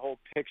thing, the whole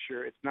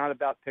picture. It's not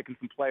about picking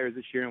some players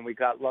this year and we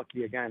got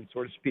lucky again,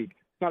 so to speak.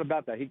 It's not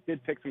about that. He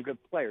did pick some good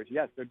players.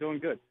 Yes, they're doing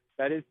good.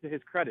 That is to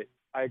his credit.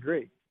 I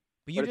agree.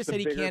 But you just said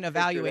he can't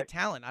evaluate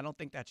talent. I don't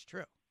think that's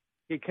true.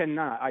 He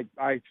cannot.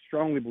 I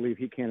strongly believe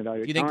he can't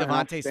evaluate talent. You think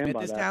Devontae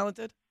Smith is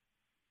talented?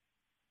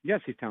 Yes,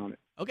 he's talented.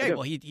 Okay,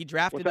 well, he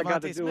drafted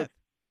Devontae Smith.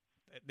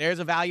 There's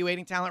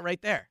evaluating talent right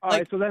there. All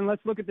right, so then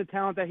let's look at the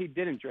talent that he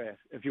didn't draft,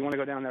 if you want to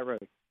go down that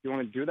road. You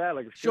want to do that?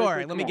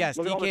 Sure, let me guess.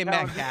 DK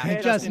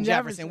Metcalf, Justin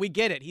Jefferson. We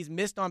get it. He's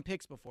missed on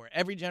picks before.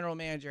 Every general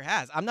manager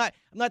has. I'm not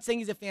saying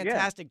he's a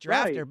fantastic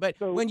drafter, right. but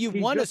so when you've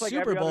won a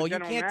Super Bowl, you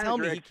can't tell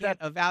me he can't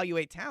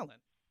evaluate talent.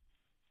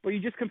 Well, you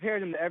just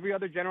compared him to every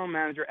other general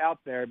manager out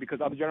there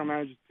because other general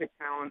managers pick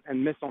talent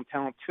and miss on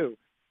talent too.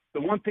 The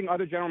one thing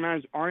other general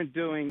managers aren't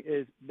doing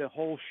is the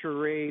whole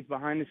charade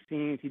behind the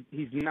scenes.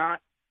 He's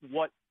not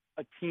what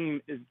a team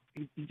is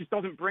he just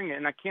doesn't bring it,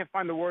 and I can't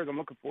find the words I'm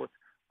looking for.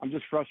 I'm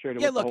just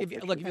frustrated. Yeah, with if you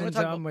want to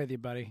talk, I'm with you,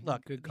 buddy.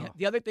 Look, good call.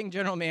 The other thing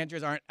general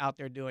managers aren't out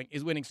there doing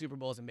is winning Super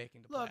Bowls and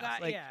making the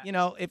playoffs.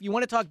 Look, if you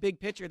want to talk big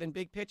picture, then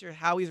big picture,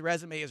 Howie's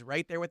resume is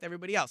right there with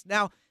everybody else.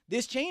 Now,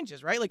 this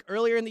changes, right? Like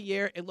earlier in the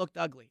year, it looked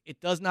ugly. It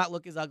does not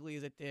look as ugly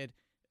as it did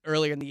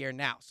earlier in the year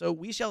now. So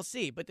we shall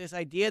see. But this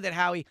idea that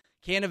Howie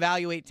can't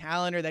evaluate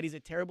talent or that he's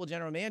a terrible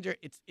general manager,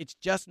 it's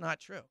just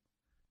not true.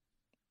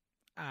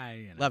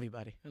 Love you,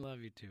 buddy. I love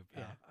you too,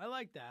 pal. Yeah. I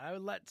like that. I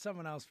would let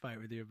someone else fight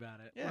with you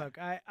about it. Yeah. Look,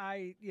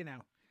 I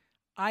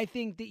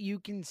think that you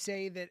can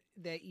say that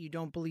you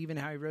don't believe in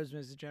Howie Roseman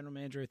as a general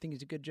manager. I think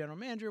he's a good general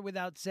manager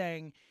without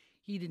saying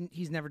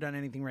he's never done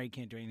anything right,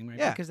 can't do anything right.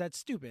 Yeah. Because that's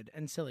stupid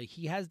and silly.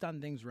 He has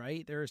done things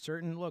right. There are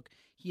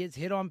he has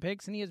hit on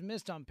picks and he has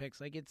missed on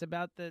picks. Like, it's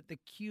about the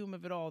cum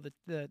of it all,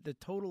 the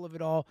total of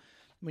it all.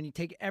 When you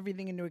take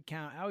everything into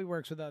account, how he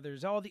works with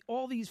others,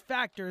 all these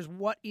factors,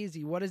 what is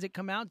he? What does it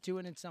come out to?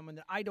 And it's someone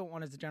that I don't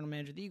want as the general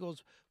manager of the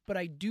Eagles, but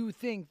I do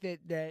think that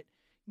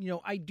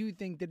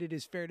it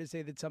is fair to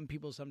say that some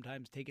people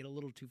sometimes take it a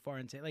little too far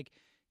and say, like,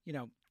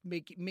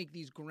 make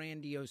these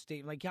grandiose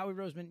statements. Like Howie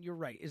Roseman, you're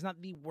right, is not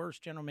the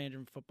worst general manager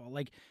in football.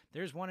 Like,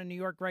 there's one in New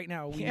York right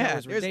now.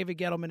 Where David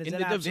Gettleman is in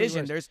the division.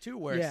 Worst. There's two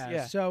worse.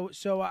 Yeah. So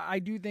I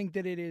do think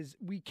that it is.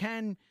 We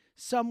can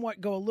somewhat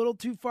go a little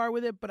too far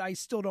with it, but I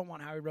still don't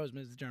want Howie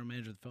Roseman as the general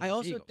manager of the Philadelphia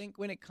Eagles. I also think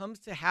when it comes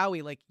to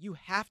Howie, like, you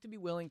have to be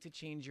willing to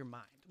change your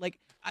mind. Like,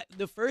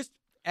 the first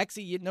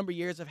number of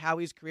years of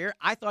Howie's career,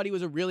 I thought he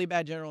was a really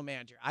bad general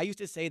manager. I used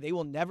to say they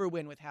will never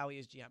win with Howie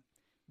as GM.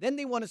 Then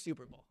they won a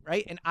Super Bowl,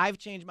 right? And I've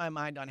changed my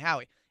mind on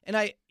Howie. And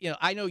I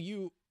know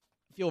you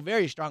feel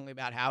very strongly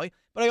about Howie,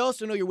 but I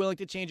also know you're willing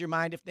to change your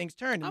mind if things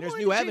turn and there's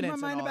new evidence. I'm willing to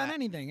change my mind about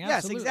anything.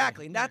 Yes,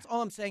 exactly. And that's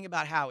all I'm saying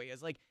about Howie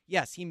is, like,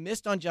 yes, he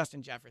missed on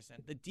Justin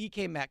Jefferson, the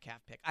DK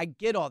Metcalf pick. I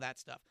get all that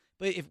stuff.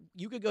 But if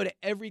you could go to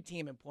every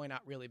team and point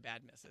out really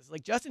bad misses,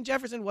 like Justin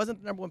Jefferson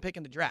wasn't the number one pick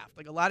in the draft.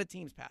 Like, a lot of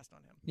teams passed on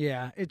him.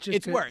 Yeah,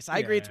 it's worse. I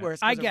agree, it's worse.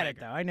 I get it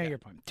though. I know your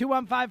point.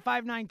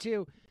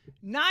 215-592-9494.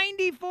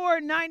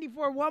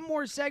 One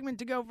more segment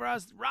to go for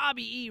us. Rob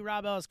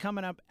L is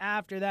coming up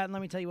after that. And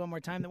let me tell you one more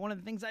time that one of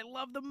the things I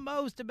love the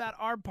most about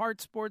our Part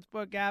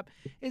Sportsbook app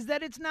is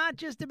that it's not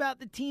just about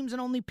the teams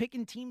and only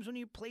picking teams when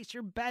you place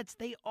your bets.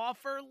 They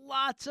offer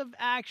lots of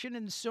action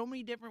and so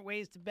many different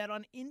ways to bet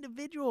on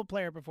individual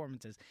player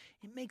performances.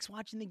 It makes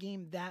watching the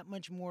game that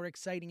much more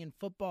exciting in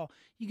football.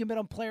 You can bet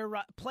on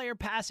player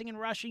passing and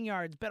rushing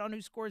yards, bet on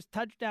who scores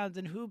touchdowns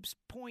and hoops,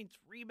 points,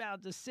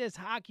 rebounds, assists,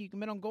 hockey. You can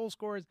bet on goal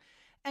scorers,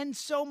 and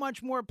so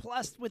much more.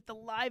 Plus, with the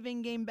live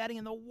in-game betting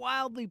and the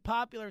wildly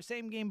popular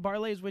same-game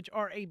parlays, which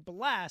are a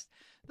blast,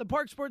 the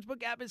Park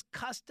Sportsbook app is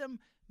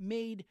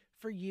custom-made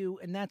for you,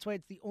 and that's why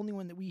it's the only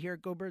one that we here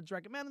at Go Birds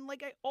recommend. And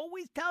like I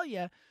always tell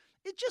you,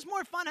 it's just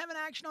more fun having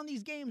action on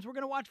these games. We're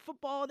going to watch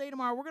football all day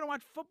tomorrow. We're going to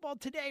watch football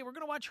today. We're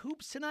going to watch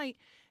hoops tonight.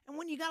 And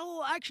when you got a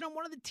little action on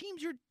one of the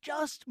teams, you're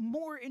just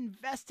more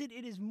invested.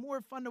 It is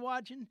more fun to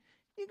watch, and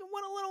you can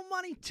win a little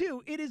money,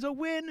 too. It is a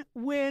win,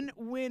 win,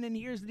 win. And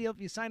here's the deal.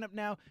 If you sign up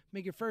now,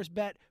 make your first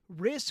bet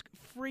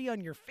risk-free on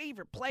your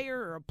favorite player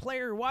or a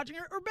player you're watching,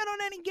 or bet on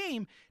any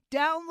game.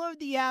 Download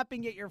the app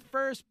and get your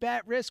first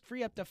bet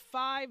risk-free up to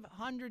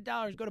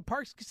 $500. Go to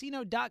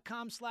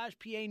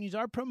parkscasino.com/PA and use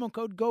our promo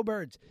code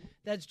GOBIRDS.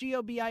 That's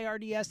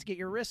GOBIRDS to get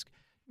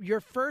your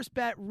first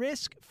bet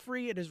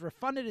risk-free. It is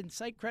refunded in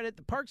site credit.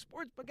 The Park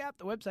Sportsbook app,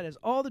 the website has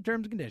all the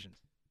terms and conditions.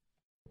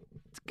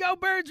 It's Go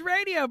Birds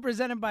Radio,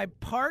 presented by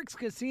Parks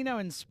Casino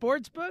and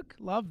Sportsbook.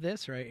 Love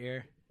this right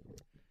here.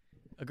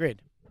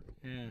 Agreed.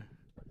 Yeah.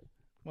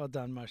 Well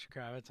done, Musha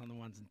Kravitz on the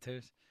ones and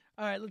twos.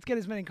 All right, let's get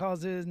as many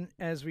calls in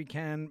as we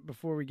can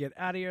before we get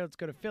out of here. Let's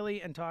go to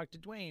Philly and talk to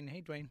Dwayne.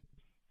 Hey, Dwayne.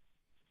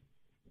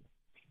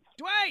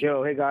 Dwayne!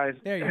 Yo, hey, guys.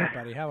 There you are,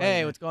 buddy. How are you?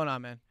 Hey, what's going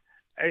on, man?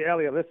 Hey,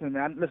 Elliot, listen,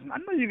 man. I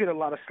know you get a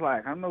lot of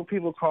slack. I know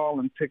people call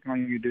and pick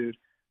on you, dude.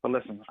 But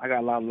listen, I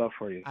got a lot of love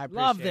for you. I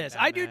love this.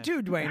 I do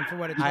too, Dwayne, for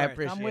what it's worth.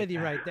 I'm with you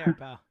right there,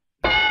 pal.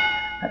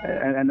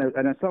 And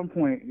at some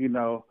point, you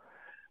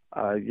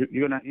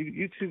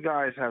two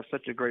guys have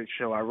such a great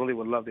show. I really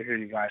would love to hear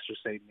you guys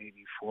just say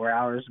maybe 4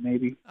 hours,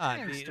 maybe.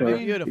 So,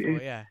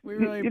 beautiful, yeah. We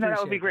really appreciate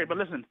that would be great. But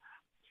listen,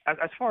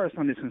 as far as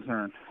Sunday's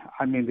concerned,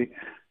 I mean,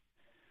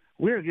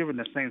 we're giving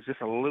the Saints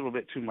just a little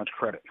bit too much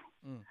credit.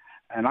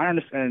 And I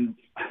understand.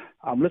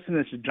 I'm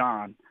listening to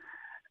John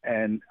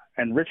and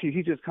Richie.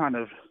 He just kind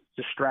of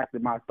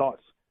distracted my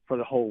thoughts for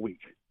the whole week.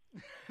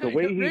 The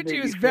way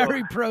Richie was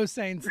very pro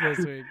Saints this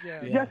week.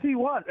 Yeah. Yes, he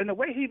was, and the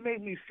way he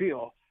made me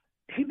feel,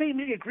 he made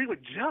me agree with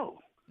Joe.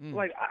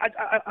 Like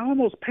I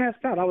almost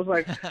passed out. I was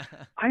like,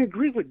 I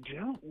agree with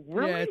Joe.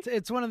 Really? Yeah,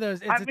 it's one of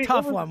those. It's a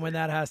tough one when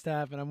that has to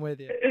happen. I'm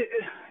with you.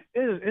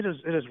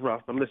 It is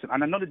rough, but listen,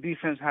 and I know the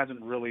defense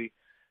hasn't really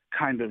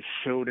kind of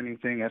showed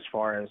anything as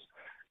far as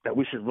that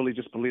we should really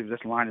just believe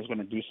this line is going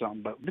to do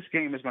something. But this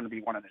game is going to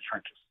be one in the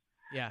trenches.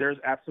 Yeah.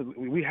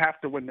 We have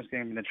to win this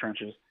game in the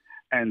trenches.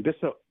 And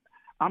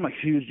I'm a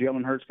huge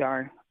Jalen Hurts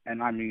guy,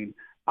 and I mean,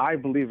 I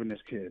believe in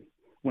this kid.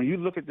 When you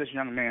look at this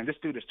young man, this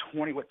dude is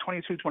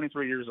 22,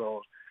 23 years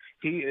old.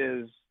 He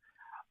is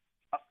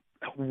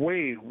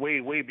way,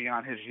 way, way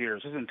beyond his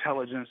years. His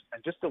intelligence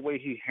and just the way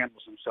he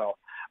handles himself.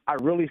 I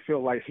really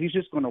feel like he's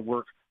just going to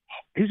work.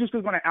 He's just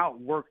going to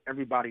outwork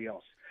everybody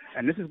else.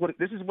 And this is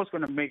what's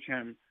going to make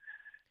him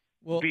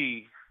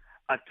be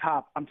a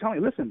top. I'm telling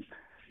you, listen.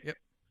 Yep.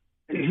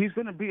 He's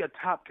going to be a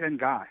top 10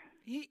 guy.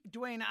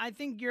 Dwayne, I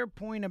think your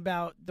point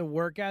about the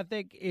work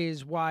ethic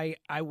is why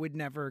I would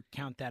never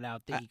count that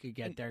out that he could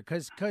get there.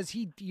 Because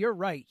you're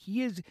right.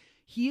 He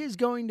is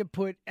going to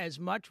put as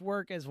much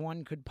work as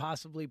one could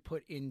possibly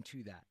put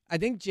into that. I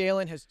think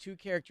Jalen has two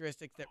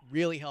characteristics that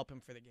really help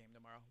him for the game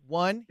tomorrow.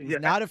 One, he's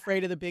not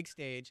afraid of the big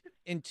stage.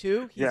 And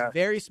two, he's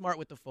very smart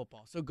with the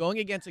football. So going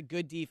against a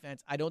good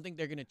defense, I don't think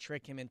they're going to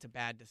trick him into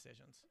bad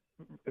decisions.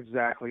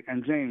 Exactly.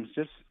 And James,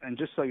 just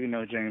so you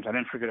know, James, I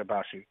didn't forget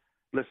about you.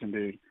 Listen,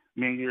 dude.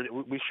 Me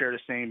and we share the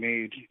same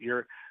age.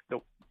 You're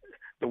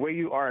the way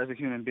you are as a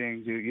human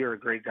being, dude. You're a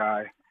great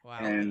guy, wow,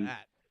 and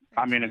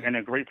and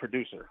a great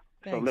producer.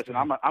 Thanks, so listen,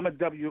 man. I'm a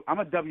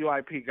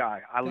WIP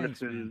guy. I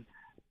listen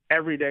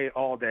every day,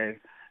 all day.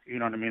 You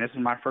know what I mean? This is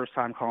my first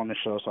time calling the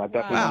show, so I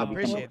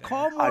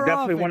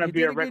definitely want to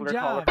be a regular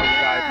caller for you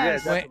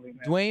guys. Yeah,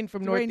 Dwayne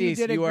from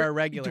Northeast, you are a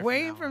regular.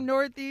 Dwayne from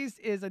Northeast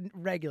is a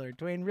regular.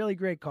 Dwayne, really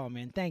great call,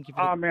 man. Thank you.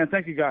 Man,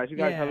 thank you guys. You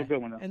guys have a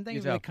good one. And thank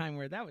you for the kind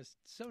word. That was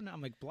so.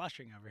 I'm like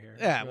blushing over here.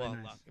 Yeah, really well,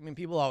 nice. look, I mean,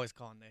 people always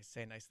call and they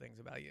say nice things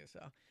about you. So,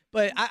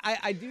 but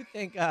I do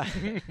think.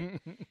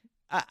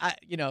 I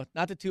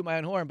not to toot my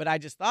own horn, but I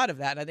just thought of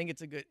that, and I think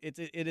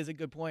it is a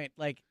good point.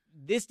 Like,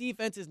 this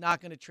defense is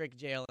not going to trick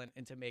Jalen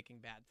into making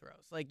bad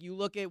throws. Like, you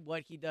look at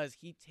what he does,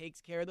 he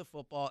takes care of the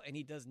football, and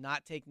he does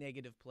not take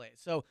negative plays.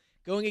 So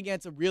going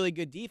against a really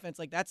good defense,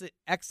 like, that's an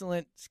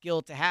excellent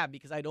skill to have,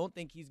 because I don't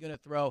think he's going to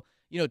throw,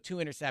 2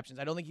 interceptions.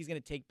 I don't think he's going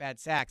to take bad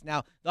sacks.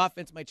 Now, the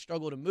offense might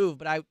struggle to move,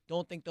 but I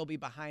don't think they'll be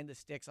behind the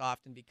sticks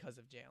often because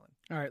of Jalen.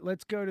 All right,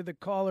 let's go to the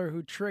caller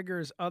who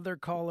triggers other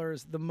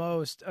callers the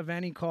most of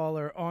any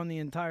caller on the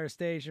entire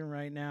station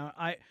right now.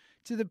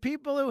 To the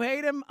people who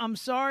hate him, I'm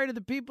sorry. To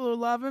the people who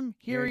love him,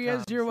 here he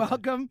is. You're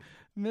welcome,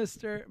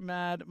 Mr.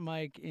 Mad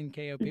Mike in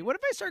KOP. What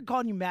if I start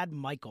calling you Mad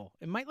Michael?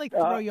 It might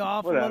throw you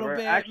off a little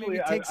bit. Actually,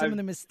 maybe take some of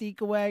the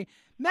mystique away.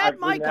 Mad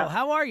Michael,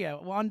 how are you?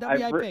 On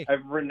WIP.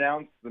 I've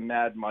renounced the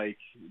Mad Mike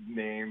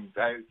name.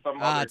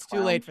 It's too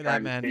late for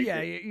that, man.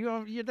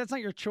 Yeah, that's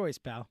not your choice,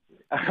 pal.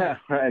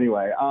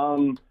 Anyway,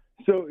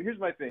 so here's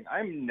my thing.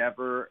 I'm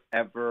never,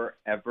 ever,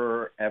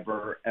 ever,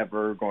 ever,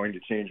 ever going to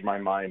change my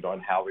mind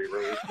on Howie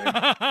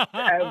Roseman.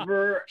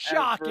 Ever.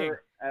 Shocking.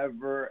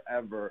 Ever.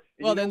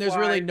 Well, then there's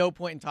really no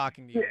point in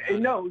talking to you.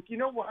 No, you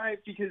know why?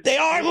 Because they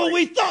are who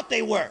we thought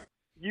they were.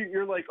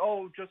 You're like,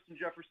 oh, Justin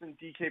Jefferson,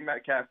 DK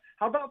Metcalf.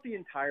 How about the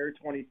entire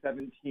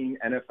 2017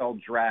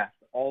 NFL draft?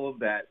 All of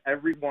that,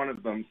 every one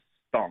of them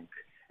stunk.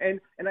 And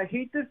I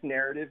hate this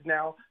narrative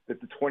now that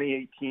the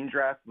 2018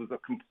 draft was a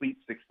complete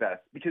success,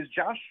 because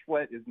Josh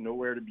Sweat is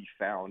nowhere to be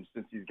found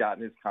since he's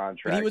gotten his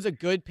contract. But he was a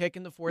good pick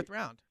in the 4th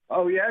round.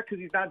 Oh, yeah, because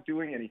he's not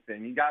doing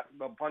anything. He got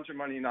a bunch of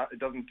money, it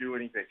doesn't do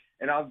anything.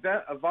 And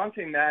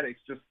Avonte Maddox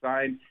just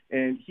signed,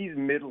 and he's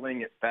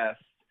middling at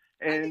best.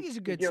 And, I think he's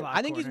a good slot corner.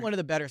 I think he's one of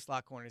the better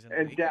slot corners in the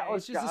league.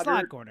 Dallas He's just a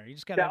slot corner. You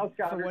just got to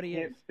for what he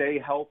can't is. stay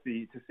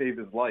healthy to save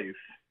his life.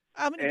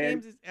 How many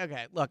games is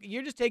okay? Look,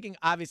 you're just taking,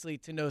 obviously,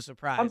 to no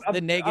surprise,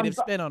 the negative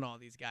spin on all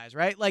these guys,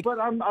 right? Like, but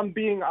I'm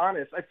being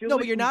honest. I feel no,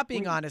 like but you're not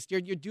being honest. You're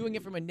doing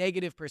it from a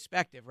negative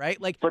perspective, right?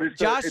 Like, but it's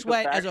Josh it's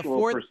Sweat a as a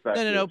 4th.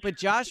 No. But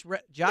Josh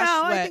Sweat.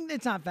 I think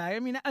that's not fair. I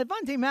mean,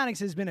 Avonte Maddox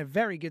has been a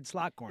very good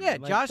slot corner. Yeah,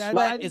 Josh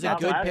Sweat is a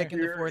good pick in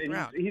the 4th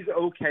round. He's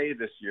okay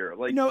this year.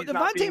 Like, no,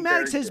 Avonte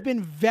Maddox has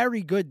been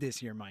very good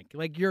this year, Mike.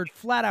 Like, you're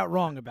flat out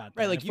wrong about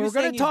that. Right, like, if we're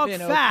going to talk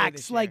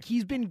facts, like,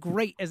 he's been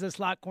great as a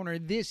slot corner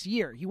this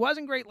year. He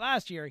wasn't great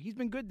last year. He's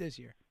been good this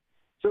year.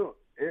 So,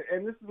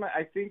 and this is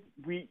I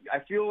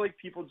feel like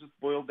people just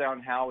boil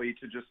down Howie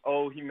to just,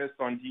 he missed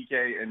on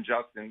DK and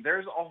Justin.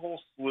 There's a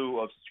whole slew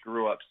of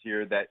screw-ups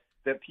here that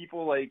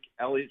people like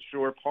Eliot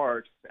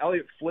Shorr-Parks,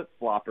 Eliot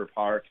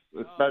Flip-Flopper-Parks,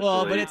 especially.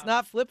 Well, but it's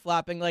not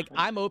flip-flopping. Like,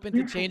 I'm open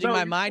to changing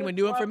my mind when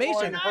new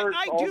information.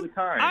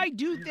 I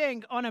do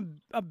think on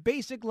a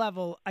basic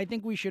level, I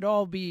think we should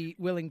all be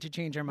willing to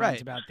change our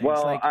minds about things.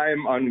 Well,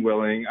 I'm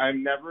unwilling. I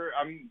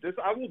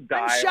will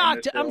die.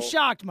 I'm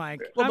shocked,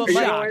 Mike. Well, I'm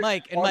shocked.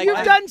 Mike,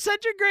 you've done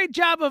such a great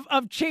job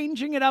of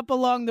changing it up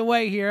along the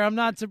way here. I'm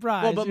not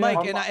surprised. Well, but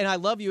Mike, and I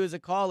love you as a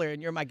caller,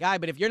 and you're my guy.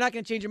 But if you're not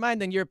going to change your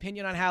mind, then your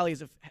opinion on Howie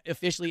is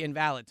officially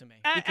invalid to me,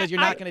 because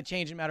you're not going to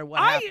change no matter what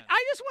happens.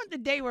 I just want the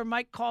day where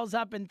Mike calls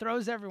up and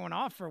throws everyone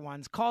off for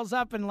once. Calls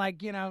up and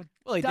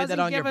well, he doesn't did that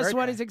on give your us birthday.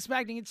 what he's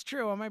expecting. It's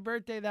true. On my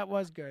birthday, that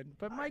was good.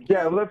 But Mike,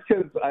 well, that's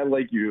because I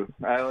like you.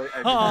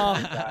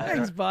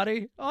 Thanks,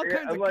 buddy. All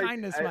kinds of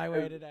kindness my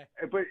way today.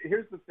 But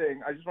here's the thing.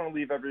 I just want to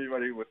leave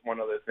everybody with one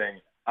other thing.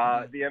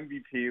 The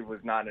MVP was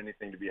not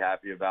anything to be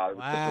happy about. It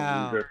was just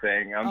a loser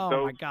thing.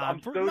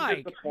 I'm so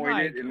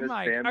disappointed in this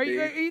fan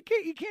base.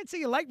 You can't say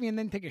you like me and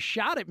then take a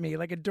shot at me,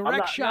 like a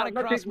direct shot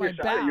across my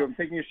back. I'm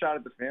taking a shot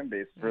at the fan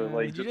base for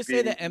Did you just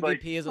say the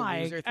MVP is a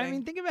loser thing? I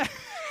mean, think about.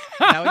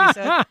 Is that what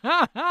you said?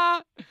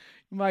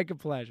 Mike, a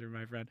pleasure,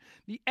 my friend.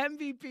 The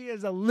MVP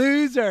is a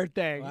loser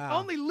thing. Wow.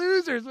 Only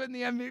losers win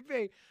the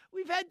MVP.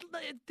 We've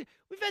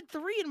had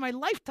 3 in my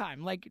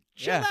lifetime. Like,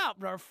 chill out,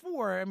 bro.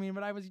 4. I mean,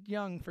 but I was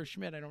young for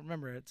Schmidt. I don't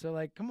remember it. So,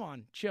 like, come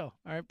on, chill.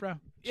 All right, bro.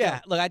 Chill.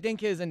 Yeah, look, I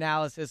think his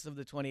analysis of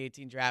the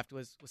 2018 draft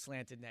was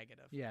slanted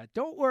negative. Yeah,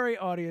 don't worry,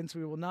 audience.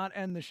 We will not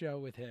end the show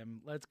with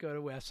him. Let's go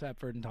to Wes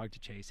Hepford and talk to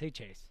Chase. Hey,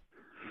 Chase.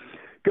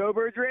 Go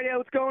Birds Radio.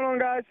 What's going on,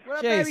 guys? What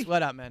up, Chase, baby?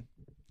 what up, man?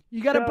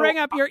 You got to bring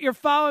up you're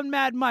following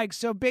Mad Mike,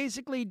 so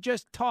basically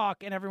just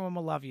talk and everyone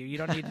will love you. You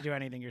don't need to do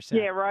anything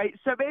yourself. Yeah, right.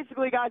 So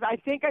basically, guys, I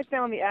think I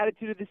found the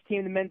attitude of this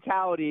team, the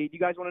mentality. Do you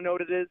guys want to know what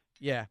it is?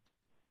 Yeah.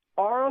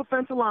 Our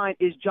offensive line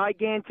is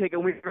gigantic,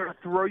 and we're going to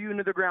throw you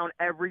into the ground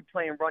every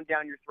play and run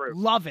down your throat.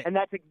 Love it. And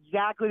that's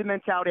exactly the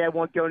mentality I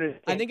want going into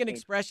the I think an game.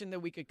 expression that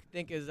we could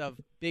think is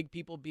of big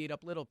people beat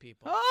up little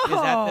people.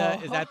 Oh,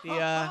 Is that the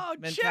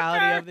mentality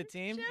chipper, of the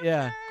team? chipper.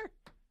 Yeah.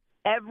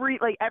 Every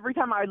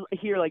time I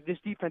hear this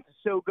defense is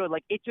so good,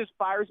 it just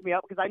fires me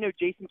up because I know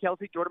Jason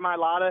Kelsey, Jordan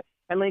Mailata,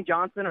 and Lane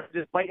Johnson are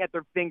just biting at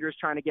their fingers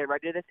trying to get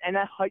ready to this, and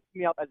that hypes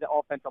me up as an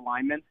offensive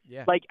lineman.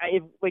 Yeah.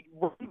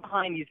 Run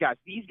behind these guys.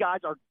 These guys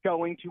are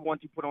going to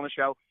want to put on a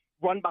show.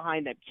 Run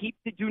behind them.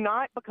 Do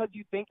not, because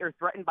you think you're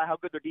threatened by how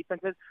good their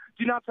defense is,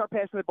 do not start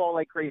passing the ball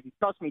like crazy.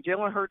 Trust me,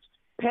 Jalen Hurts,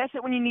 pass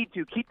it when you need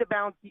to. Keep the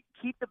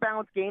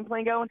balanced game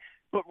plan going,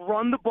 but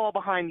run the ball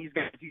behind these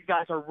guys. These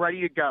guys are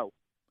ready to go.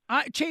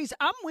 Chase,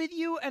 I'm with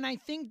you, and I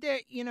think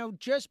that,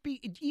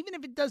 even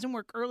if it doesn't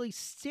work early,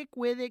 stick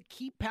with it,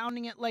 keep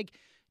pounding it.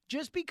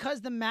 Just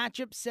because the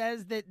matchup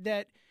says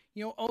that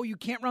you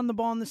can't run the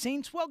ball on the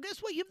Saints, well,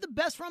 guess what? You have the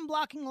best run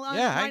blocking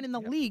line in the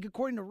league,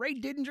 according to Ray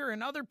Didinger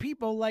and other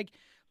people.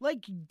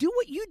 Do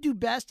what you do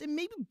best and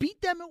maybe beat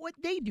them at what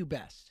they do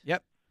best.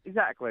 Yep.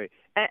 Exactly.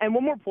 And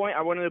one more point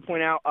I wanted to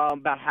point out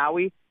about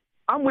Howie.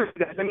 I'm with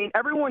you guys. I mean,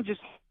 everyone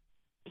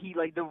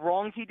the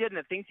wrongs he did and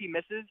the things he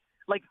misses,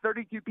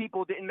 32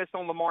 people didn't miss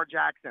on Lamar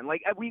Jackson.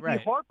 We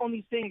harp on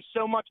these things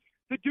so much.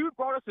 The dude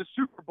brought us a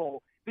Super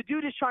Bowl. The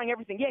dude is trying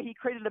everything. Yeah, he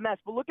created a mess,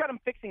 but look at him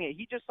fixing it.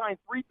 He just signed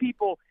 3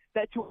 people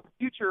that to a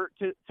future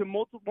to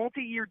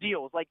multi-year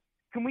deals.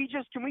 Can we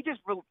just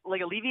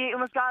alleviate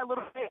on this guy a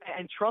little bit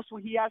and trust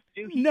what he has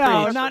to do?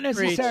 No, not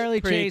necessarily,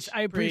 Chase.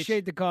 I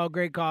appreciate the call.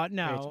 Great call.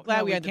 No,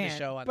 glad we ended the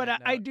show on but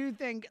that I note. do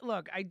think.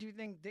 Look, I do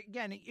think that,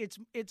 again,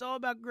 it's all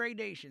about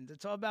gradations.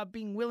 It's all about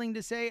being willing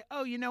to say,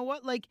 oh, you know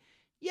what?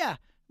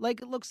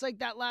 It looks like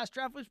that last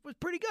draft was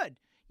pretty good.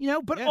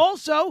 But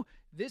also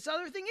this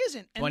other thing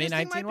isn't. And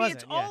 2019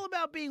 wasn't. It's all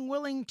about being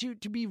willing to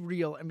be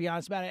real and be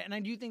honest about it. And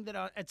I do think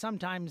that at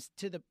sometimes,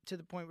 to the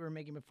point we were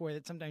making before,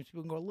 that sometimes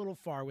people can go a little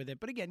far with it.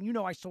 But again,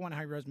 I still want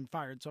Howie Roseman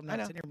fired, so I'm not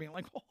sitting here being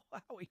like, oh,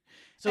 Howie.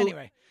 So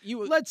anyway,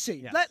 let's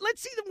see. Yes.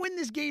 Let's see them win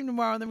this game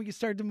tomorrow, and then we can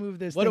start to move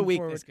this. What thing a week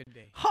forward. this could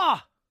be.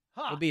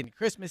 It'll be in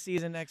Christmas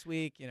season next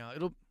week.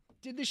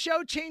 Did the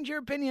show change your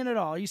opinion at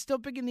all? Are you still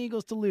picking the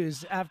Eagles to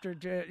lose after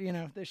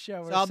the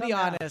show? So I'll be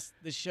honest.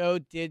 The show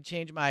did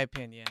change my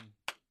opinion.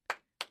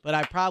 But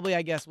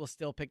I guess we'll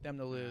still pick them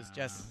to lose.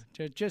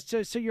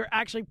 So you're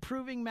actually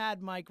proving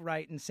Mad Mike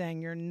right and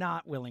saying you're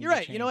not willing. You're to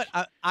right. change. You know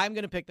what? I'm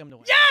going to pick them to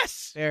win.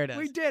 Yes, there it is.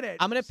 We did it.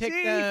 I'm going to pick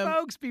them. See,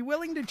 folks, be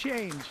willing to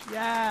change.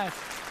 Yes,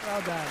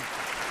 well done.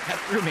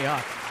 That threw me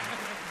off.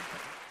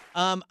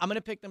 I'm going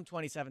to pick them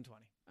 27-20.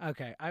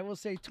 Okay, I will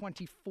say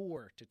 24-20,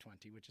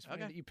 which is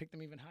funny that you picked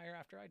them even higher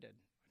after I did,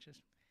 which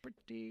is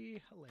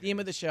pretty hilarious. Theme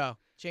of the show: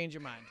 change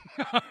your mind.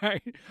 All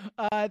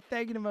right.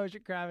 Thank you to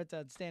Moshe Kravitz.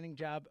 Outstanding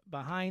job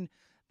behind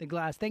the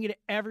glass. Thank you to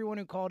everyone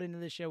who called into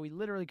the show. We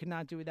literally could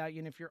not do without you.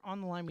 And if you're on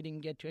the line, we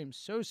didn't get to him.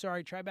 So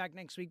sorry. Try back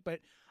next week.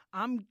 But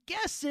I'm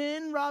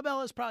guessing Rob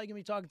Ellis probably going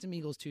to be talking some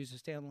Eagles too. So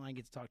stay on the line.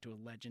 Get to talk to a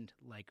legend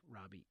like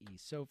Robbie E.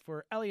 So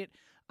for Elliot,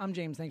 I'm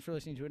James. Thanks for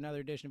listening to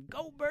another edition of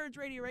Go Birds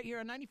Radio right here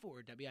on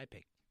 94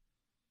 WIP.